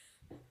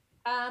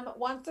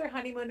 Once their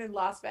honeymoon in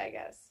Las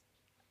Vegas.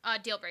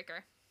 Deal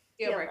breaker.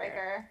 Deal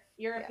breaker.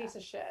 You're a piece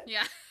of shit.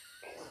 Yeah.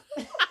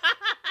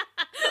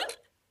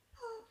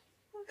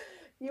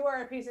 You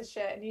are a piece of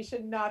shit, and you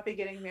should not be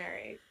getting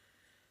married.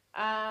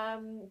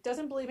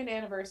 Doesn't believe in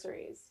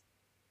anniversaries.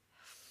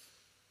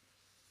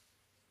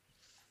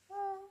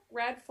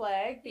 Red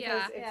flag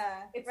because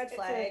Yeah. it's Red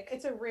flag.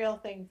 It's a real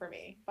thing for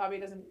me. Bobby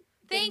doesn't.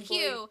 Thank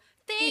you.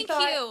 Thank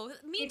thought- you.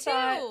 Me he too.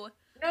 thought-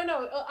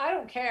 No, I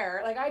don't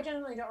care. Like I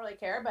generally don't really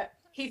care, but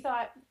he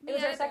thought Me it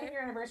was our either. second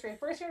year anniversary.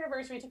 First year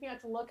anniversary, he took me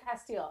out to Le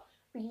Castile.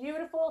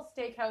 Beautiful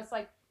steakhouse,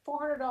 like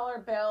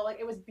 $400 bill. Like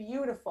it was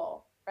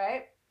beautiful,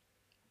 right?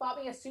 Bought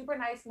me a super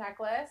nice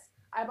necklace.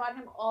 I bought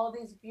him all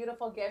these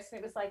beautiful gifts, and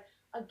it was like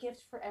a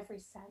gift for every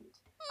cent.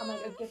 I'm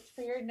like, a gift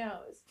for your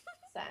nose,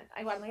 cent.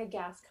 I bought him like a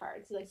gas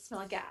card, so like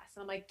smell gas.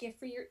 And I'm like, gift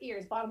for your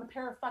ears. Bought him a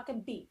pair of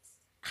fucking Beats.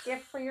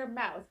 Gift for your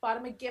mouth. Bought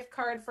him a gift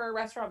card for a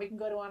restaurant we can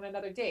go to on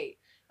another date.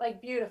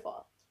 Like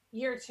beautiful.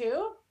 Year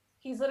 2,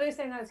 he's literally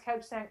sitting on his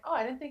couch saying, "Oh,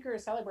 I didn't think we were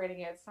celebrating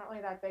it. It's not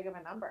really that big of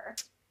a number.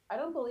 I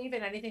don't believe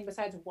in anything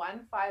besides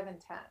 1, 5,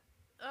 and 10."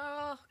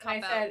 Oh, And cop I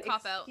out. said,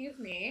 Cop out. "Excuse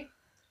me."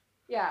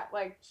 Yeah,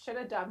 like should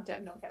have dumped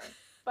him. No kidding.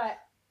 But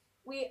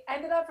we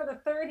ended up for the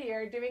 3rd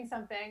year doing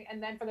something,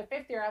 and then for the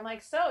 5th year, I'm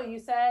like, "So you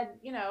said,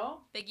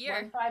 Big year.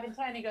 1, 5, and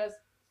 10?" He goes,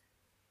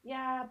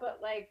 "Yeah, but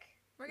like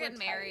We're getting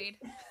tight. married.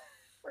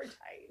 We're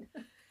tight."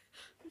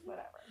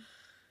 Whatever.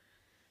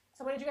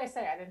 So what did you guys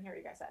say? I didn't hear what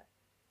you guys said.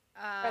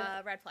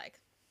 Red flag.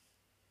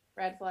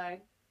 Red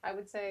flag. I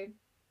would say.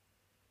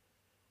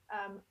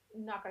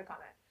 Not gonna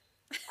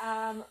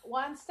comment.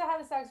 Wants to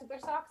have sex with their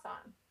socks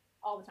on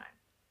all the time.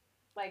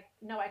 Like,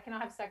 no, I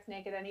cannot have sex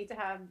naked. I need to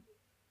have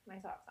my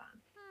socks on.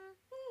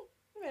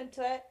 I'm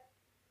into it.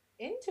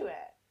 Into it.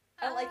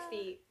 I don't like Uh,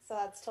 feet, so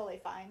that's totally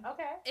fine.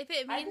 Okay. If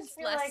it I means just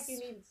feel less, like you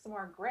need some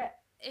more grit.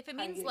 if it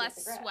how means you less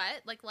get the grip.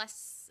 sweat, like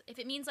less, if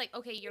it means like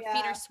okay, your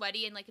feet Yeah. are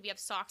sweaty and like if you have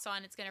socks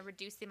on, it's gonna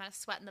reduce the amount of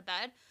sweat in the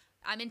bed.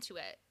 I'm into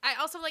it. I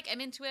also like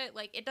I'm into it.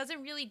 Like it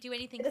doesn't really do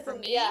anything It for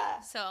doesn't- me. yeah.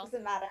 So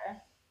Doesn't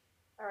matter.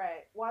 All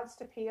right. Wants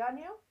to pee on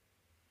you?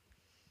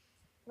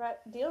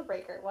 Deal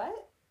breaker.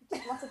 What?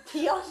 Wants to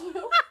pee on you?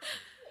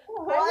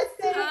 I What? would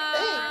say Uh,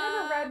 kind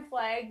of a red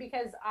flag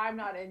because I'm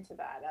not into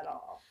that at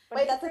all. But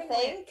Wait, just that's a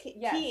saying, thing?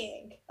 yes.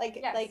 Peeing. Like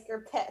Yes. like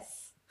your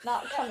piss.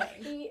 Not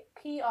coming.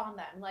 pee on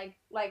them, like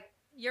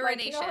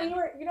urination.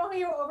 Like, you know how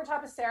you were over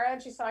top of Sarah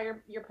and she saw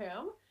your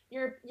poom.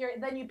 You're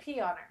then you pee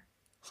on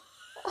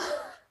her.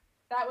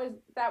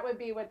 That would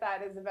be what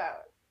that is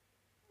about.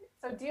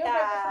 So deal breaker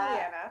for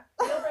Leanna.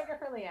 Deal breaker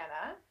for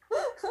Leanna.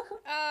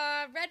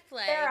 Red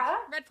flag. Sarah?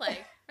 Red flag.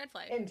 Red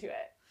flag. Into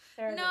it.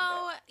 Sarah's No,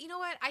 into it. you know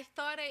what? I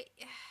thought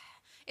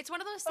it's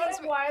one of those Thought things.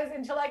 it was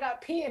until I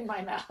got pee in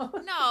my mouth.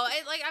 No,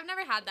 like I've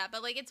never had that,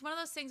 but like it's one of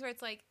those things where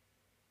it's like,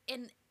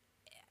 in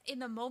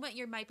the moment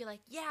you might be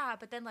like, yeah,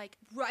 but then like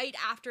right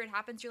after it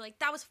happens, you're like,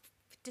 that was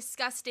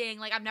disgusting.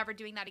 Like, I'm never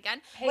doing that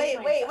again. Wait.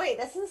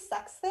 This is a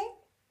sex thing?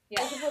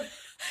 Yeah. This is a-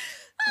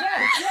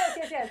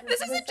 Yes.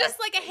 This isn't just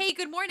like a hey,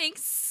 good morning.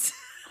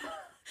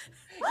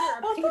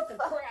 You're a piece of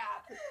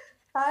crap.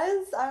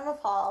 Guys, I'm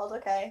appalled.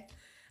 Okay.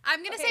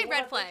 I'm gonna say what red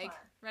about this flag. one?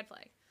 Red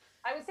flag.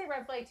 I would say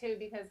red flag too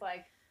because like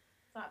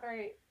it's not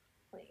very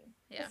clean.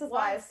 Yeah. This is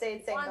why I've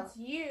stayed single. Wants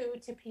you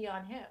to pee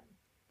on him.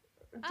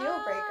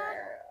 Deal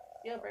breaker.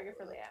 Deal breaker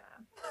for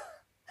Leanna.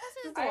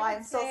 This is why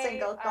I'm still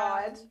single.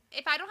 God.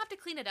 If I don't have to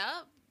clean it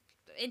up,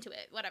 into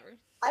it, whatever.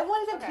 I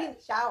wanted to Okay. pee in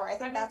the shower. I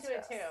think I'm that's into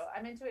it gross. too.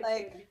 I'm into it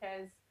Like- too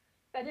because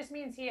that just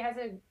means he has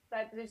a.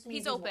 That just means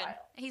He's open. wild.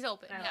 He's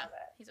open. And I Yeah. love it.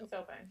 He's He's open.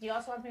 open. He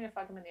also wants me to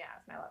fuck him in the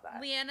ass, and I love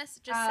that. Leanna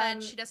just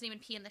said she doesn't even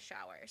pee in the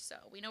shower, so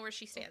we know where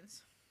she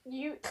stands.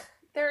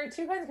 There are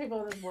two kinds of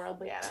people in this world,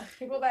 Leanna.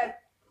 People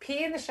that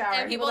pee in the shower,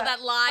 And people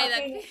that lie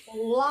fucking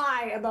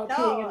lie about No,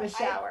 peeing in the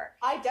shower.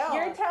 I don't.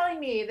 You're telling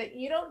me that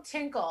you don't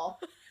tinkle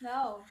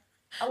No.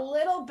 a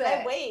little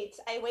bit.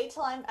 I wait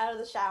till I'm out of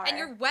the shower. And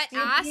your wet Do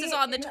you ass pee is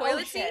on the in the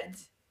toilet ocean?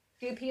 seat.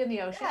 Do you pee in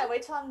the ocean? Yeah, I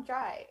wait till I'm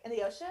dry. In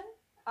the ocean?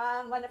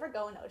 I never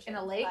go in the ocean. In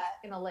a lake?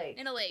 but- In a lake.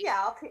 In a lake.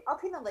 Yeah, I'll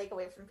pee in the lake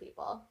away from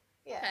people.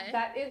 Yeah. Okay.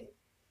 That is.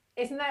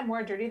 Isn't that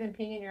more dirty than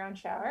peeing in your own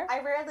shower? I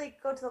rarely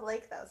go to the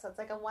lake though, so it's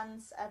like a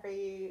once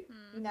every.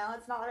 Hmm. No,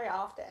 it's not very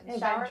often.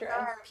 Adventurous. Showers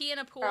are. Pee in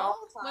a pool? all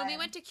the When we time.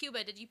 went to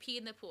Cuba, did you pee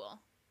in the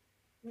pool?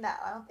 No,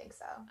 I don't think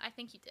so. I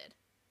think you did.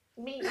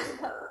 Me.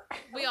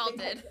 We all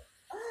did.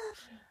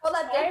 Well,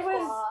 that big I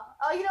was- pool.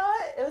 Oh, you know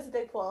what? It was a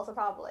big pool, so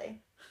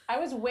probably. I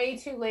was way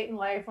too late in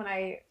life when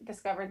I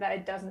discovered that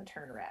it doesn't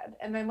turn red.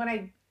 And then when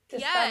I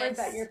discovered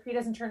that Yes. your pee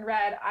doesn't turn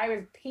red, I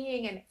was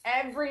peeing in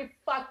every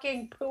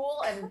fucking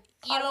pool and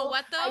You know puddle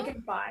what, I though?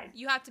 could find.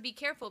 You have to be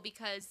careful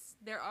because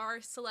there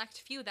are select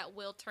few that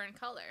will turn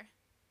color.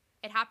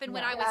 It happened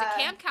when I was Yeah. a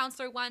camp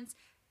counselor once,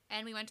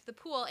 and we went to the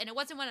pool, and it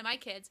wasn't one of my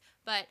kids,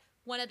 but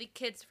one of the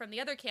kids from the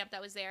other camp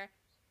that was there.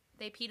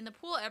 They peed in the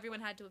pool. Everyone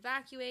had to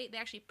evacuate. They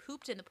actually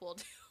pooped in the pool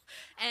too,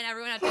 and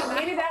everyone had to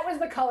Maybe evacuate. that was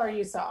the color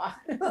you saw.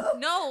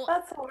 No,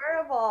 That's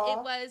horrible.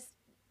 it was.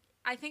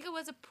 I think it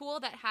was a pool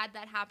that had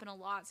that happen a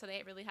lot, so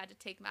they really had to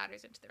take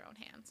matters into their own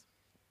hands.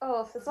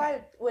 Oh, that's why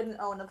I wouldn't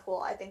own a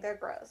pool. I think they're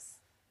gross.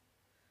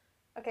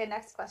 Okay,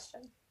 next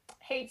question.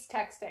 Hates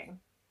texting.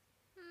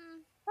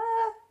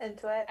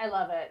 Into it. I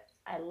love it.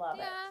 I love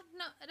Yeah, it.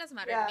 no, it doesn't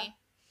matter Yeah. to me.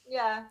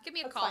 Yeah. Give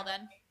me a that's call fine.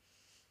 then.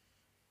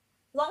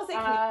 As long as they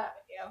communicate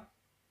with you.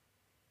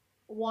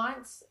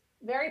 Wants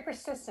very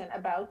persistent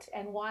about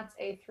and wants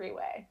a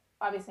three-way.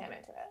 Obviously, I'm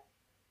into it.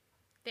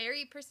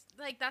 Very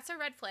like that's a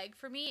red flag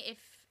for me if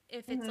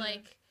it's Mhm.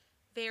 like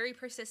very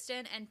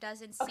persistent and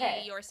doesn't see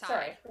Okay, your side.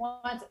 sorry.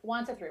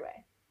 Wants a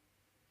three-way.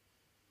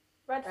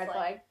 Red Red flag.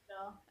 flag.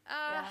 No.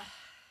 Uh, Yeah.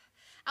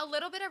 A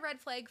little bit of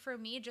red flag for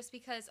me, just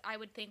because I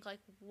would think like,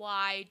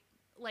 why,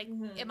 like,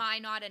 Mhm. am I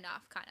not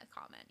enough? Kind of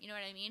comment. You know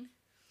what I mean?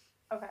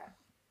 Okay.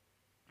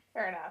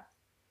 Fair enough.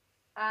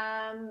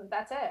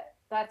 That's it.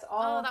 That's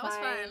all. Oh, of that was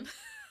my-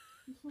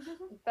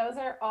 fun. Those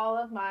are all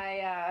of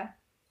my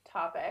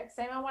topics.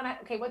 Anyone want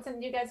to? Okay, what's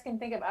in? You guys can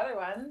think of other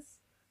ones.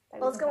 that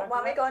we Let's can go. talk Why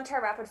don't we about. go into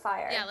our rapid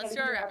fire? Yeah, let's we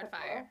do can our do rapid rapid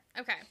fire.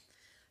 Okay.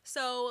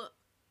 So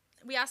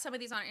we asked some of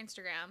these on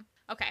Instagram.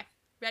 Okay,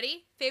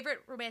 ready? Favorite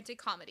romantic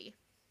comedy?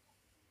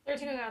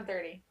 13 on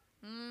 30.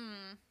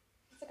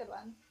 That's a good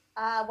one.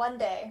 One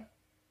day.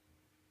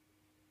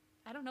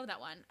 I don't know that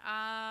one.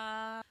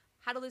 How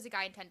to Lose a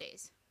Guy in 10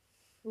 Days.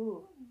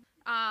 Ooh,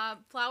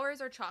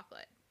 Flowers or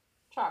chocolate?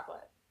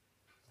 chocolate.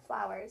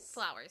 Flowers.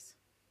 Flowers.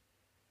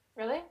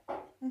 Really?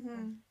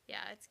 Mm-hmm.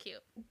 Yeah, it's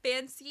cute.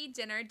 Fancy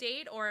dinner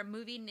date or a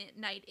movie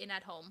night in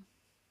at home?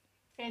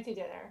 Fancy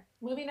dinner.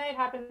 Movie night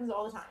happens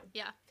all the time.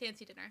 Yeah,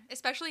 fancy dinner.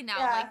 Especially now,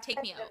 Yeah, like,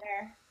 take me out.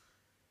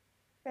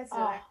 Fancy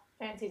Oh, dinner.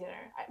 fancy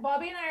dinner.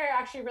 Bobby and I are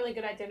actually really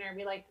good at dinner.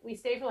 We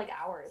stay for like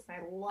hours, and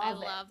I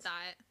love it. I love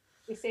that.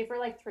 We stay for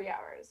like 3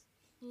 hours.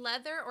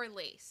 Leather or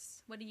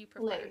lace? What do you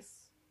prefer?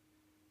 Lace.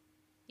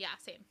 Yeah,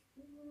 same.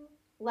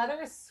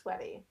 Leather is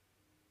sweaty,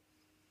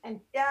 and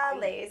Yeah,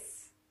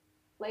 lace.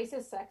 lace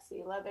is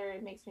sexy. Leather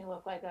it makes me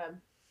look like a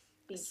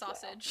beach whale.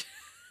 Sausage.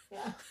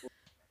 Yeah.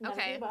 Okay.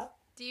 Never give up.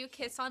 Do you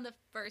kiss on the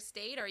first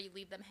date or you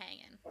leave them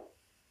hanging?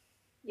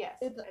 Yes,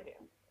 It's- I do.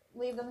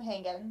 Leave them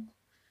hanging.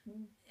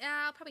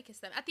 Yeah, I'll probably kiss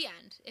them at the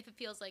end if it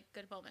feels like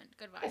good moment,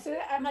 good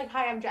vibe. I'm like,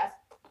 hi, I'm Jess.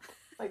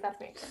 Like that's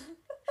me.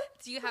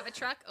 Do you have a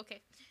truck?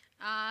 Okay.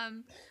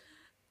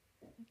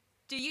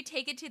 Do you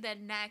take it to the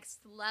next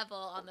level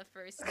on the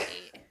first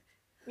date?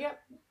 Yep.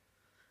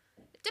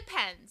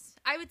 Depends.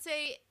 I would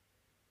say,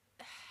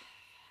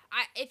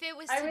 if it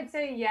was, I would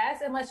say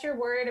yes, unless you're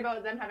worried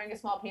about them having a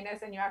small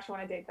penis and you actually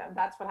want to date them.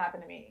 That's what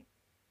happened to me.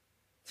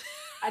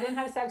 I didn't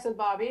have sex with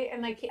Bobby,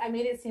 and like I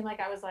made it seem like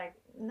I was like,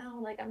 no,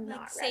 like I'm Like,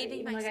 not saving ready.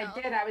 Even, like myself.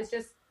 I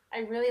did. I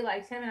really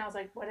liked him, and I was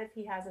like, what if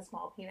he has a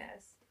small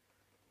penis?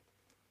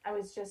 I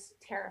was just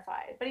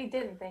terrified, but he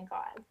didn't. Thank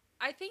God.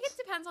 I think it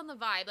depends on the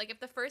vibe. Like, if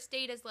the first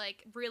date is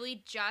like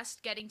really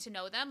just getting to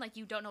know them, like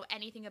you don't know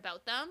anything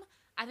about them,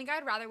 I think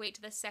I'd rather wait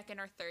to the second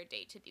or third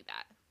date to do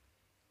that.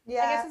 I guess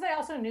Yeah. since I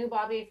also knew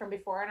Bobby from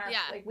before, and our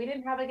Yeah. like we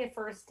didn't have like a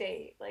first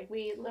date. Like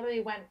we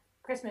literally went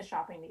Christmas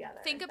shopping together.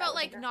 Think That about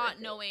was like our not first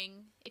date.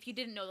 knowing if you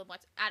didn't know them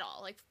much at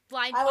all. Like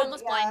blind, I would,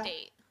 almost blind yeah.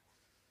 date.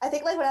 I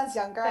think like when I was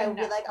younger, I Then would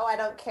be no. like, oh, I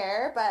don't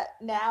care. But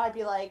now I'd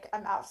be like,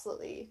 I'm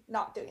absolutely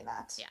not doing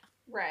that. Yeah.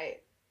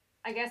 Right.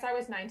 I guess I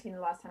was 19 the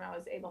last time I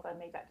was able to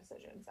make that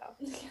decision.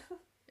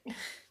 So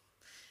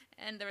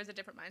And there was a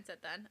different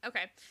mindset then.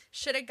 Okay.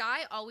 Should a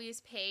guy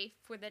always pay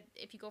for the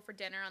if you go for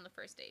dinner on the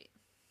first date?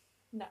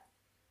 no.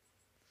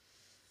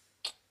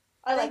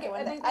 I like think- it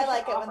when I they, think I they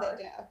like should it when offer.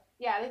 they do.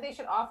 Yeah, I think they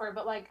should offer,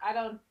 but like I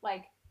don't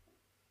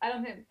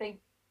think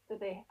that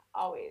they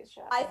always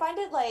should. I find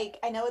it like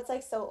I know it's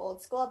like so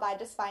old school, but I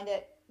just find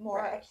it more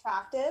Right.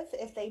 attractive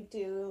if they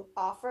do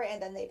offer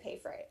and then they pay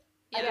for it.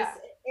 I Yeah. just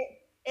it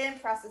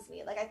impresses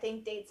me. Like I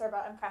think dates are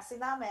about impressing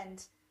them,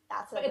 and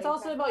that's But a it's way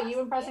also to about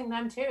you impress me.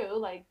 impressing them too,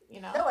 like, you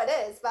know. No, it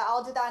is, but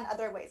I'll do that in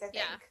other ways. I think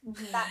Yeah.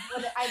 Mhm. that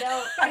would I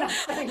know. I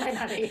think my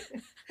honey.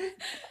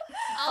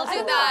 I'll I do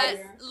will that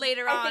either.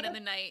 later I on think in the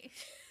night.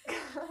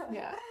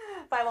 Yeah.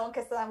 If I won't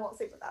kiss them, I won't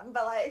sleep with them.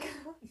 But like,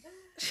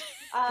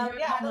 You're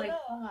yeah, I I'm don't like, know.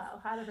 oh,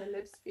 how do my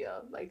lips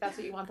feel? Like that's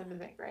what you want them to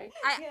think, right?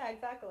 Yeah,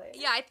 exactly.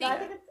 Yeah, I No, I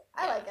think think it's,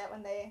 I like it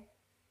when they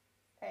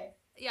pay.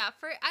 yeah,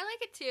 I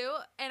like it too.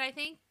 And I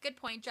think good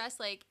point, Jess,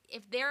 like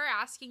if they're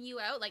asking you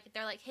out, like if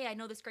they're like, "Hey, I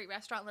know this great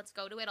restaurant, let's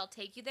go to it. I'll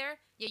take you there."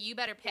 Yeah, you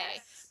better pay.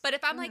 Yes. But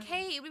if I'm like, Mhm.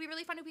 "Hey, it would be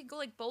really fun if we could go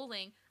like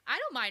bowling." I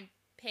don't mind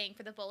paying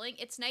for the bowling.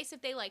 It's nice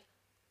if they like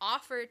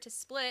offer to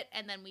split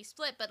and then we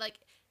split, but like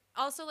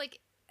also like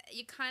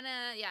you kind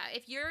of yeah,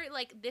 if you're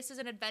like this is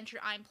an adventure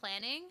I'm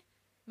planning,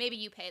 maybe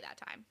you pay that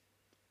time.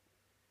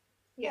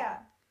 Yeah.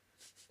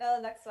 Now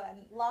the next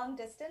one, long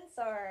distance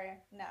or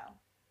no?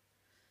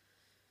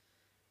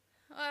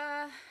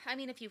 I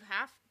mean, if you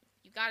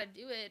got to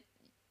do it,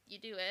 you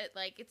do it.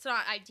 Like it's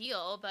not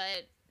ideal,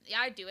 but yeah,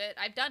 I do it.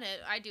 I've done it.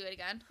 I do it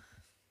again.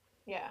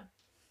 Yeah.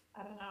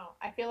 I don't know.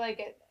 I feel like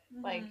it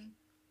like Mhm.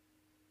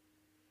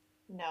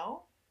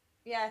 no.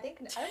 Yeah, I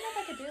don't know if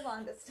I could do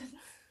long distance.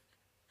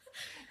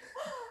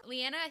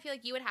 Leanna, I feel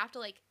like you would have to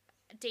like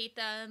date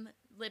them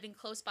living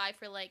close by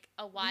for like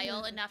a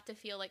while enough to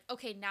feel like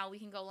okay, now we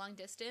can go long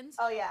distance.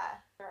 Oh yeah.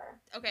 Sure.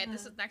 Okay,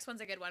 this is next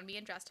one's a good one. Me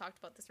and Jess talked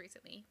about this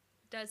recently.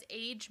 Does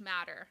age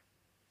matter?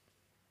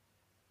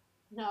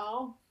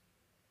 No.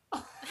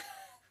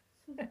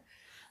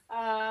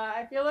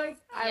 I feel like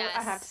I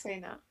have Yes. to say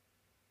no.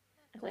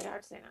 I feel like I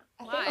have to say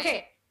no. Why?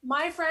 Okay,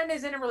 my friend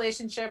is in a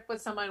relationship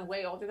with someone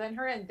way older than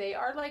her, and they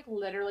are like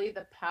literally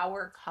the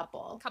power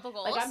couple. Couple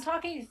goals. Like I'm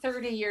talking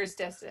 30 years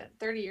distant,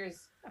 30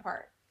 years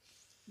apart.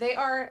 They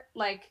are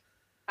like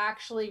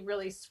actually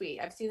really sweet.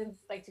 I've seen them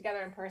like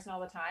together in person all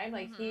the time.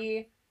 Like Mhm.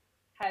 he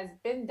has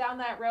been down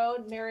that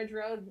road, marriage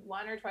road,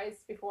 one or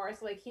twice before.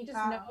 So like he just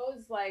Wow.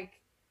 knows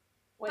like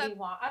what he But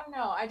wants. I don't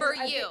know. I for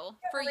think you,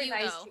 they're for really you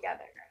nice though,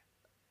 together.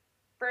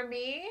 For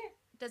me,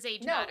 does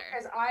age no, matter?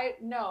 because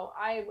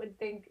I would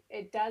think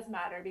it does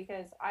matter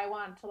because I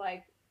want to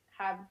like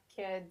have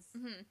kids,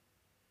 Mhm.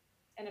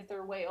 and if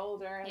they're way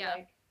older, Yeah.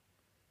 like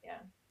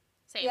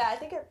Same.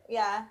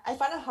 Yeah, I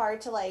find it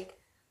hard to like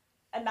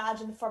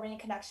imagine forming a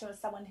connection with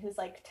someone who's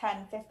like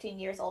 10, 15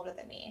 years older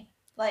than me.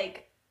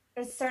 Like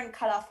there's a certain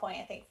cutoff point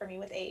I think for me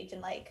with age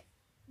and like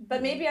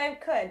but maybe I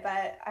could,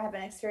 but I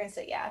haven't experienced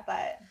it yet.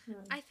 But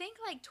I think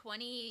like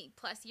 20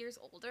 plus years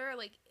older,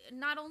 like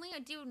not only I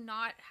do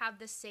not have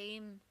the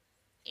same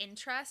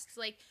interests,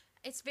 like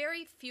it's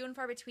very few and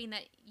far between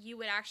that you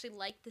would actually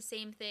like the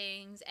same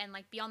things and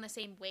like be on the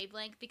same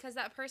wavelength because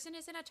that person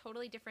is in a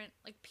totally different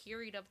like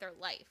period of their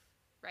life,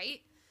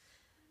 right?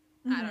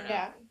 I don't know.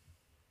 yeah,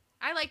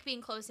 I like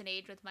being close in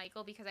age with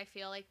Michael because I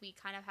feel like we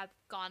kind of have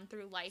gone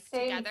through life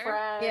same together.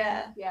 friend.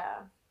 Yeah. Yeah.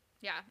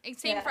 Yeah, and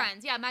same Yeah.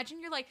 friends. Yeah,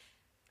 imagine you're like,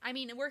 I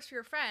mean, it works for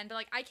your friend, but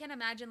like, I can't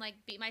imagine like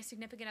my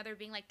significant other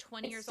being like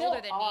 20 It's years still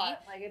older than me, odd.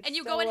 Like, it's and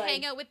you still, go and like,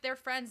 hang out with their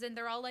friends, and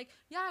they're all like,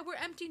 "Yeah, we're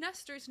empty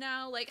nesters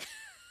now." Like,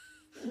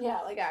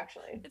 Yeah, like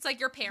actually. it's like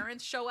your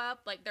parents show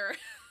up, like they're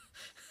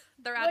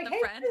they're at Like, the hey,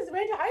 friend. we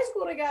went to high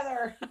school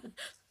together.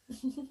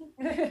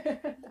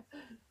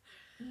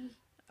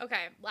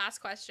 Okay, last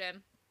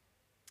question.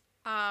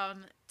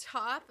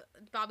 Top.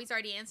 Bobby's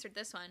already answered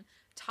this one.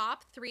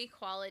 Top 3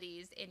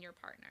 qualities in your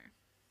partner.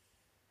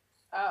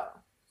 Oh.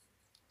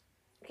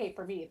 Okay,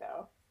 for me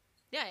though.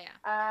 Yeah,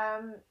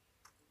 yeah.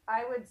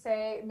 I would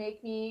say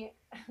make me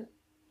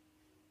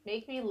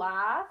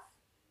laugh,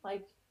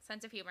 like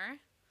Sense of humor.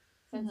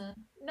 not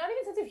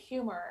even sense of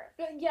humor,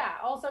 but yeah,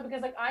 also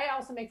because like I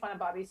also make fun of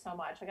Bobby so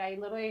much. Like I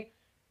literally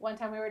one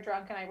time we were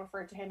drunk and I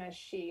referred to him as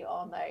she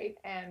all night,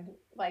 and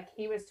like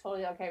he was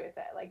totally okay with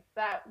it. Like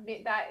that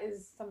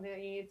is something that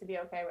you need to be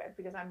okay with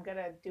because I'm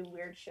gonna do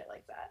weird shit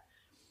like that.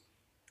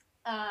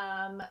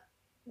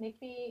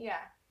 Make me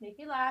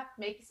laugh,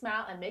 make me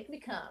smile, and make me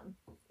come.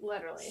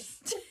 Literally.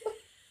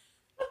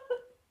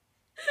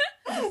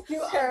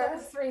 Do all Sure.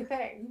 those 3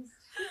 things.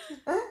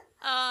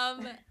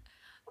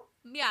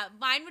 Yeah,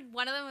 mine would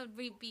one of them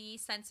would be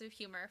sense of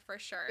humor for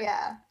sure.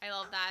 Yeah. I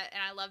love that,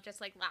 and I love just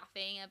like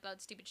laughing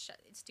about stupid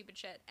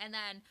shit. And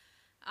then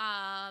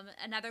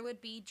Another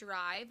would be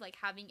drive, like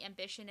having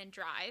ambition and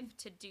drive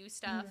to do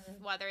stuff,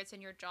 whether it's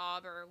in your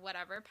job or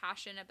whatever,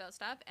 passion about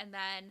stuff. And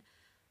then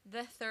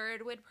the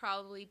third would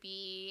probably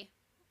be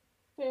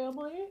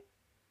family.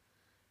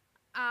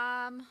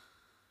 I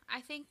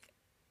think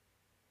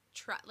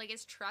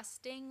it's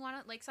trusting one,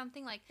 like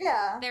something like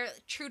Yeah. they're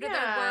true to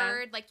their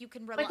word, like you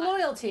can rely, like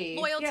loyalty,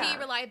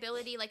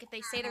 reliability. Like if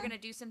they say they're gonna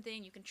do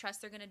something, you can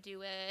trust they're gonna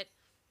do it.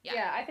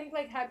 Yeah, I think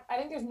I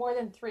think there's more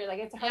than 3. Like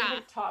it's hard to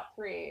pick top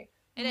 3.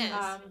 It is.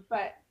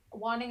 But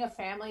wanting a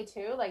family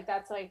too, like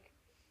that's like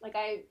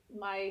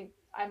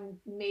I'm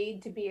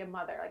made to be a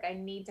mother. Like I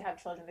need to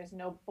have children. There's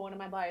no bone in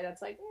my body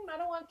that's like I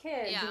don't want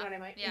kids. Yeah. You know what I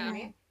mean? Yeah. You know what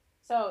I mean?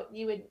 So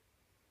you would,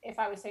 if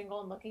I was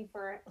single and looking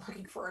for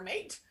a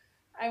mate,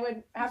 I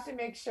would have to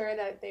make sure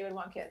that they would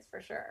want kids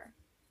for sure.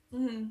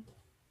 Mm-hmm.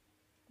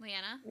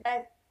 Leanna?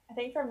 I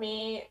think for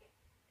me,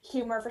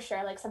 humor for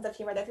sure, like sense of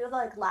humor. They have to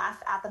like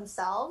laugh at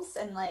themselves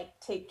and like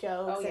take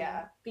jokes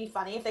and be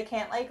funny. If they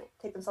can't like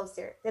take themselves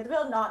serious, they have to be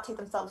able to not take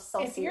themselves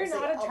so seriously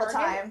if you're not a all target, the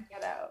time.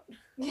 Get out.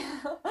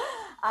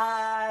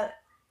 Yeah.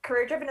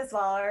 Career driven as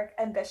well, or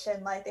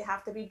ambition. Like they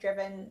have to be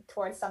driven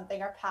towards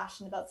something or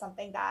passionate about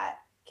something that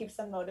keeps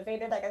them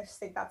motivated. Like I just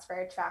think that's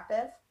very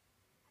attractive.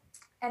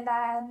 And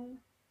then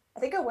I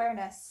think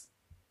awareness,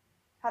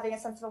 having a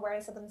sense of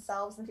awareness of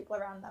themselves and people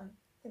around them.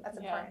 I think that's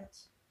important.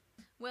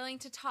 Willing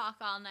to talk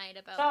all night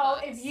about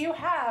So books. if you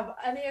have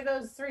any of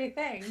those 3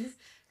 things,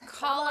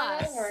 call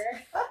us.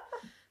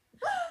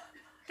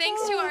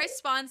 Thanks to Oh. our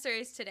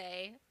sponsors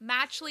today,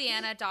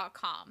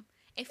 matchleanna.com.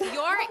 If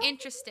you're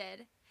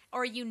interested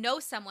or you know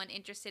someone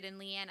interested in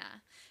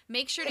Leanna,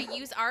 make sure to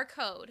use our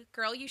code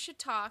Girl You Should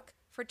Talk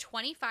for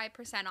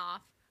 25%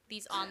 off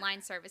these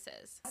online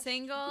services.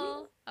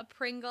 Single, a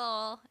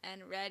Pringle,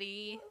 and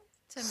ready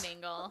to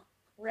mingle.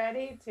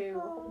 Ready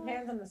to put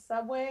hands on the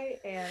subway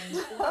and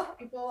walk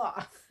people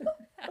off.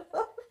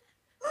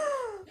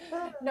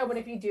 No, but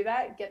if you do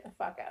that, get the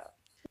fuck out.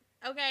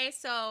 Okay,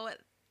 so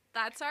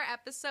that's our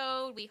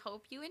episode. We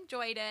hope you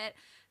enjoyed it.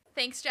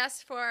 Thanks,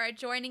 Jess, for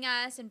joining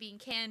us and being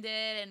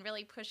candid and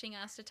really pushing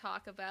us to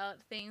talk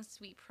about things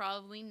we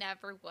probably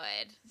never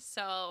would.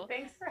 So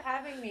thanks for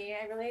having me.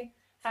 I really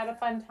had a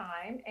fun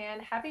time,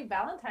 and happy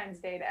Valentine's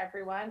Day to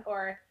everyone,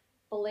 or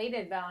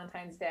belated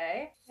Valentine's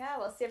Day. Yeah,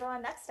 we'll see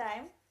everyone next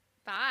time.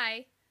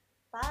 bye.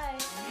 Bye.